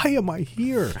going, "Why am I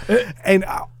here?" And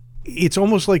it's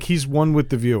almost like he's one with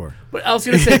the viewer. But I was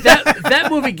going to say that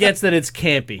movie gets that it's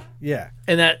campy. Yeah,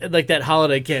 and that like that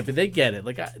holiday campy, they get it.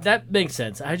 Like that makes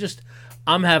sense.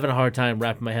 I'm having a hard time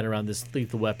wrapping my head around this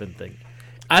Lethal Weapon thing.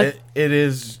 It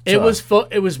is. It was.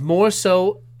 It was more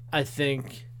so, I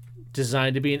think,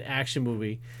 designed to be an action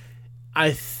movie.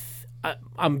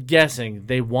 I'm guessing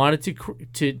they wanted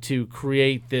to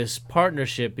create this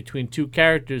partnership between two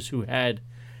characters who had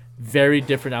very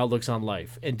different outlooks on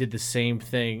life and did the same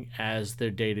thing as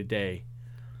their day to day.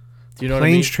 Do you know what I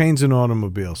mean? Planes, Trains, and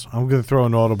Automobiles. I'm going to throw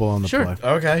an audible on the play.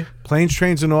 Okay. Planes,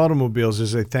 Trains, and Automobiles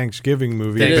is a Thanksgiving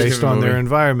movie based on their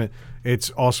environment. It's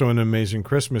also an amazing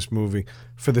Christmas movie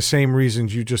for the same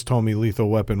reasons you just told me Lethal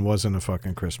Weapon wasn't a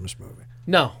fucking Christmas movie.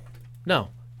 No.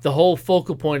 The whole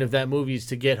focal point of that movie is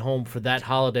to get home for that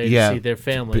holiday to see their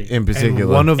family. In particular. And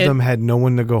one of them had no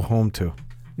one to go home to.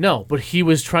 No, but he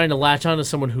was trying to latch on to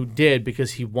someone who did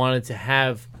because he wanted to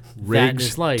have that in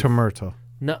his life. To Murtaugh.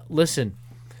 No, listen.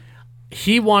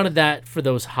 He wanted that for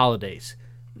those holidays.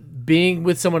 Being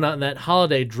with someone on that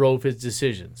holiday drove his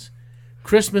decisions.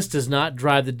 Christmas does not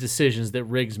drive the decisions that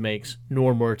Riggs makes,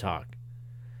 nor Murtaugh.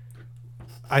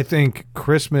 I think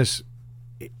Christmas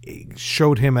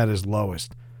showed him at his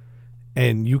lowest.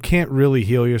 And you can't really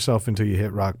heal yourself until you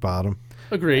hit rock bottom.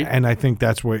 Agreed. And I think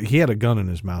that's where he had a gun in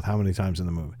his mouth. How many times in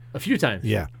the movie? A few times.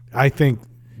 Yeah. I think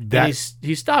that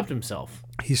he stopped himself.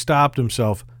 He stopped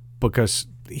himself because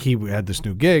he had this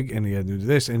new gig and he had to do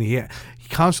this, and he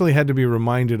constantly had to be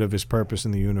reminded of his purpose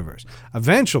in the universe.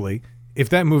 Eventually, if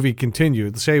that movie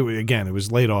continued, say again, it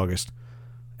was late August,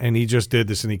 and he just did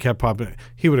this and he kept popping,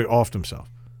 he would have offed himself.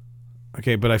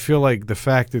 Okay, but I feel like the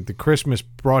fact that the Christmas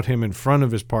brought him in front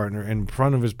of his partner, in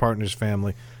front of his partner's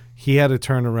family, he had a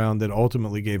turnaround that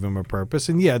ultimately gave him a purpose.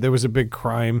 And yeah, there was a big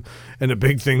crime and a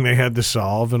big thing they had to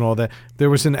solve and all that. There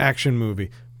was an action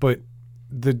movie, but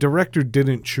the director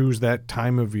didn't choose that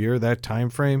time of year, that time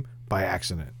frame, by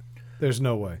accident. There's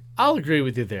no way. I'll agree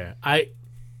with you there.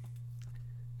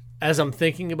 as I'm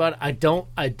thinking about it, I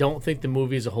don't think the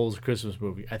movie as a whole is a Christmas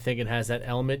movie. I think it has that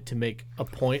element to make a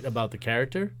point about the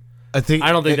character. I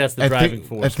don't think that's the driving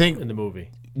force in the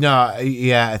movie. No,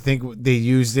 yeah, I think they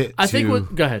used it.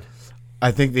 Go ahead.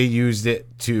 I think they used it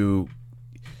to.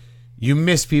 You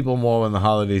miss people more when the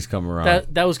holidays come around.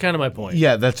 That was kind of my point.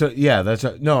 Yeah, that's what.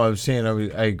 No, I was saying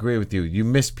I agree with you. You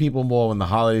miss people more when the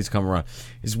holidays come around.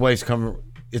 His wife's coming.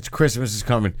 It's Christmas is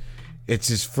coming. It's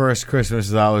his first Christmas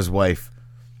without his wife.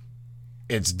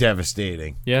 It's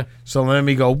devastating. Yeah. So let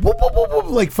me go whoop, whoop, whoop, whoop,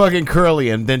 like fucking Curly,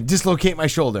 and then dislocate my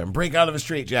shoulder and break out of a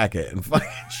straitjacket and fucking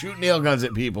shoot nail guns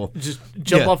at people. Just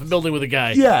jump off a building with a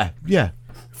guy. Yeah.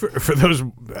 For those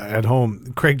at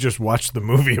home, Craig just watched the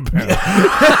movie apparently.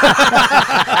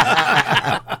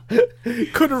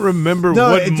 Couldn't remember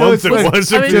what month it was.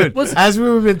 Dude, as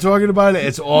we've been talking about it,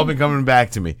 it's all been coming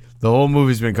back to me. The whole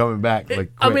movie's been coming back.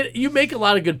 You make a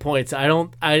lot of good points.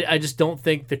 I just don't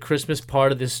think the Christmas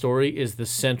part of this story is the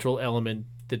central element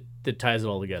that ties it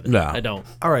all together. No. I don't.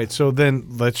 All right, so then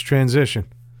let's transition.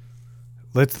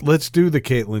 Let's do the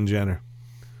Caitlyn Jenner.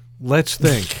 Let's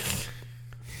think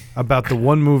about the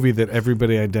one movie that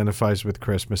everybody identifies with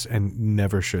Christmas and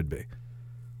never should be.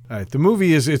 All right, the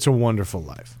movie is It's a Wonderful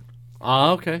Life.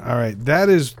 Okay. All right, that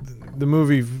is the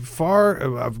movie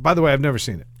by the way, I've never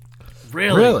seen it.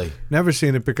 Really? Never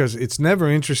seen it because it's never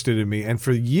interested in me. And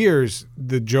for years,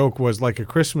 the joke was like A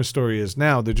Christmas Story is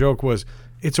now. The joke was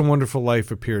It's a Wonderful Life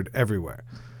appeared everywhere.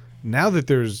 Now that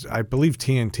I believe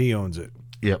TNT owns it.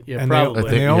 Yep. Yeah, And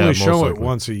probably. they only most show it likely.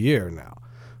 once a year now.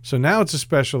 So now it's a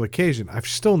special occasion. I've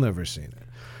still never seen it.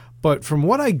 But from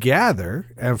what I gather,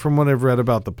 and from what I've read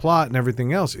about the plot and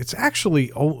everything else, it's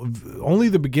actually only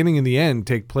the beginning and the end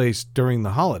take place during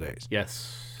the holidays.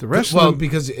 Yes. The rest Well, of them,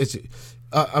 because it's.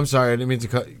 I'm sorry, I didn't mean to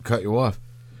cut you off.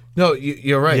 No,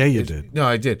 you're right. Yeah, you did. No,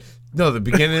 I did. No, the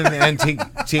beginning and the end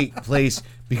take place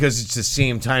because it's the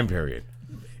same time period.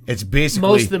 It's basically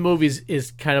Most of the movies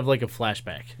is kind of like a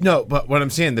flashback. No, but what I'm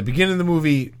saying, the beginning of the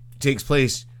movie takes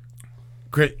place.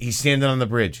 He's standing on the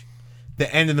bridge.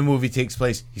 The end of the movie takes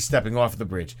place. He's stepping off the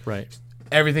bridge. Right.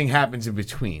 Everything happens in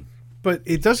between. but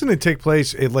it doesn't take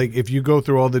place, like if you go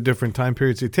through all the different time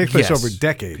periods, it takes place Yes. over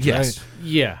decades, Yes. right?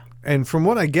 Yeah. And from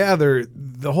what I gather,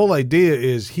 the whole idea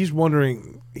is he's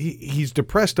wondering, he's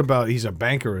depressed about, he's a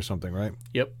banker or something, right?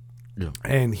 Yep.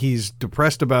 And he's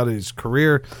depressed about his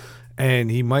career, and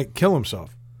he might kill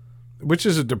himself, which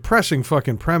is a depressing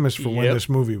fucking premise for when Yep. this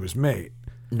movie was made.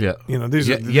 Yeah. You know, this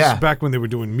is back when they were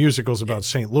doing musicals about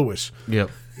St. Louis. Yep.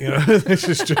 You know, this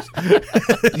is just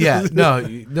Yeah. No,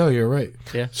 you're right.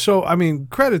 Yeah. so. I mean,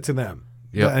 credit to them.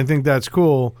 Yep. I think that's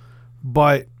cool,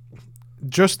 but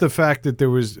just the fact that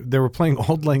they were playing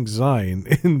Auld Lang Syne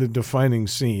in the defining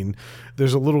scene.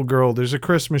 There's a little girl. There's a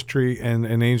Christmas tree, and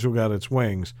an angel got its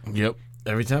wings. Yep.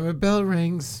 Every time a bell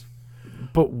rings.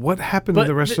 But what happened But to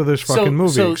the rest of this so- fucking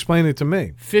movie? so- Explain it to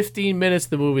me. 15 minutes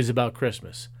the movie's about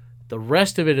Christmas. The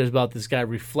rest of it is about this guy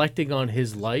reflecting on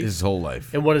his life His whole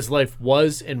life. and what his life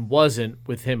was and wasn't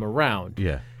with him around.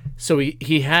 Yeah. So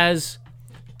he has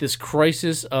this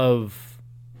crisis of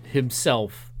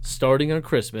himself starting on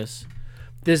Christmas.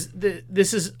 This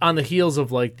is on the heels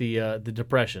of like the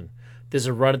Depression. There's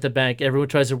a run at the bank. Everyone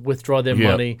tries to withdraw their Yep.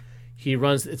 money. He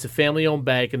runs. It's a family-owned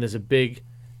bank, and there's a big,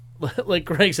 like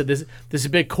Greg said, there's a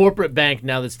big corporate bank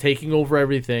now that's taking over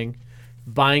everything,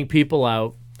 buying people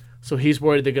out. So he's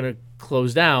worried they're going to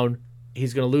close down.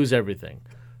 He's going to lose everything.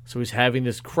 So he's having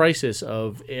this crisis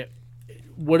of,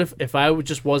 what if I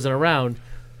just wasn't around,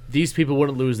 these people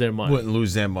wouldn't lose their money. Wouldn't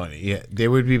lose their money. Yeah. They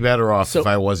would be better off if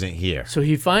I wasn't here. So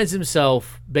he finds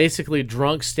himself basically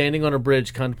drunk, standing on a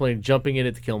bridge, contemplating jumping in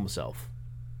it to kill himself.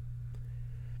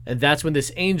 And that's when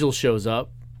this angel shows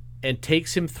up and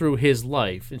takes him through his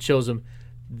life and shows him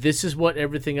this is what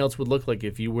everything else would look like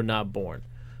if you were not born.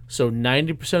 So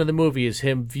 90% of the movie is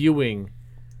him viewing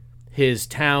his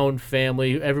town,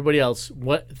 family, everybody else,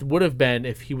 what would have been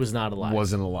if he was not alive.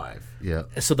 Wasn't alive. Yeah.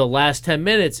 So the last 10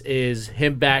 minutes is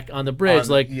him back on the bridge,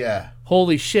 yeah.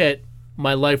 holy shit,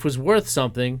 my life was worth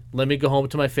something. Let me go home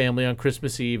to my family on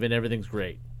Christmas Eve and everything's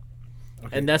great.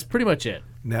 Okay. And that's pretty much it.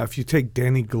 Now, if you take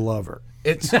Danny Glover,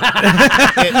 There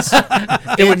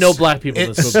were no black people in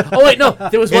this movie. Oh wait, no,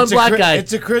 there was one black guy.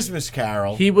 It's a Christmas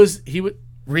Carol. He was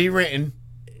rewritten.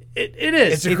 It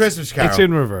is. It's a Christmas Carol. it's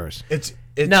in reverse. It's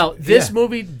now this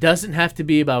movie doesn't have to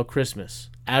be about Christmas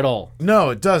at all. No,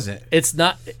 it doesn't. It's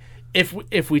not.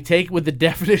 If we take with the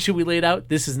definition we laid out,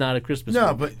 this is not a Christmas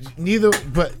movie. But neither.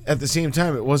 But at the same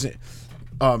time, it wasn't.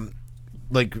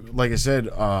 Like I said,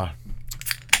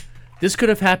 This could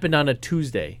have happened on a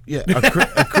Tuesday. Yeah,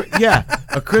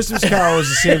 a Christmas Carol was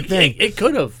the same thing. It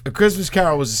could have. A Christmas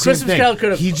Carol was the same Christmas thing. Carol could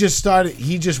have.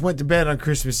 He just went to bed on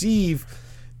Christmas Eve.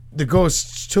 The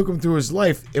ghosts took him through his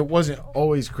life. It wasn't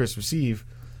always Christmas Eve.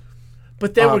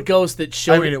 But there were ghosts that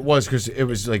showed. I mean, it was because it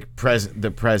was like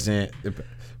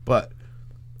but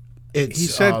it's. He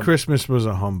said Christmas was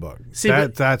a humbug. See,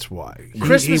 that's why.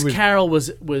 Christmas He was, Carol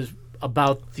was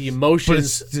about the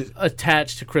emotions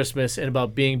attached to Christmas and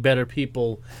about being better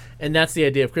people, and that's the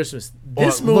idea of Christmas.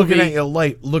 This movie,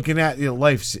 looking at your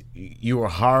life, you were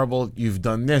horrible. You've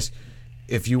done this.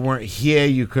 If you weren't here,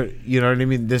 you could. You know what I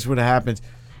mean? This would have happened.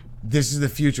 This is the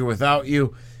future without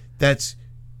you. That's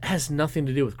has nothing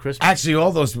to do with Christmas. actually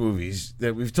all those movies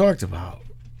that we've talked about.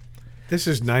 This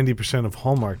is 90% of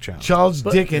Hallmark Channel. Charles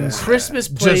Dickens. Christmas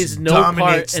plays just no part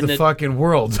dominates in the fucking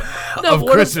world of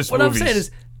what Christmas what movies. I'm saying is,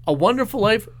 A Wonderful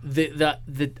Life,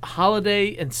 the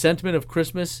holiday and sentiment of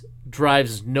Christmas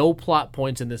drives no plot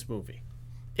points in this movie.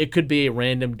 It could be a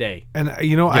random day. And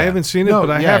I haven't seen it, but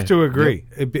I have to agree.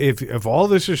 If all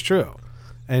this is true,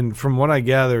 and from what I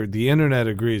gather, the internet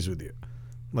agrees with you.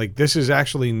 Like, this is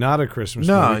actually not a Christmas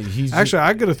movie. Actually,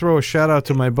 I got to throw a shout out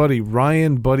to my buddy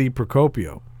Ryan Buddy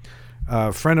Procopio,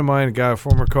 a friend of mine, a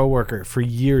former coworker. For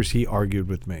years, he argued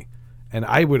with me, and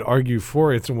I would argue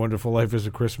for It's a Wonderful Life as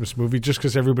a Christmas movie just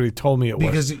because everybody told me it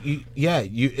was. Because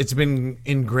it's been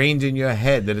ingrained in your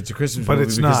head that it's a Christmas movie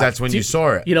it's because not. that's when you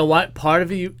saw it. You know what? Part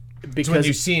of you, It's because when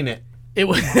you've seen it. it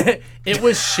was it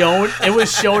was shown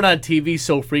on TV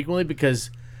so frequently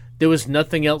because there was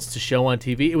nothing else to show on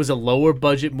TV. It was a lower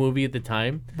budget movie at the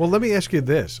time. Well, let me ask you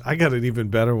this. I got an even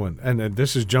better one. And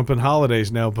this is jumping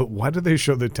holidays now, but why do they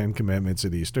show the Ten Commandments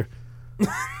at Easter?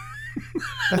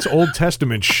 That's Old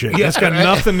Testament shit. That's got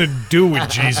nothing to do with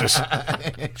Jesus.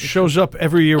 Shows up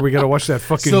every year. We got to watch that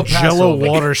fucking Jello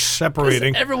water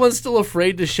separating. Everyone's still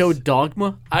afraid to show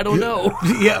Dogma. I don't know.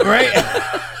 Yeah, right.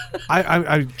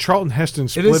 I Charlton Heston It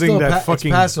is splitting still that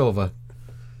fucking it's Passover.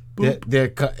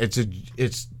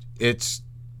 It's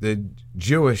the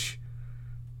Jewish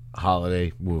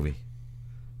holiday movie.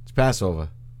 It's Passover.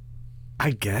 I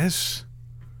guess.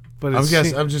 But I'm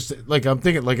thinking,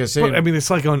 like I say. But, I mean, it's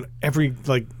like on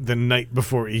the night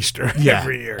before Easter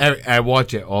every year. I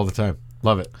watch it all the time.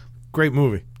 Love it. Great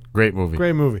movie. Great movie.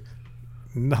 Great movie.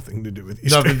 Nothing to do with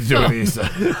Easter. Nothing to do with Easter.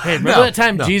 Hey, remember that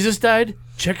time Jesus died?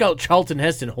 Check out Charlton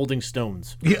Heston holding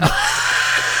stones. Yeah.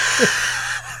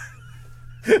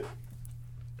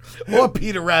 Or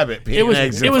Peter Rabbit. It was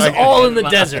all in the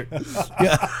desert.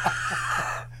 Yeah.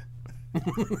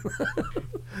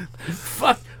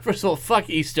 First of all, fuck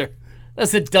Easter.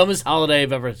 That's the dumbest holiday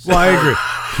I've ever seen. Well, I agree.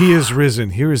 He is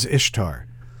risen. Here is Ishtar.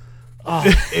 Oh,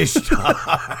 Ishtar.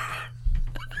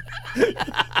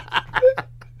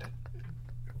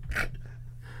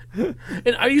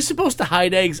 And are you supposed to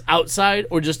hide eggs outside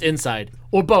or just inside?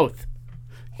 Or both?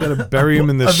 You gotta bury him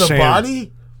in the sand. The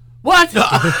body? What?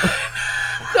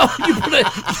 No,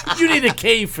 you need a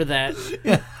cave for that.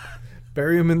 Yeah.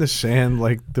 Bury him in the sand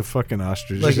like the fucking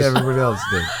ostriches. Like everybody else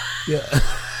did. Yeah.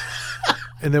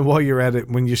 And then while you're at it,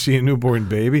 when you see a newborn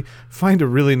baby, find a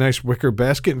really nice wicker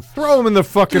basket and throw him in the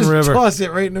fucking river. Toss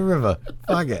it right in the river.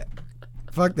 Fuck it.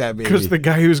 Fuck that baby. Because the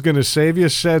guy who's going to save you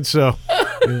said so.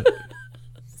 Yeah.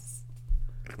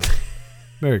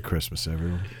 Merry Christmas,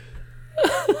 everyone.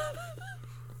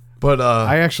 But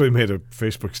I actually made a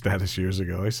Facebook status years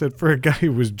ago. I said, for a guy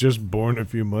who was just born a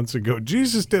few months ago,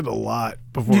 Jesus did a lot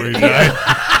before he died.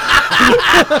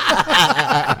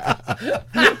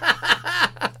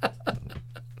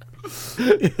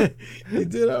 He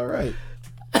did all right.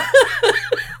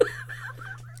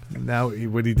 Now,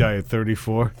 would he die at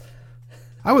 34?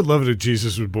 I would love it if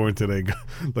Jesus was born today.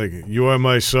 Like, you are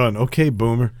my son. Okay,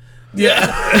 boomer.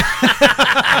 Yeah.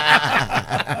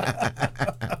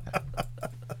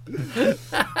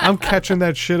 I'm catching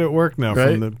that shit at work now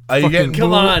Right? from the Are you fucking getting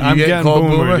Come on. I'm You getting called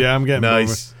boomer. boomer? Yeah, I'm getting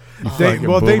Nice. boomer. They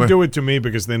Boomer. do it to me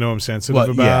because they know I'm sensitive Well,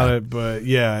 about yeah. it. But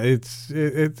yeah, it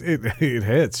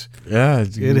hits. Yeah.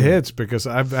 It hits because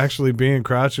I'm actually being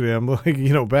crotchety. I'm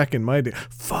like, back in my day,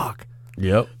 fuck.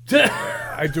 Yep.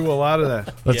 I do a lot of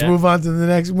that. Let's Yeah. move on to the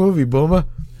next movie, Boomer.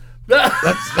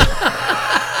 Let's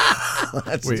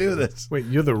do this. Wait,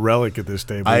 you're the relic at this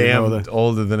table. I you know am that.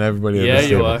 older than everybody at Yeah, this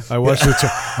you table. are. I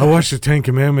watched the Ten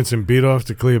Commandments and beat off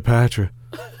to Cleopatra.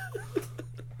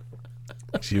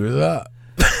 She was up.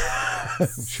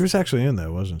 She was actually in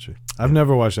that, wasn't she? I've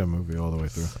never watched that movie all the way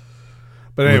through.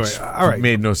 But anyway, Which all right.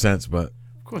 made no sense, but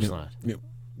Of course not.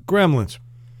 Gremlins.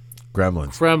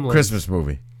 Gremlins. Christmas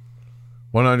movie.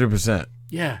 100%.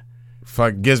 Yeah.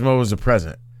 Fuck, Gizmo was a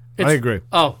present. I agree.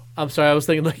 Oh, I'm sorry. I was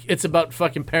thinking like it's about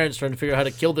fucking parents trying to figure out how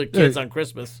to kill their kids on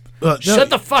Christmas. No, Shut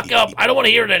the fuck up! I don't want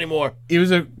to hear it anymore. He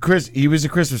was a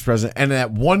Christmas present, and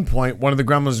at one point, one of the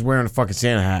gremlins was wearing a fucking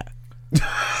Santa hat.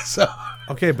 So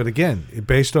Okay, but again,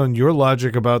 based on your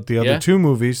logic about the other two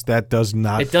movies, that does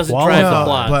not It doesn't qualify. drive the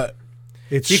plot. but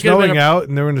It's He could've been snowing a- out,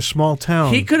 and they're in a small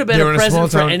town. He could have been they're a in a small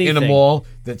present for town anything. in a mall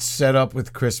that's set up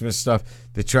with Christmas stuff.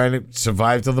 They're trying to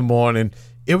survive till the morning.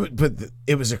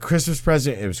 It was a Christmas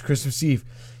present. It was Christmas Eve.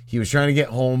 He was trying to get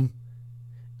home.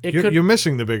 You're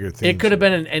missing the bigger thing. It could have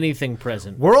been an anything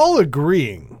present. We're all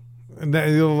agreeing. And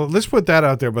let's put that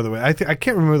out there, by the way. I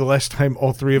can't remember the last time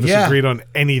all three of us Yeah. agreed on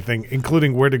anything,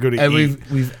 including where to go to And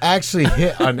eat. we've actually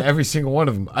hit on every single one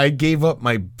of them. I gave up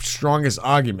my strongest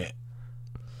argument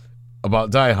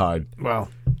about Die Hard. Well,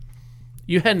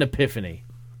 You had an epiphany,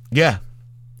 yeah.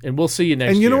 and we'll see you next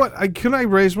year. and you know what? Can I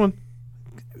raise one?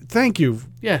 Thank you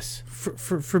Yes.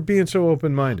 for being so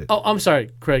open-minded. Oh, I'm sorry,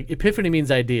 Craig. Epiphany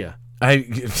means idea.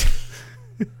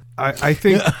 I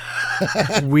think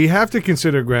we have to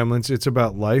consider Gremlins. It's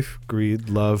about life, greed,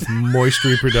 love, moist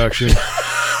reproduction,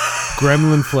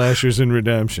 gremlin flashes, and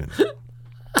redemption.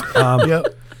 Yep.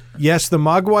 Yes, the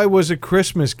Mogwai was a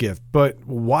Christmas gift, but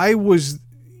why was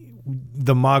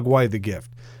the Mogwai the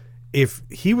gift? If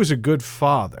he was a good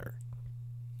father,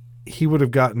 he would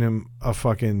have gotten him a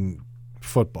fucking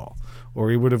football,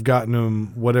 or he would have gotten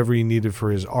him whatever he needed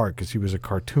for his art because he was a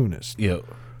cartoonist. Yep.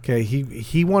 Okay,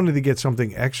 he wanted to get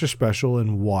something extra special,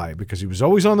 and why? Because he was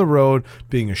always on the road,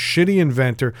 being a shitty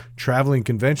inventor, traveling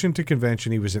convention to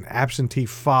convention. He was an absentee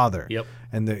father. Yep.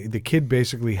 And the kid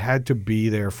basically had to be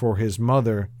there for his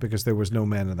mother because there was no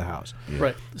man in the house.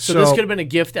 Right. So this could have been a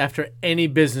gift after any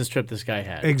business trip this guy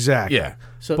had. Exactly. Yeah.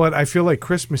 So- but I feel like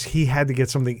Christmas, he had to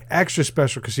get something extra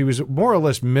special because he was more or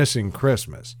less missing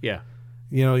Christmas. Yeah.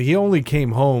 You know, he only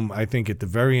came home, I think, at the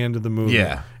very end of the movie.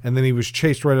 Yeah. And then he was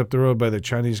chased right up the road by the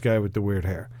Chinese guy with the weird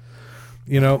hair.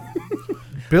 You know,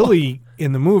 Billy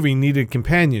in the movie needed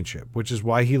companionship, which is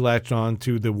why he latched on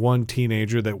to the one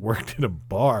teenager that worked at a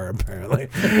bar, apparently.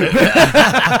 It's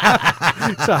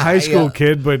a high school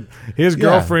kid, but his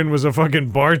girlfriend was a fucking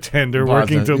bartender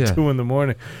working till 2 in the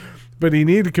morning. But he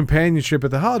needed companionship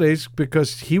at the holidays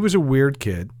because he was a weird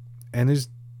kid and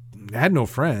had no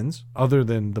friends other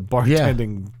than the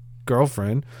bartending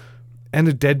girlfriend and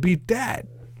a deadbeat dad.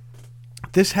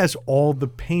 This has all the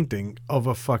painting of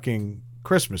a fucking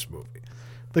Christmas movie.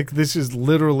 Like, this is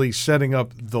literally setting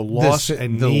up the loss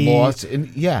and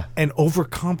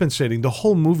overcompensating. The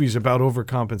whole movie's about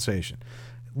overcompensation.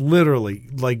 Literally,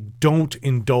 like, don't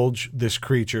indulge this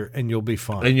creature and you'll be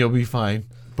fine. And you'll be fine.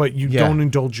 But you don't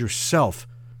indulge yourself.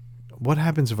 What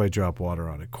happens if I drop water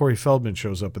on it? Corey Feldman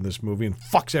shows up in this movie and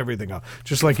fucks everything up,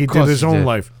 just like he did his own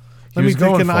life. Let me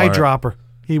think an eyedropper.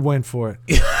 He went for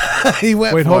it. He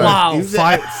went Wait, for hold it. on. He-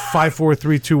 5, 4,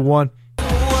 3, 2, 1.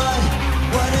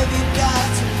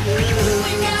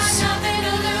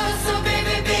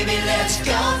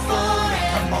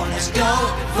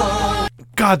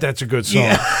 God, that's a good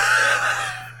song.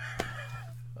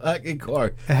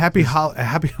 Corey. A happy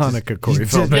Hanukkah, Corey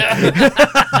Feldman.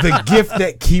 The gift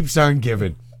that keeps on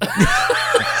giving.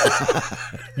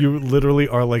 You literally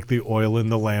are like the oil in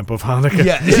the lamp of Hanukkah.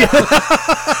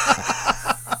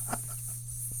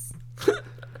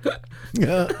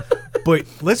 Yeah. But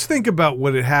let's think about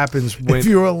what it happens when If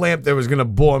you were a lamp that was going to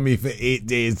bore me for 8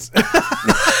 days.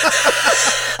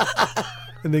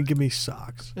 and then give me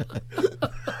socks.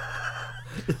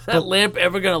 Is that lamp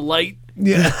ever going to light?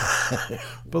 Yeah.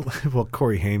 But well,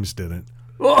 Corey Haim didn't.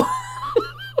 I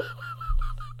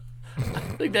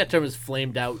think that term is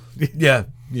flamed out. Yeah.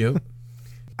 Yeah.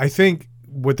 I think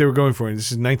what they were going for, and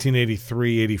this is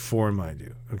 1983, 84, mind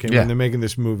you, okay, Yeah. when they're making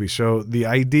this movie. So the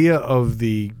idea of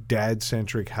the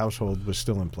dad-centric household was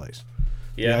still in place.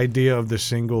 The Yeah. idea of the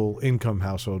single-income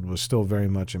household was still very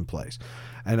much in place.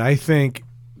 And I think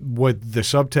what the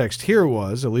subtext here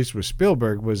was, at least with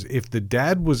Spielberg, was if the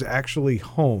dad was actually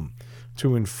home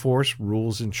to enforce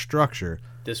rules and structure,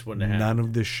 This wouldn't have happened. none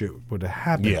of this shit would have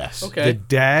happened. Yes. Okay. The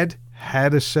dad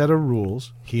had a set of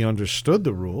rules. He understood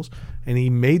the rules, and he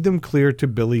made them clear to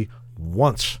Billy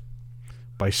once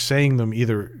by saying them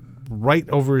either right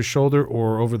over his shoulder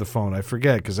or over the phone. I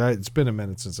forget because it's been a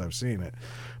minute since I've seen it.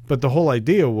 But the whole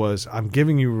idea was I'm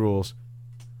giving you rules,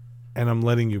 and I'm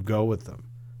letting you go with them.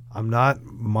 I'm not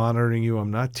monitoring you.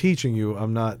 I'm not teaching you.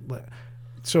 I'm not.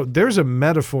 So there's a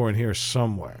metaphor in here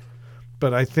somewhere.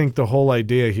 But I think the whole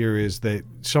idea here is that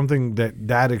something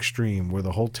that extreme, where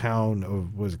the whole town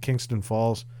of was it Kingston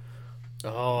Falls,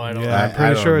 Oh, I don't. Yeah, I'm I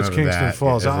pretty don't sure it's remember Kingston that.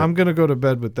 Falls. Is it? I'm going to go to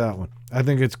bed with that one. I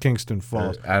think it's Kingston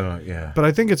Falls. I don't. Yeah. But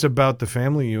I think it's about the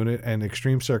family unit and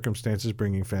extreme circumstances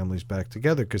bringing families back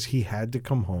together because he had to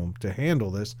come home to handle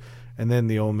this. And then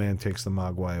the old man takes the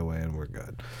Mogwai away and we're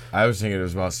good. I was thinking it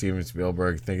was about Steven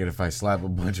Spielberg, thinking if I slap a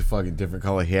bunch of fucking different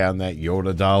color hair on that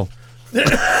Yoda doll,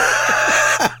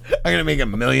 I'm gonna make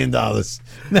 $1 million.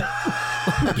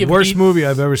 Worst movie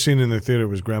I've ever seen in the theater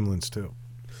was Gremlins 2.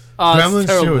 Gremlins 2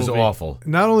 terrible is movie. awful.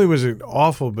 Not only was it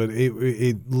awful, but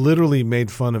it literally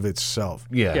made fun of itself.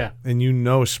 Yeah. And you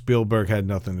know Spielberg had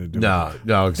nothing to do with No, it.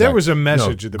 no, exactly. There was a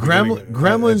message at the beginning.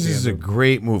 Gremlins at the is end a of it.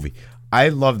 great movie. I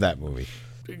love that movie.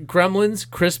 Gremlins,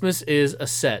 Christmas is a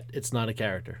set. It's not a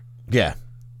character. Yeah.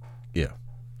 Yeah.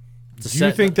 It's a Do you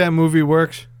set. think that movie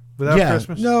works without yeah.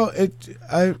 Christmas? No,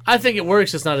 I think it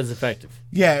works. It's not as effective.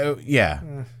 yeah.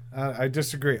 I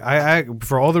disagree. I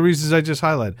for all the reasons I just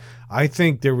highlighted, I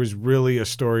think there was really a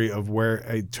story of where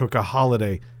it took a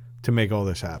holiday to make all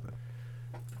this happen.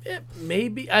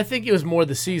 Maybe. I think it was more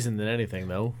the season than anything,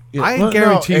 though. I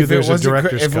guarantee you if there's it a wasn't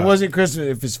director's if cut. it wasn't Christmas,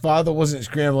 if his father wasn't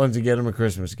scrambling to get him a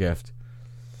Christmas gift,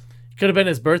 Could have been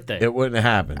his birthday. it wouldn't have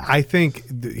happened. I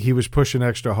think he was pushing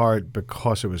extra hard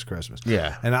because it was Christmas.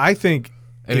 Yeah. And I think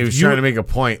And he if was you- trying to make a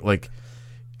point, like,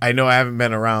 I know I haven't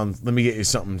been around. Let me get you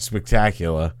something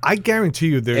spectacular. I guarantee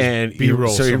you there's And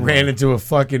B-roll. so he somewhere. ran into a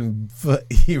fucking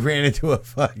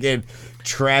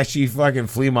trashy fucking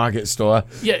flea market store.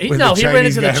 Yeah, he with a ran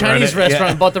Chinese into the guy Chinese running- restaurant yeah.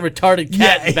 and bought the retarded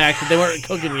cat Yeah. in back that they weren't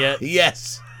cooking yet.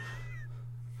 Yes.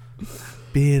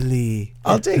 Billy.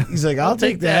 He's like, I'll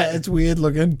take that. It's weird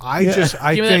looking. I Yeah.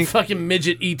 I Give me think that fucking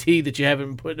midget ET that you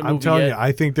haven't put in a movie I'm telling yet. you,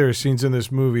 I think there are scenes in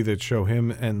this movie that show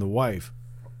him and the wife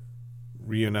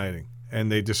reuniting,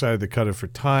 and they decided to cut it for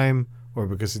time, or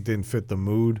because it didn't fit the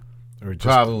mood, or just.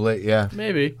 Probably, yeah.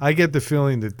 Maybe. I get the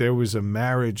feeling that there was a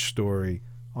marriage story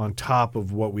on top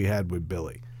of what we had with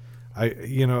Billy.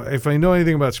 If I know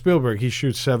anything about Spielberg, he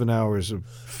shoots 7 hours of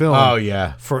film. Oh,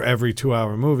 yeah. For every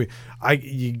 2-hour movie.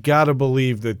 You gotta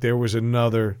believe that there was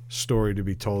another story to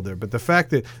be told there. But the fact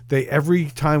that every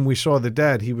time we saw the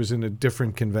dad, he was in a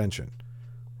different convention,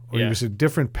 or he Yeah. was a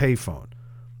different payphone.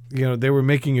 They were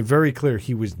making it very clear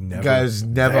he was never. Guy's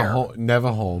never there. home.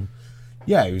 Never home.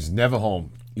 Yeah, he was never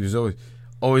home. He was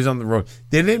always on the road.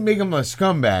 They didn't make him a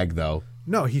scumbag though.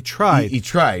 No, he tried. He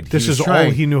tried. This was is trying.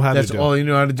 all he knew how That's to do. all he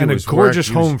knew how to do. And a was gorgeous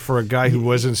work. He was- home for a guy who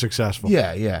wasn't successful.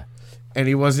 Yeah, yeah. And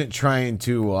he wasn't trying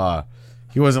to.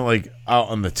 He wasn't like out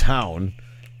on the town.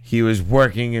 He was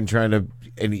working and trying to.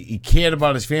 And he cared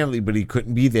about his family, but he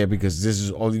couldn't be there because this is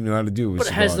all he knew how to do. Was But it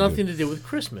to has go out and nothing to do with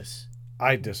Christmas.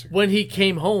 I disagree. When he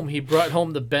came home, he brought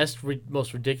home the best,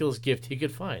 most ridiculous gift he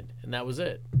could find, and that was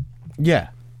it. do. Yeah.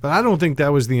 But I don't think that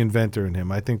was the inventor in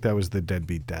him. I think that was the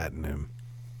deadbeat dad in him.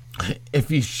 If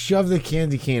he shoved the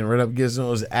candy cane right up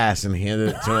Gizmo's ass and handed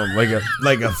it to him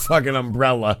like a fucking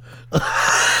umbrella,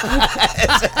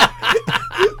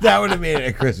 that would have made it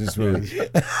a Christmas movie.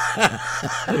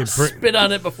 Spit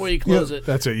on it before you close it.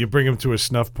 That's it. You bring him to a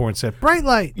snuff porn set. Bright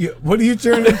light. What do you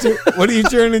turn into? What do you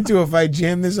turn into if I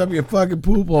jam this up your fucking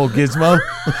poop hole, Gizmo?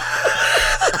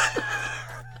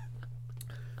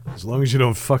 As long as you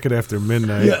don't fuck it after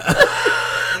midnight.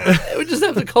 It would just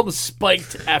have to come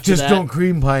spiked after Just that. don't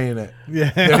cream pie in it. Yeah.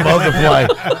 They multiply.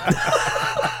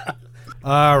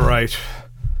 All right.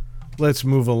 Let's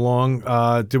move along.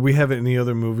 Did we have any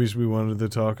other movies we wanted to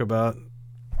talk about?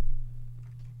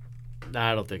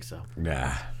 Nah, I don't think so.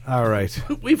 Nah. All right.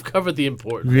 We've covered the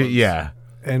important ones. Yeah.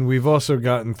 And we've also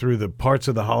gotten through the parts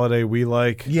of the holiday we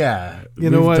like. Yeah.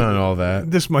 You know We've what? done all that.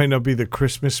 This might not be the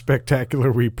Christmas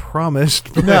spectacular we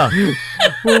promised. But No.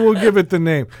 we'll give it the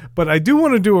name. But I do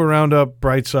want to do a roundup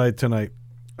Brightside tonight.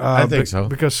 I think so.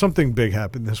 Because something big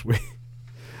happened this week.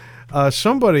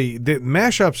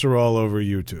 Mashups are all over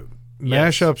YouTube.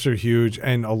 Yes. Mashups are huge,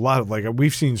 and a lot of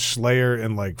we've seen Slayer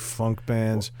and funk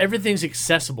bands. Everything's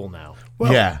accessible now.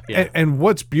 Well, Yeah. And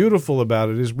what's beautiful about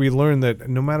it is we learn that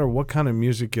no matter what kind of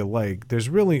music you like, there's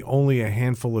really only a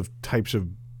handful of types of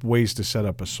ways to set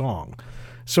up a song.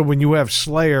 So when you have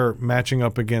Slayer matching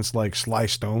up against Sly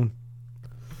Stone,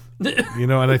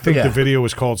 and I think Yeah. the video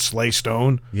was called Slay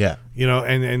Stone, Yeah.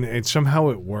 and somehow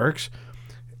it works.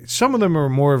 Some of them are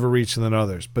more of a reach than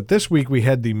others. But this week we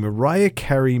had the Mariah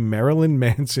Carey Marilyn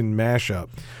Manson mashup.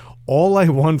 All I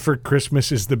Want for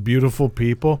Christmas is the Beautiful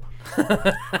People,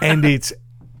 and it's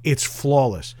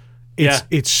flawless.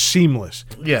 It's seamless.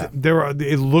 Yeah.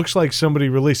 It looks like somebody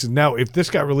released it. Now, if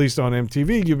this got released on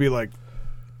MTV, you'd be like,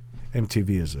 MTV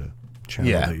is a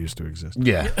channel Yeah. that used to exist.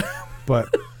 Yeah.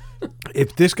 But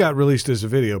if this got released as a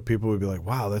video, people would be like,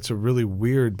 wow, that's a really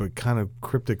weird but kind of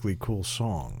cryptically cool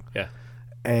song. Yeah.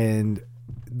 And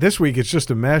This week, it's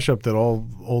just a mashup that all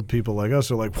old people like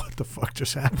us are like, what the fuck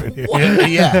just happened here?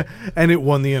 Yeah. And it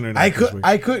won the internet.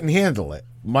 I couldn't handle it.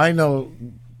 Mine are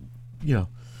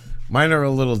a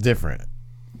little different.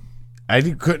 I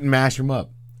couldn't mash them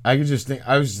up. I was just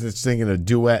thinking of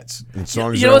duets and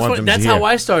songs You that know I what's want funny? them That's to hear. how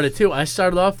I started too. I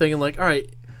started off thinking like, all right,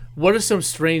 what are some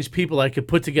strange people I could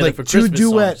put together like for two Christmas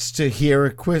duets songs? to hear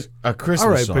a Christmas All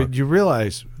right, song. but you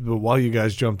realize that while you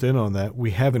guys jumped in on that,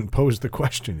 we haven't posed the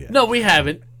question yet. No, we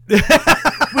haven't. we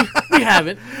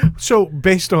haven't. So,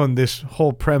 based on this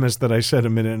whole premise that I said a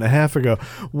minute and a half ago,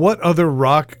 what other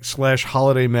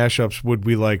rock/holiday mashups would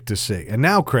we like to see? And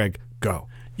now, Craig, go.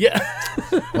 Yeah.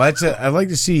 Well, I'd like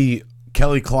to see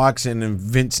Kelly Clarkson and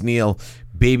Vince Neil,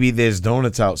 Baby There's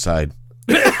Donuts Outside.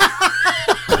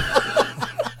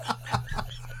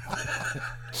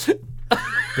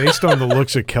 Based on the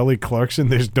looks of Kelly Clarkson,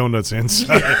 there's donuts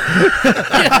inside.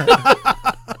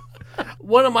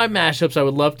 One of my mashups I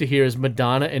would love to hear is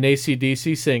Madonna and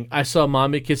AC/DC sing "I Saw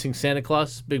Mommy Kissing Santa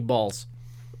Claus, Big Balls."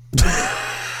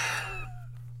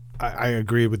 I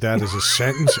agree with that as a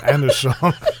sentence and a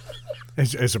song,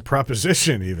 as a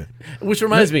proposition even. Which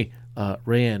reminds me,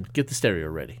 Rayanne, get the stereo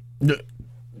ready.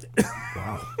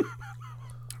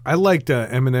 I liked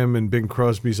Eminem and Bing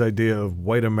Crosby's idea of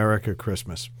White America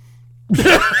Christmas.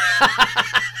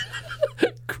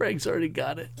 Craig's already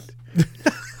got it.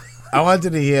 I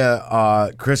wanted to hear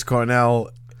Chris Cornell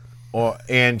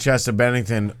and Chester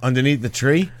Bennington Underneath the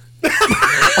Tree.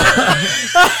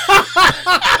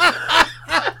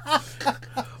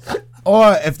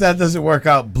 Or if that doesn't work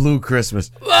out, Blue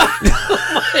Christmas.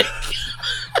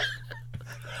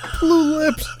 Blue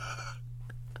Lips.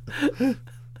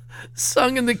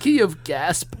 Sung in the key of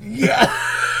gasp. Yeah.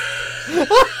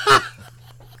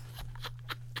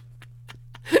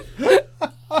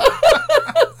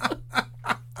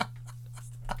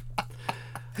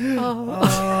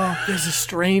 There's a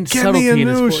strange Give subtlety me a in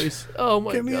his noose. voice. Oh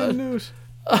my Give me a god. news.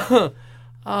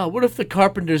 What if the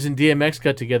Carpenters and DMX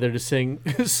got together to sing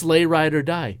 "Sleigh Ride or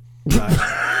Die"?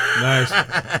 Nice.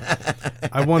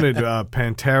 I wanted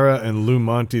Pantera and Lou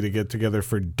Monte to get together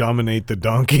for Dominate the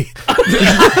Donkey.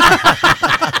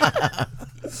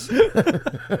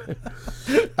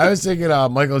 I was thinking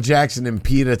Michael Jackson and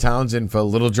Peter Townsend for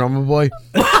Little Drummer Boy.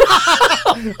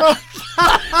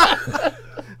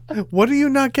 What are you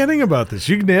not getting about this?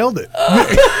 You nailed it.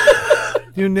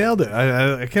 You nailed it.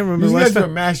 I can't remember These the last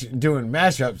guys time. were doing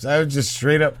mashups. I was just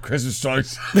straight up Christmas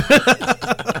songs.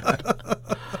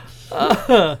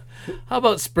 How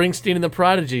about Springsteen and the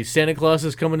Prodigy? Santa Claus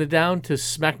is coming to town to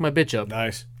smack my bitch up.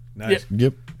 Nice. Nice.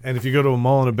 Yep. And if you go to a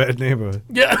mall in a bad neighborhood.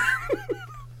 Yeah.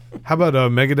 How about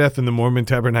Megadeth and the Mormon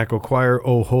Tabernacle Choir,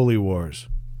 Oh Holy Wars?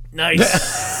 Nice.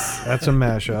 That's a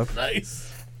mashup. Nice.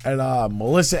 And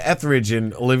Melissa Etheridge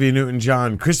and Olivia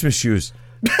Newton-John, Christmas Shoes.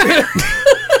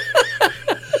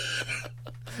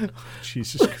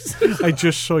 Jesus Christ. I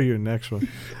just saw your next one.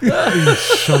 You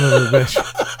son of a bitch.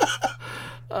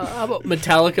 How about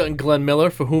Metallica and Glenn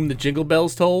Miller, For Whom the Jingle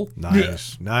Bells Toll?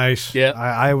 Nice. Nice. Yeah.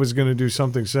 I was going to do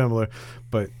something similar,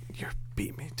 but you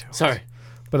beat me to it. Sorry.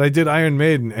 But I did Iron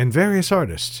Maiden and various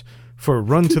artists for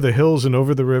Run to the Hills and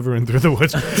Over the River and Through the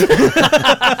Woods.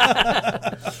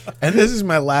 And this is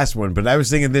my last one, but I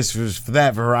was thinking this was for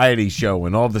that variety show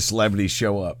when all the celebrities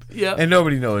show up. Yeah. And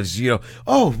nobody knows,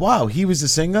 oh, wow, he was a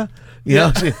singer? You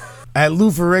know? At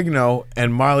Lou Ferrigno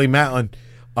and Marley Matlin,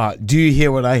 Do You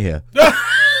Hear What I Hear?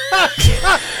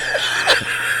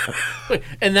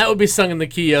 And that would be sung in the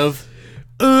key of...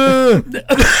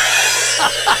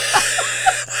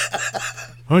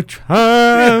 A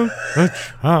child, a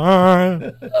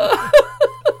child.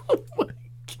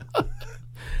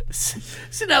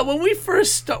 See, now, when we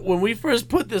first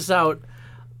put this out,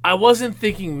 I wasn't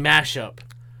thinking mashup.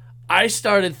 I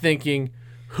started thinking,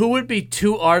 who would be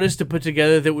two artists to put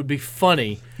together that would be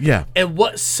funny? Yeah. And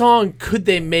what song could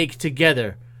they make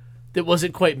together that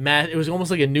wasn't quite it was almost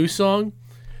like a new song.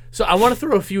 So I want to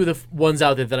throw a few of the ones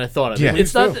out there that I thought of. Yeah.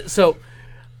 It's not so.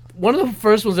 One of the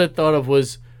first ones I thought of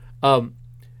was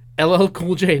LL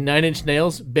Cool J, 9 Inch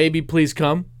Nails, Baby Please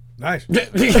Come. Nice.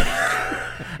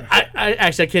 I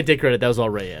actually, I can't take credit. That was all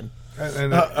Rayanne.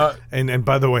 And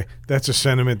by the way, that's a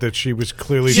sentiment that she was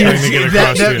clearly trying to get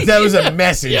across to you. That was a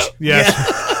message. Yep.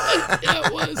 Yes. Yeah,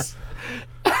 it was.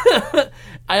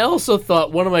 I also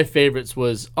thought one of my favorites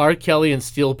was R. Kelly and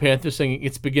Steel Panther singing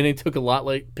 "It's Beginning to Look a Lot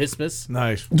Like Pissmas."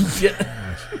 Nice.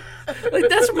 Yeah. Like,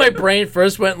 that's where my brain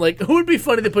first went. Like, who would be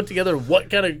funny to put together? What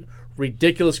kind of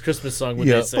ridiculous Christmas song would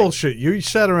they sing? Bullshit. You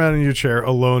sat around in your chair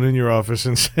alone in your office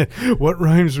and said, "What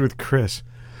rhymes with Chris?"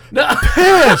 No.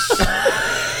 Piss.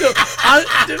 No,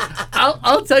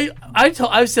 I'll tell you.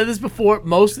 I've said this before.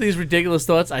 Most of these ridiculous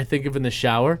thoughts I think of in the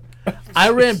shower. I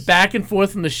ran back and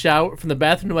forth from the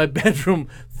bathroom to my bedroom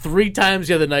 3 times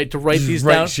the other night to write these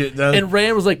down. Shit down. And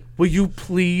Rand was like, "Will you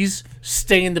please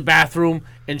stay in the bathroom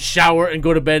and shower and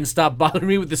go to bed and stop bothering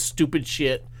me with this stupid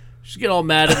shit?" She's getting all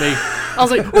mad at me. I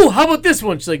was like, "Oh, how about this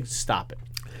one?" She's like, "Stop it."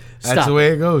 That's the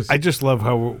way it goes. I just love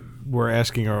how we're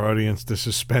asking our audience to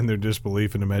suspend their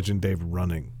disbelief and imagine Dave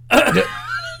running.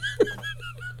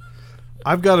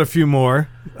 I've got a few more.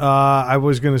 I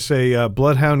was going to say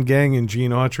Bloodhound Gang and Gene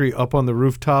Autry up on the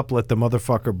rooftop, let the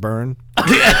motherfucker burn.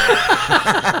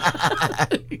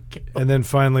 And then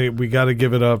finally, we got to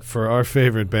give it up for our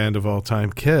favorite band of all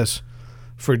time, Kiss,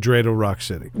 for Dreidel Rock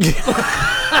City.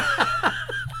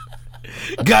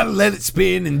 Gotta let it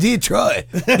spin in Detroit.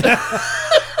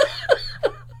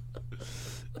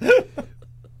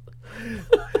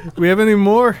 We have any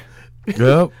more?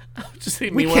 Yep.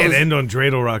 We can't end on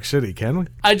Dreidel Rock City, can we?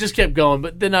 I just kept going,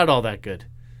 but they're not all that good.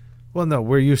 Well, no,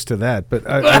 we're used to that, but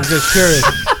I'm just curious.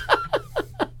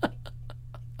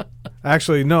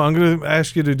 Actually, no, I'm going to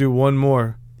ask you to do one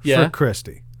more for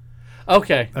Christy.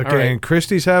 Okay. Okay, all right. and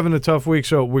Christy's having a tough week,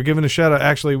 so we're giving a shout out.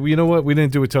 Actually, you know what? We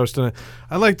didn't do a toast tonight.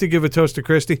 I'd like to give a toast to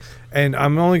Christy, and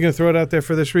I'm only going to throw it out there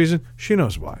for this reason. She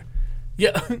knows why.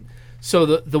 Yeah. So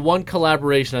the one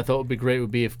collaboration I thought would be great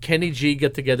would be if Kenny G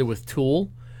got together with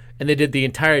Tool, and they did the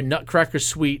entire Nutcracker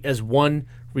Suite as one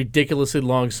ridiculously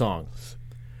long song.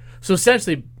 So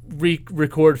essentially,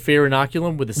 record Fear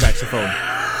Inoculum with a saxophone.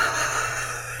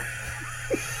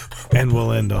 And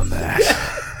we'll end on that.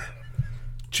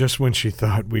 Just when she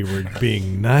thought we were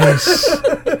being nice,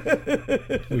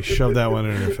 we shoved that one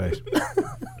in her face.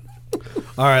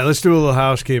 All right, let's do a little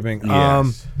housekeeping.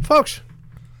 Yes. Folks,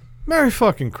 Merry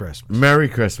fucking Christmas. Merry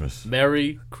Christmas.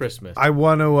 Merry Christmas. I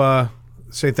want to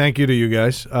say thank you to you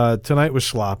guys. Tonight was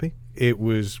sloppy. It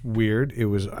was weird. It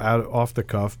was off the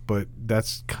cuff, but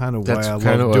that's kind of why I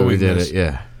love doing this.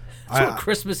 Yeah. That's what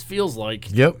Christmas feels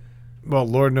like. Yep. Well,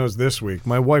 Lord knows this week.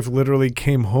 My wife literally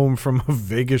came home from a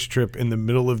Vegas trip in the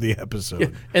middle of the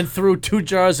episode. And threw 2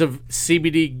 jars of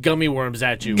CBD gummy worms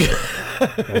at you.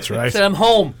 That's right. Said, "I'm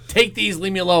home. Take these.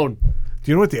 Leave me alone."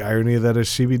 Do you know what the irony of that is?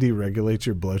 CBD regulates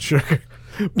your blood sugar,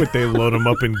 but they load them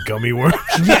up in gummy worms.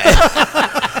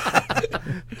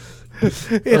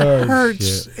 It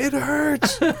hurts. Shit. It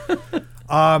hurts.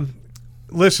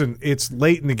 Listen, it's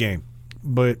late in the game,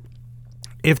 but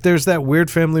if there's that weird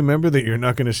family member that you're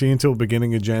not going to see until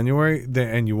beginning of January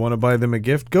and you want to buy them a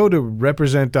gift, go to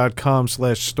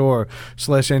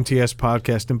represent.com/store/NTS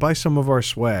podcast and buy some of our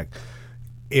swag.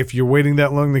 If you're waiting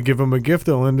that long to give them a gift,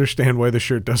 they'll understand why the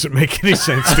shirt doesn't make any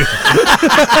sense to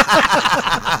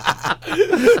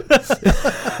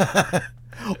you.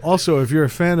 Also, if you're a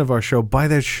fan of our show, buy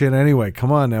that shit anyway.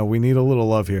 Come on now. We need a little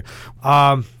love here.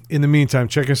 In the meantime,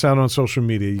 check us out on social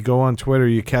media. You go on Twitter,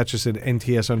 you catch us at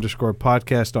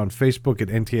NTS_podcast, on Facebook at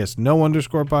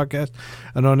NTS_podcast,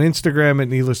 and on Instagram at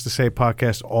Needless to Say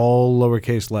Podcast, all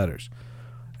lowercase letters.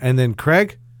 And then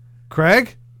Craig?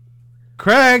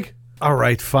 All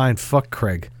right, fine. Fuck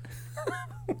Craig.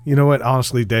 You know what?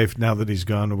 Honestly, Dave, now that he's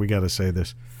gone, we got to say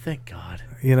this. Thank God.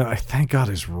 You know, I thank God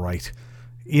is right.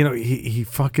 You know, he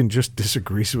fucking just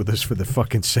disagrees with us for the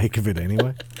fucking sake of it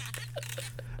anyway.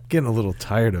 Getting a little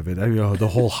tired of it. The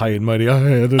whole high and mighty, I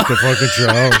edit the fucking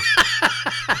show.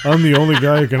 I'm the only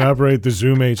guy who can operate the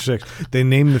Zoom H6. They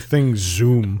named the thing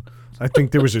Zoom. I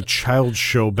think there was a child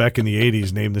show back in the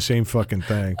 80s named the same fucking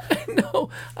thing. No,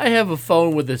 I have a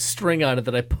phone with a string on it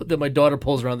that my daughter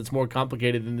pulls around that's more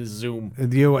complicated than this Zoom.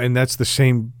 And that's the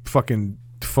same fucking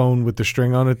phone with the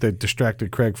string on it that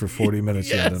distracted Craig for 40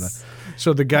 minutes the other night.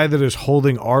 So the guy that is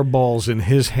holding our balls in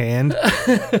his hand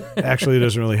actually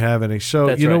doesn't really have any. So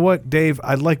That's you know right. what, Dave?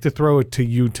 I'd like to throw it to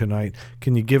you tonight.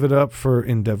 Can you give it up for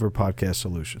Endeavor Podcast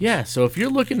Solutions? Yeah, so if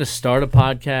you're looking to start a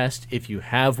podcast, if you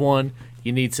have one,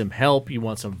 you need some help, you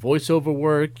want some voiceover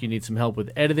work, you need some help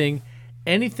with editing,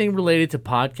 anything related to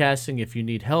podcasting, if you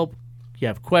need help, you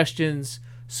have questions,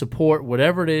 support,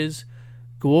 whatever it is,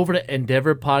 go over to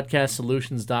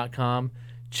EndeavorPodcastSolutions.com.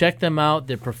 Check them out.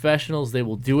 They're professionals. They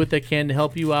will do what they can to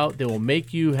help you out. They will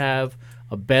make you have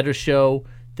a better show.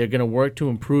 They're going to work to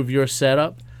improve your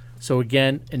setup. So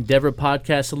again, Endeavor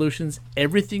Podcast Solutions,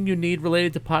 everything you need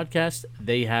related to podcasts,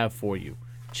 they have for you.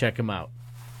 Check them out.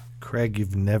 Craig,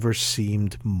 you've never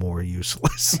seemed more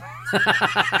useless.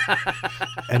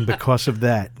 And because of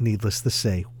that, needless to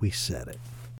say, we said it.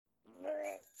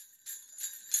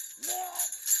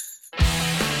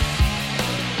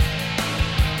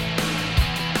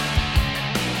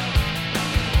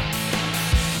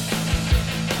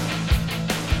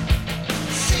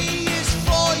 C is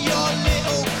for your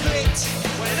little clit.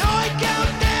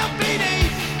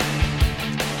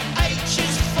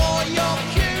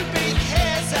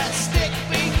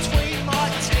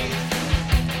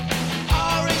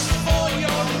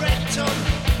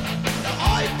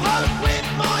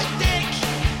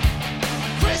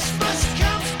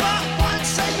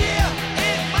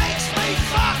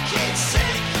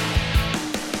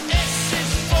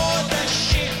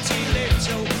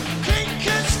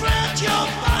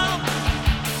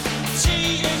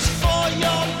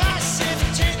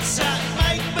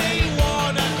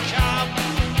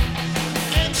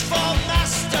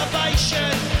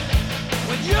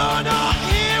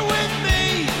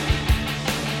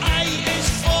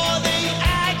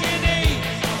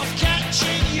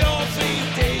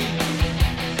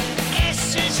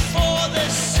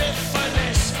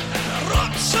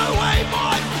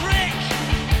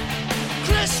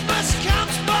 Christmas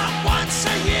comes but once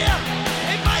a year.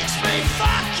 It makes me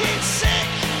fucking sick.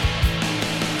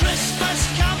 Christmas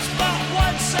comes but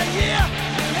once a year.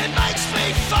 It makes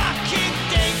me fucking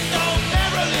ding dong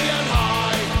merrily and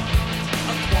high.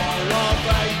 A choir of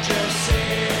angels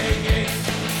singing,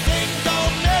 ding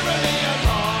dong merrily and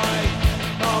high.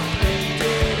 My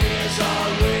bleeding ears are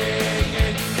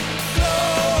ringing.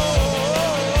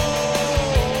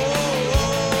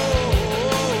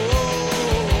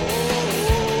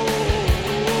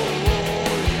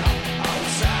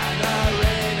 Hosanna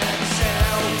in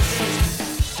excelsis,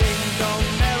 ding dong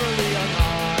merrily and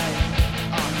high.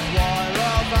 A choir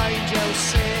of angels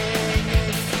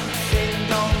singing, ding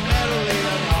dong merrily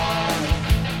and high.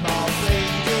 My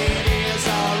bleeding ears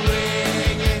are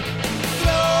ringing.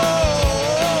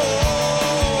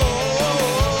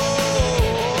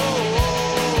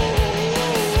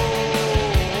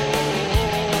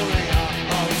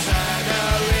 Hosanna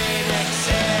in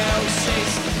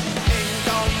excelsis, ding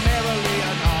dong merrily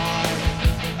and high.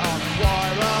 A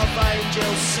choir of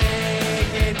angels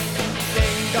singing,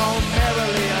 ding dong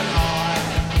merrily and high.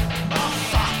 My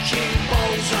fucking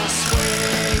balls are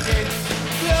swinging.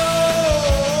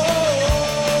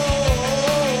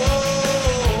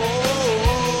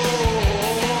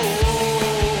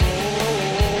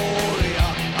 Gloria,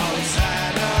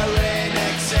 Hosanna in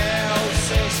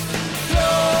excelsis.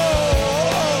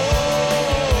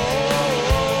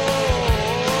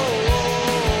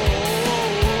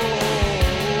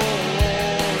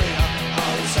 Gloria,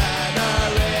 Hosanna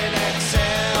in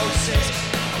excelsis.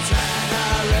 Hosanna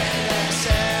in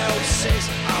excelsis.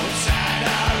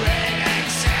 Hosanna in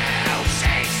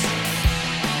excelsis.